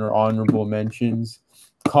top 10 or honorable mentions,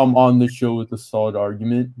 come on the show with a solid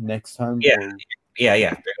argument next time. Yeah. They're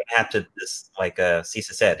gonna have to, just like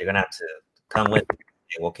Cisa said, they're gonna have to come with,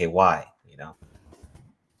 okay, why? You know,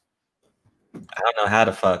 I don't know how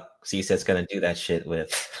the fuck Cisa's gonna do that shit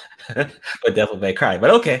with with Devil May Cry, but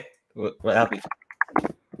okay, well, that'll be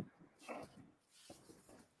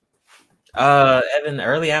fine. Evan,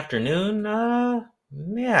 early afternoon.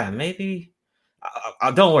 Yeah, maybe.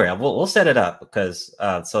 Don't worry, we'll set it up because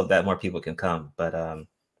so that more people can come. But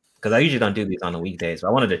because I usually don't do these on the weekdays, so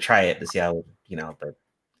I wanted to try it to see how But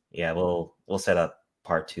yeah, we'll set up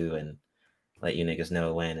part 2 and let you niggas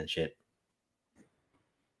know when and shit.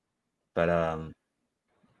 But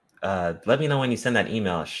let me know when you send that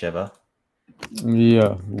email, Shiva.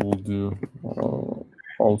 Yeah, we'll do.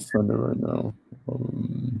 I'll send it right now.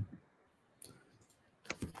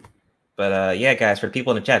 But yeah, guys, for the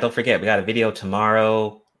people in the chat, don't forget we got a video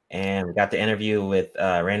tomorrow, and we got the interview with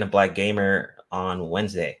Random Black Gamer on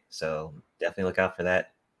Wednesday. So definitely look out for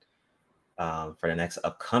that for the next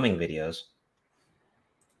upcoming videos.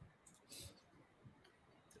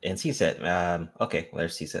 And C-Set, okay, well,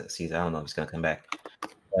 there's C-Set. I don't know if he's gonna come back,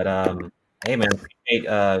 but hey, man,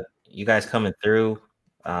 appreciate you guys coming through.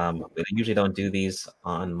 We usually don't do these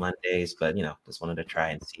on Mondays, but just wanted to try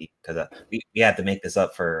and see because we had to make this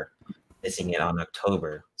up for missing it on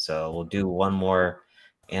October. So we'll do one more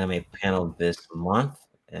anime panel this month,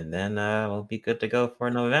 and then we'll be good to go for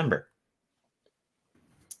November.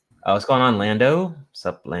 What's going on, Lando? What's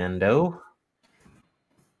up, Lando?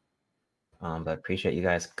 But appreciate you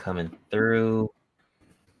guys coming through.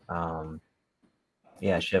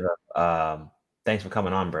 Yeah, Shiva. Thanks for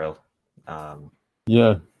coming on, bro.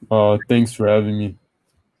 Yeah. Thanks for having me.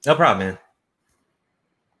 No problem, man.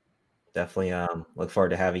 Definitely look forward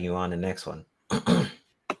to having you on the next one.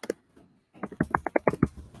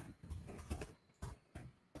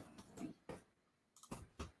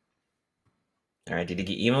 All right, did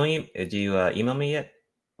you email me? Did you email me yet?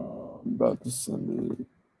 I'm about to send it.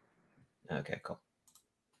 Okay, cool.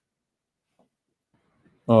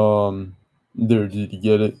 There, did you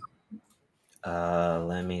get it?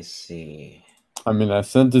 Let me see. I mean, I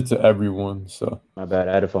sent it to everyone, so. My bad.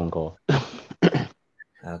 I had a phone call.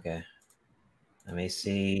 Okay. Let me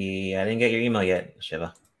see. I didn't get your email yet,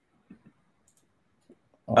 Shiva.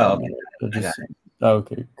 Oh, okay.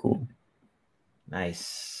 Okay, cool.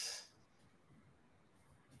 Nice.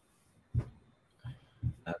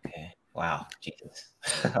 Okay. Wow. Jesus.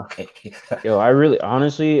 Okay. Yo, I really,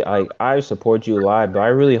 honestly, I support you a lot, but I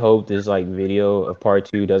really hope this like video of part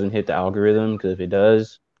 2 doesn't hit the algorithm, because if it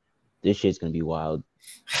does, this shit's gonna be wild.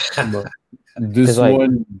 But this like-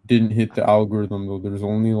 one didn't hit the algorithm though. There's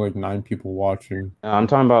only like 9 people watching. I'm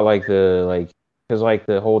talking about like because like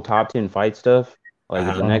the whole top 10 fight stuff. Like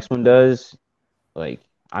if the next one does, like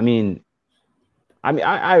I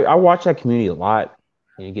watch that community a lot,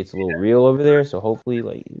 and it gets a little real over there. So hopefully,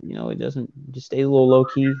 like it doesn't just stay a little low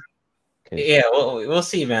key. Yeah, well, we'll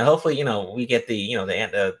see, man. Hopefully, we get the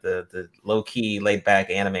the low key, laid back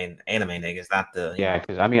anime niggas, not the Yeah,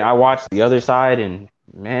 because I watched the other side, and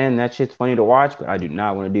man, that shit's funny to watch, but I do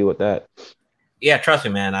not want to deal with that. Yeah, trust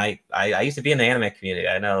me, man. I used to be in the anime community.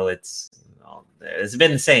 I know it's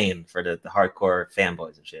been insane for the hardcore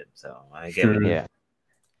fanboys and shit. So I get it. Yeah.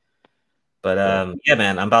 But yeah,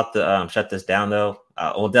 man, I'm about to shut this down though.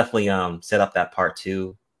 We'll definitely set up that part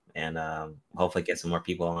 2 and hopefully get some more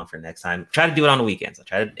people on for next time. Try to do it on the weekends. I'll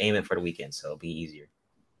try to aim it for the weekend so it'll be easier.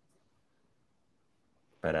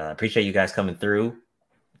 But appreciate you guys coming through.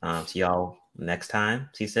 See y'all next time.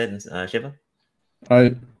 See Sid and Shiva. All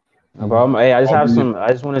right. No problem. Hey, I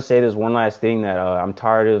just want to say this one last thing that I'm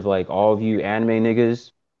tired of, like, all of you anime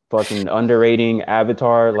niggas fucking underrating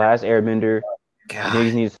Avatar, Last Airbender.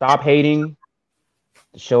 Niggas need to stop hating.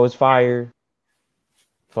 The show is fire.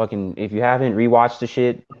 Fucking, if you haven't rewatched the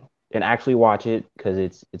shit, then actually watch it, because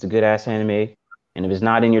it's a good ass anime. And if it's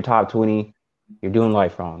not in your top 20, you're doing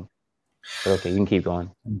life wrong. But okay, you can keep going.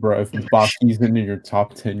 Bro, if Baki's in your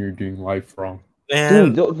top 10, you're doing life wrong.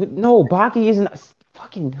 Man. Dude, no, Baki isn't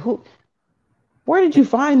fucking who. Where did you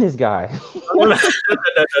find this guy? No.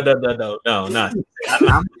 I'm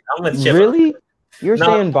with Shiva. Really? You're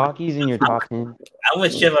saying Baki's in your top 10? I'm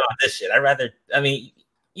with Shiva on this shit.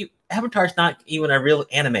 Avatar's not even a real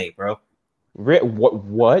anime, bro.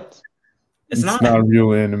 What? It's not a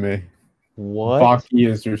real anime. What? Baki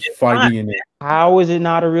is just fighting in it. How is it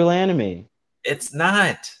not a real anime? It's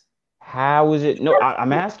not. How is it? No,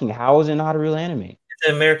 I'm asking, how is it not a real anime? It's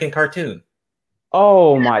an American cartoon.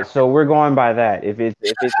 Oh my! So we're going by that. If it's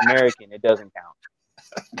American, it doesn't count.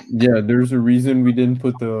 Yeah, there's a reason we didn't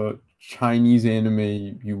put the Chinese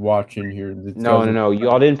anime you watch in here. No.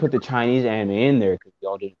 Y'all didn't put the Chinese anime in there because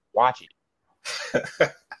y'all didn't watch it.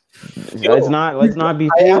 Let's not be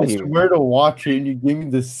fooled here. Where to watch it, and you gave me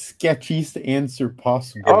the sketchiest answer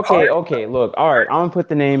possible. Okay. Look, all right. I'm gonna put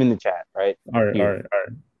the name in the chat. Right. All right.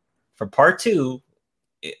 For part 2,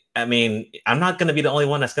 I'm not gonna be the only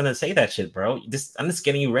one that's gonna say that shit, bro. I'm just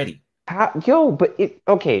getting you ready.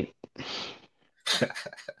 Okay.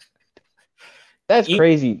 That's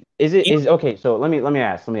crazy. Is okay? So let me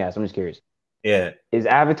ask. I'm just curious. Yeah. Is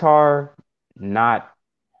Avatar not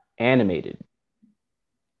animated?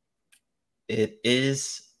 It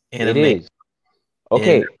is animated. It is.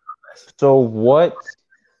 Okay. So what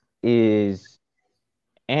is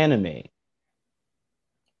anime?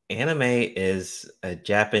 Anime is a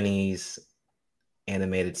Japanese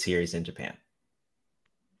animated series in Japan.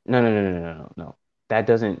 No. That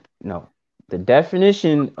doesn't. No. The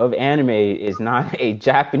definition of anime is not a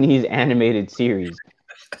Japanese animated series.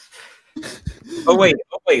 Oh wait.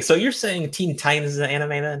 So you're saying Teen Titans is an anime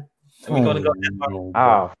then? Are we going to go that far?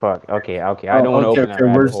 Oh fuck. Okay. I don't want to open that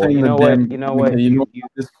rabbit hole. You know what? At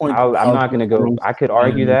this point, I'm not gonna go. I could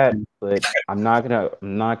argue that, but I'm not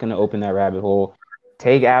gonna open that rabbit hole.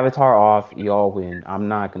 Take Avatar off, y'all win. I'm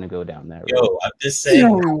not gonna go down that road. Yo, I'm just saying.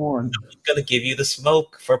 I'm gonna give you the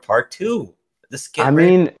smoke for part 2.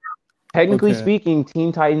 Technically speaking,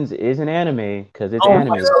 Teen Titans is an anime because it's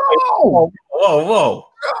anime. Whoa.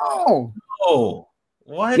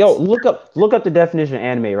 What? Yo, look up the definition of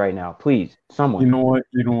anime right now, please. Someone. You know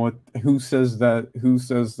what? Who says that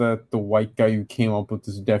the white guy who came up with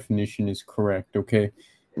this definition is correct? Okay.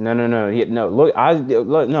 No. Look.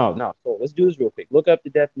 No. So let's do this real quick. Look up the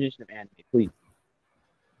definition of anime, please.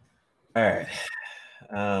 All right.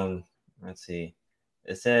 Let's see.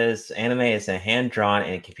 It says anime is a hand-drawn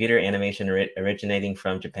and computer animation originating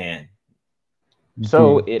from Japan.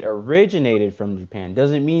 So it originated from Japan.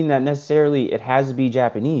 Doesn't mean that necessarily it has to be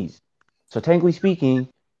Japanese. So technically speaking,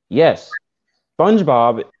 yes,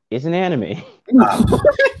 SpongeBob is an anime.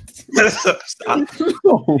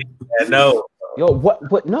 No. Yo,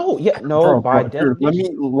 what? No, yeah, no. Bro, By here,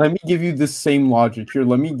 definition, let me give you the same logic. Here,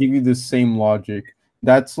 let me give you the same logic.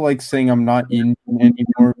 That's like saying I'm not Indian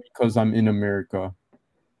anymore because I'm in America.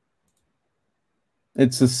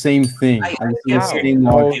 It's the same thing. I It's the get same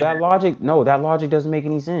no, logic. that logic doesn't make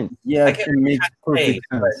any sense. Yeah, I get it makes perfect Hey,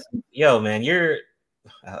 but, sense. yo, man, you're.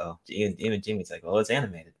 Oh, even Jimmy's like, well, it's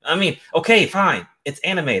animated. I mean, okay, fine, it's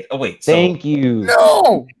animated. Oh wait, so Thank you.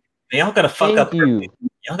 No, y'all gotta fuck up. Thank you.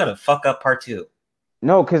 Y'all gotta fuck up part 2.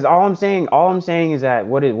 No, because all I'm saying is that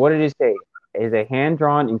what did it say? Is a hand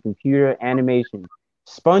drawn in computer animation.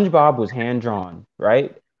 SpongeBob was hand drawn,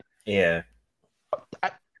 right? Yeah.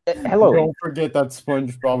 Hello. don't forget that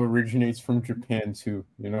SpongeBob originates from Japan too.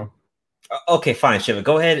 You know. Okay, fine, Shiva.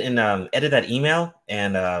 Go ahead and edit that email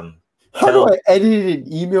and How do I edit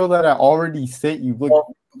an email that I already sent you?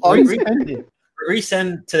 Look, unsend it.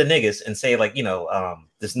 resend to the niggas and say like,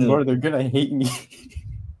 this new. Or they're gonna hate me.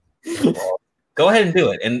 Go ahead and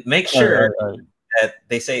do it and make sure All right. that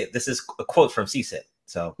they say this is a quote from CSIT.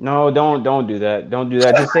 So No, don't do that. Don't do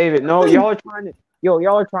that. Just save it. No, y'all are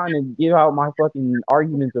trying to give out my fucking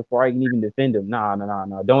arguments before I can even defend them. Nah.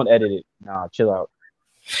 Don't edit it. Nah, chill out.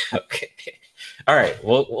 okay, all right.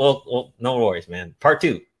 We'll no worries, man. Part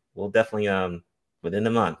 2. We'll definitely within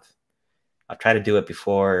the month. I'll try to do it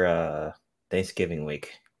before Thanksgiving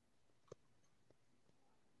week.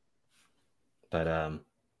 But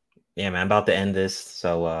yeah, man, I'm about to end this.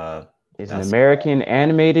 So It's an American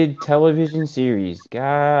animated television series.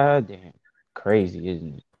 God damn. Crazy,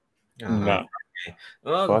 isn't it? No. Okay.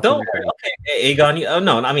 Well, Fucking don't worry. crazy. Okay, Aegon.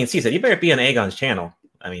 No, I mean, CSIT, you better be on Aegon's channel.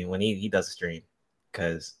 I mean, when he does a stream,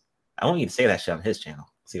 because I want you to say that shit on his channel.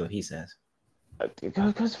 See what he says.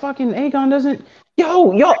 Because fucking Aegon doesn't.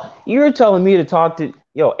 Yo, you're telling me to talk to.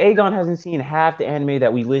 Yo, Aegon hasn't seen half the anime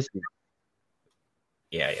that we listed.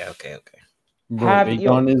 Yeah. Okay. Bro, Half,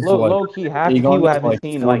 Aegon is low key, half the Aegon people is haven't like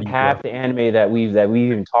seen 40, like half the anime that we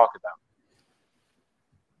even talked about.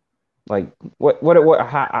 Like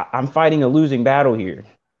I'm fighting a losing battle here.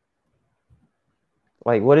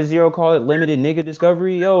 Like, what does Zero call it? Limited nigga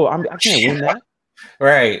discovery? Yo, I can't win that.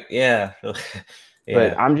 Right. Yeah.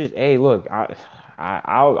 But I'm just, hey, look,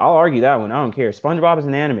 I'll argue that one. I don't care. SpongeBob is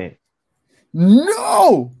an anime.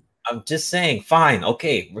 No. I'm just saying, fine,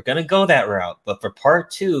 okay, we're gonna go that route. But for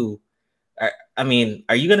part 2, I mean,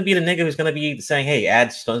 are you gonna be the nigga who's gonna be saying, "Hey, add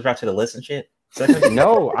SpongeBob to the list and shit"?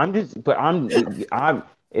 No, I'm.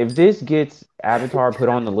 If this gets Avatar put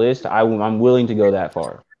on the list, I'm willing to go that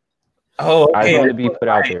far. Oh, okay. I want to be put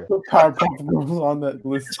out there. Put Powerpuff Girls on that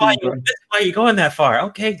list. That's why you're going that far.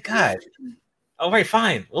 Okay, God. All right,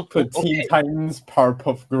 fine. We'll Put Teen Titans,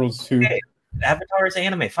 Powerpuff Girls too. Okay. Avatar is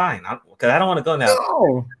anime, fine. Because I don't want to go now.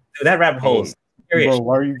 No. Dude, that rabbit hole is serious. Bro,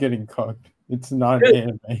 why are you getting cucked? It's not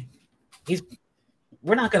anime.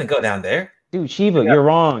 We're not gonna go down there. Dude, Shiva, you're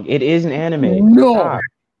wrong. It is an anime. No. Stop.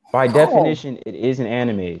 By definition, it is an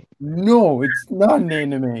anime. No, it's not an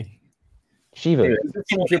anime. Shiva. Is it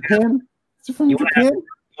from Japan? Is it from Japan? You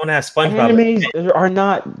want to have SpongeBob? Animes are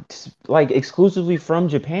not like exclusively from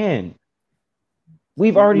Japan.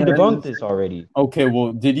 We've already debunked this already. Okay,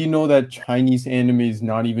 well, did you know that Chinese anime is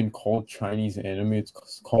not even called Chinese anime?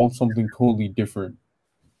 It's called something totally different.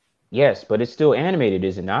 Yes, but it's still animated,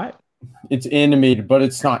 is it not? It's animated, but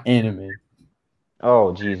it's not anime.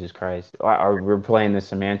 Oh, Jesus Christ. We're playing the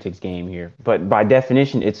semantics game here. But by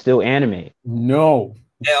definition, it's still anime. No.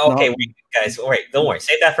 Yeah, okay, wait, guys. All right, don't worry.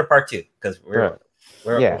 Save that for part 2 because we're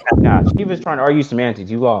She was trying to argue semantics.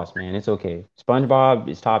 You lost, man. It's okay. SpongeBob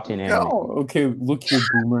is top 10 anime. No. Okay, look here,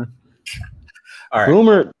 Boomer. all right.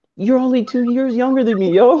 Boomer, you're only 2 years younger than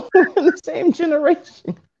me, yo. We're in the same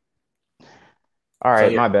generation. All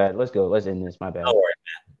right, my bad. Let's go. Let's end this. My bad. Don't worry, man.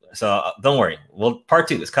 So don't worry. Well, part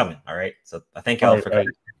 2 is coming. All right. So I thank y'all for coming.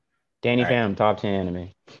 Danny Phantom, top 10 anime.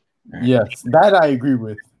 Right. Yes, that I agree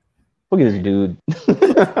with. Look at this dude.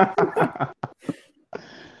 All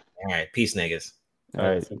right. Peace, niggas. All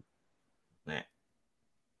right.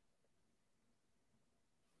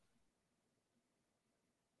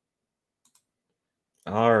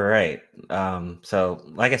 All right. So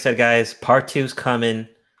like I said, guys, part 2's coming.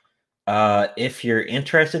 If you're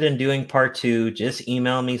interested in doing part 2, just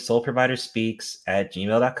email me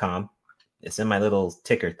soulproviderspeaks@gmail.com. It's in my little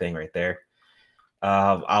ticker thing right there.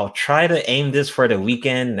 I'll try to aim this for the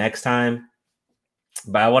weekend next time,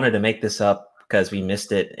 but I wanted to make this up because we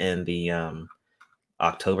missed it in the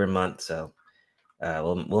October month. So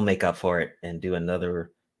we'll make up for it and do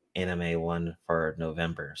another anime one for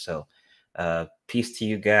November. So peace to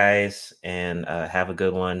you guys and have a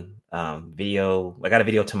good one. I got a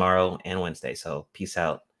video tomorrow and Wednesday, so peace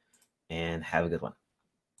out and have a good one.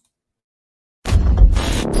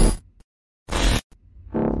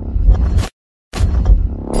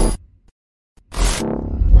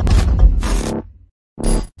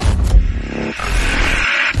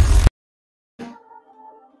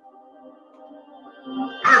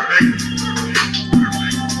 With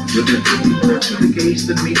a different more to the gaze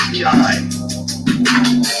than meets the eye.